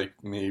looks like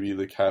maybe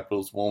the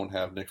Capitals won't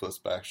have Nicholas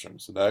Backstrom.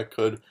 So that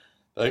could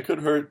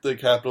hurt the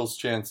Capitals'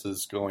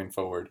 chances going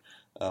forward.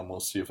 We'll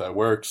see if that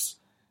works.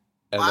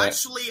 And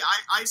actually,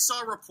 I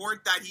saw a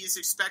report that he's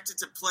expected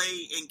to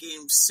play in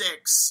Game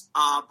 6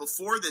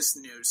 before this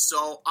news.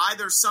 So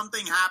either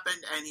something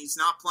happened and he's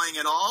not playing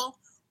at all,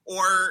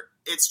 or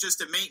it's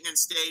just a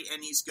maintenance day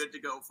and he's good to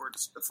go for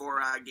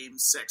Game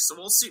 6. So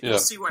we'll see. Yeah. We'll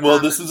see what well,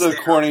 happens. This is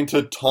according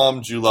to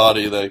Tom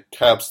Giulotti. The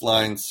Caps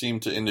line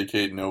seemed to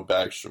indicate no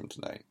Backstrom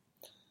tonight.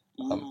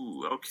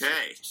 Ooh,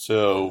 okay.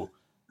 So,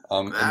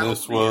 and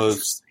this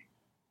was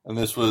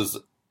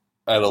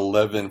at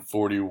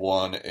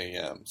 11:41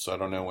 a.m. So I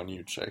don't know when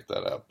you checked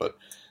that out, but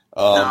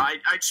no,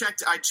 I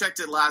checked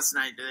it last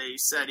night. They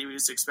said he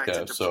was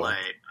expected to play.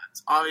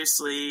 But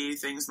obviously,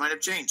 things might have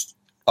changed.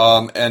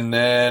 And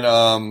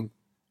then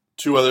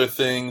two other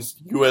things.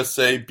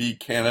 USA beat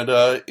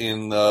Canada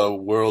in the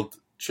World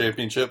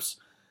Championships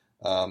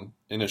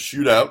in a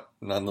shootout,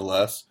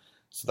 nonetheless.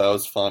 So that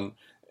was fun.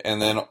 And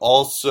then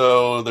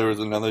also there was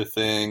another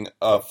thing,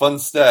 fun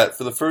stat.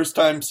 For the first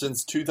time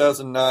since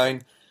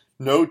 2009,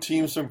 no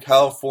teams from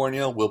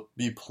California will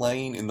be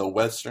playing in the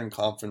Western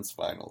Conference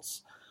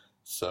Finals.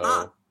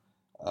 So,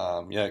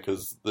 yeah,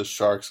 because the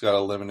Sharks got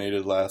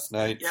eliminated last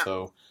night. Yeah.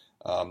 So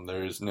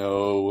there's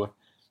no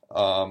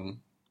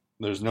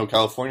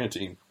California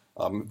team.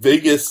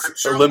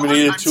 Vegas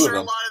eliminated two of them. I'm sure a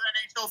lot of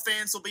NHL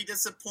fans will be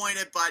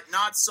disappointed, but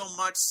not so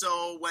much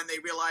so when they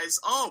realize,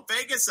 oh,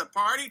 Vegas, a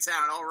party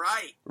town, all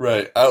right.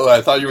 Right.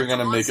 I thought you were going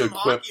to make a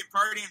quip. Hockey and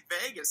party in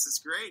Vegas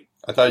is great.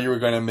 I thought you were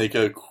going to make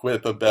a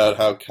quip about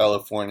how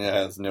California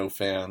has no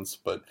fans,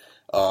 but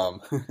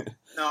no.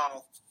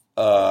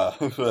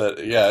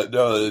 But yeah,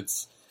 no,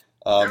 it's.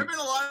 There have been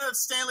a lot of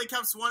Stanley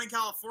Cups won in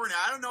California.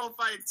 I don't know if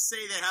I'd say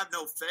they have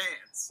no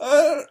fans.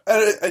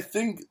 I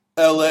think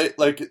LA,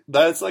 like,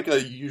 that's like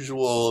a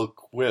usual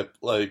quip,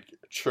 like,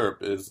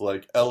 chirp, is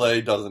like,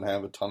 LA doesn't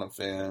have a ton of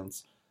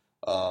fans.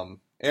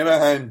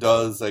 Anaheim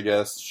does, I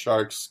guess.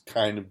 Sharks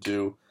kind of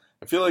do.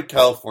 I feel like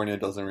California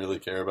doesn't really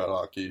care about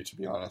hockey, to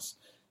be honest.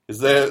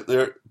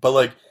 But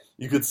like,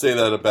 you could say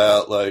that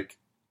about, like,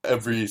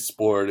 every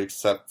sport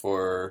except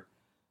for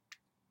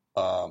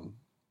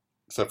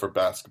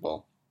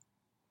basketball.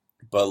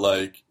 But,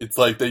 like, it's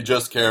like they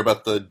just care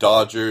about the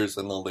Dodgers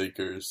and the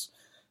Lakers.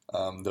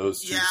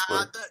 Those two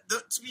sports.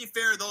 To be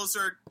fair, those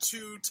are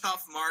two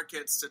tough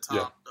markets to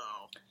top,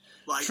 though.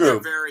 Like, True. They're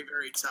very,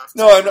 very tough.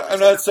 No, I'm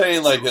not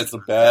saying, like, it's a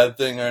bad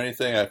thing or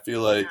anything. I feel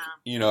like,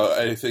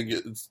 I think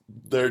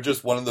they're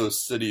just one of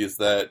those cities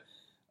that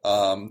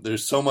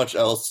there's so much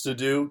else to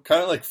do.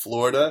 Kind of like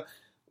Florida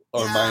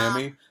or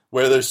Miami,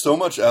 where there's so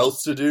much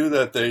else to do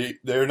that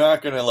they're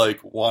not going to, like,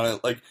 want to,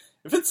 like,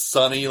 if it's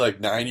sunny, like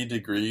 90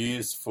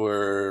 degrees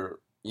for,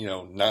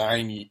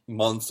 9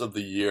 months of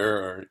the year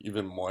or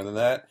even more than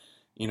that,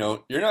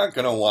 you're not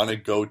going to want to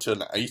go to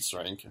an ice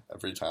rink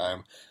every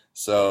time.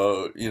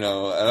 So,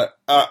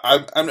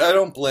 I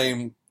don't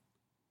blame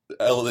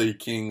LA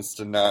Kings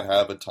to not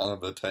have a ton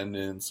of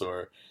attendance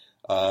or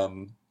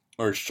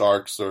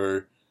Sharks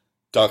or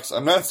Ducks.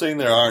 I'm not saying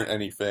there aren't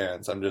any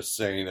fans. I'm just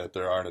saying that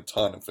there aren't a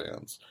ton of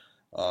fans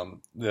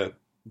that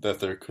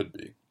there could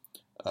be.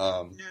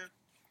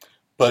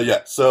 But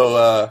yeah,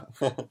 so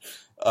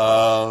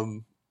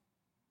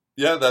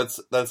yeah, that's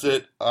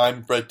it.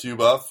 I'm Brett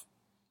Dubuff.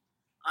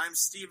 I'm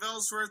Steve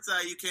Ellsworth.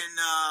 You can,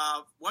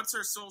 what's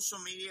our social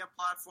media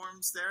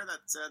platforms there that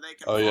they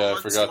can follow? Oh yeah, I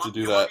forgot to do that.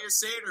 Do you want me to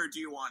say it, or do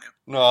you want to?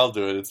 No, I'll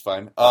do it. It's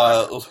fine.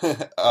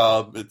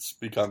 It's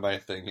become my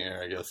thing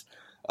here, I guess.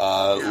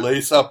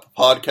 Lace Up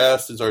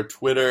Podcast is our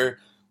Twitter.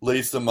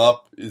 Lace Them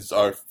Up is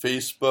our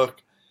Facebook.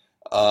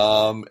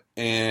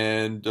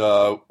 And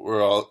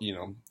we're all,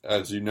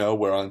 as you know,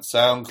 we're on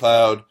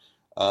SoundCloud.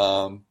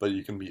 But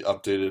you can be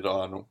updated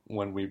on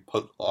when we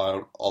put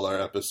all our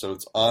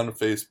episodes on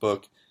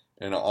Facebook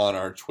and on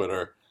our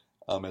Twitter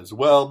as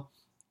well.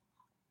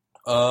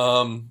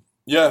 Yeah,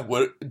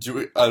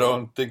 I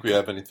don't think we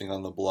have anything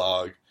on the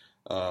blog.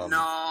 No,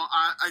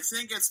 I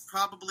think it's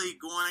probably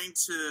going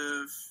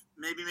to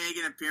maybe make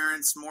an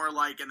appearance more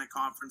like in the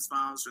conference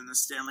finals or in the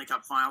Stanley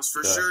Cup finals.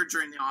 For sure,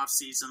 during the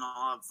off-season,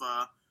 I'll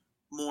have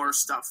more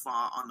stuff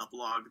on the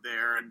blog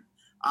there. And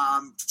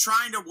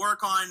trying to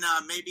work on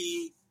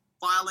maybe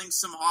filing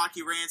some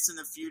hockey rants in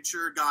the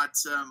future. Got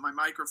my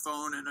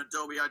microphone and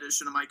Adobe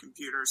Audition on my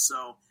computer,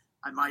 so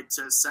I might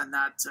send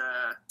that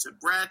to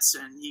Brett,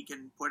 and he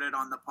can put it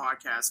on the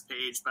podcast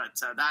page. But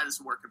that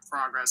is a work in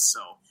progress. So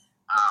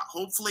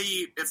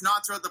hopefully, if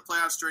not throughout the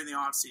playoffs, during the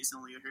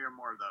offseason, you'll hear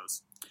more of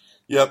those.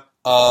 Yep.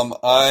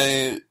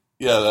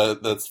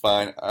 That's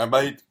fine. I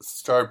might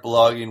start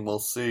blogging. We'll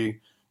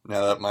see.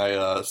 Now that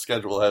my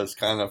schedule has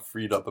kind of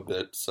freed up a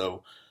bit,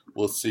 so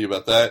we'll see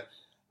about that.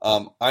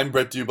 I'm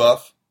Brett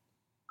Dubuff.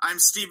 I'm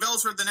Steve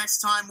Ellsworth. The next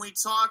time we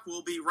talk,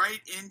 we'll be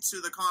right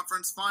into the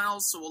conference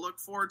finals, so we'll look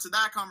forward to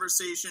that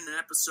conversation in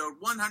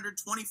episode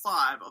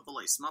 125 of the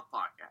Lace 'Em Up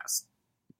Podcast.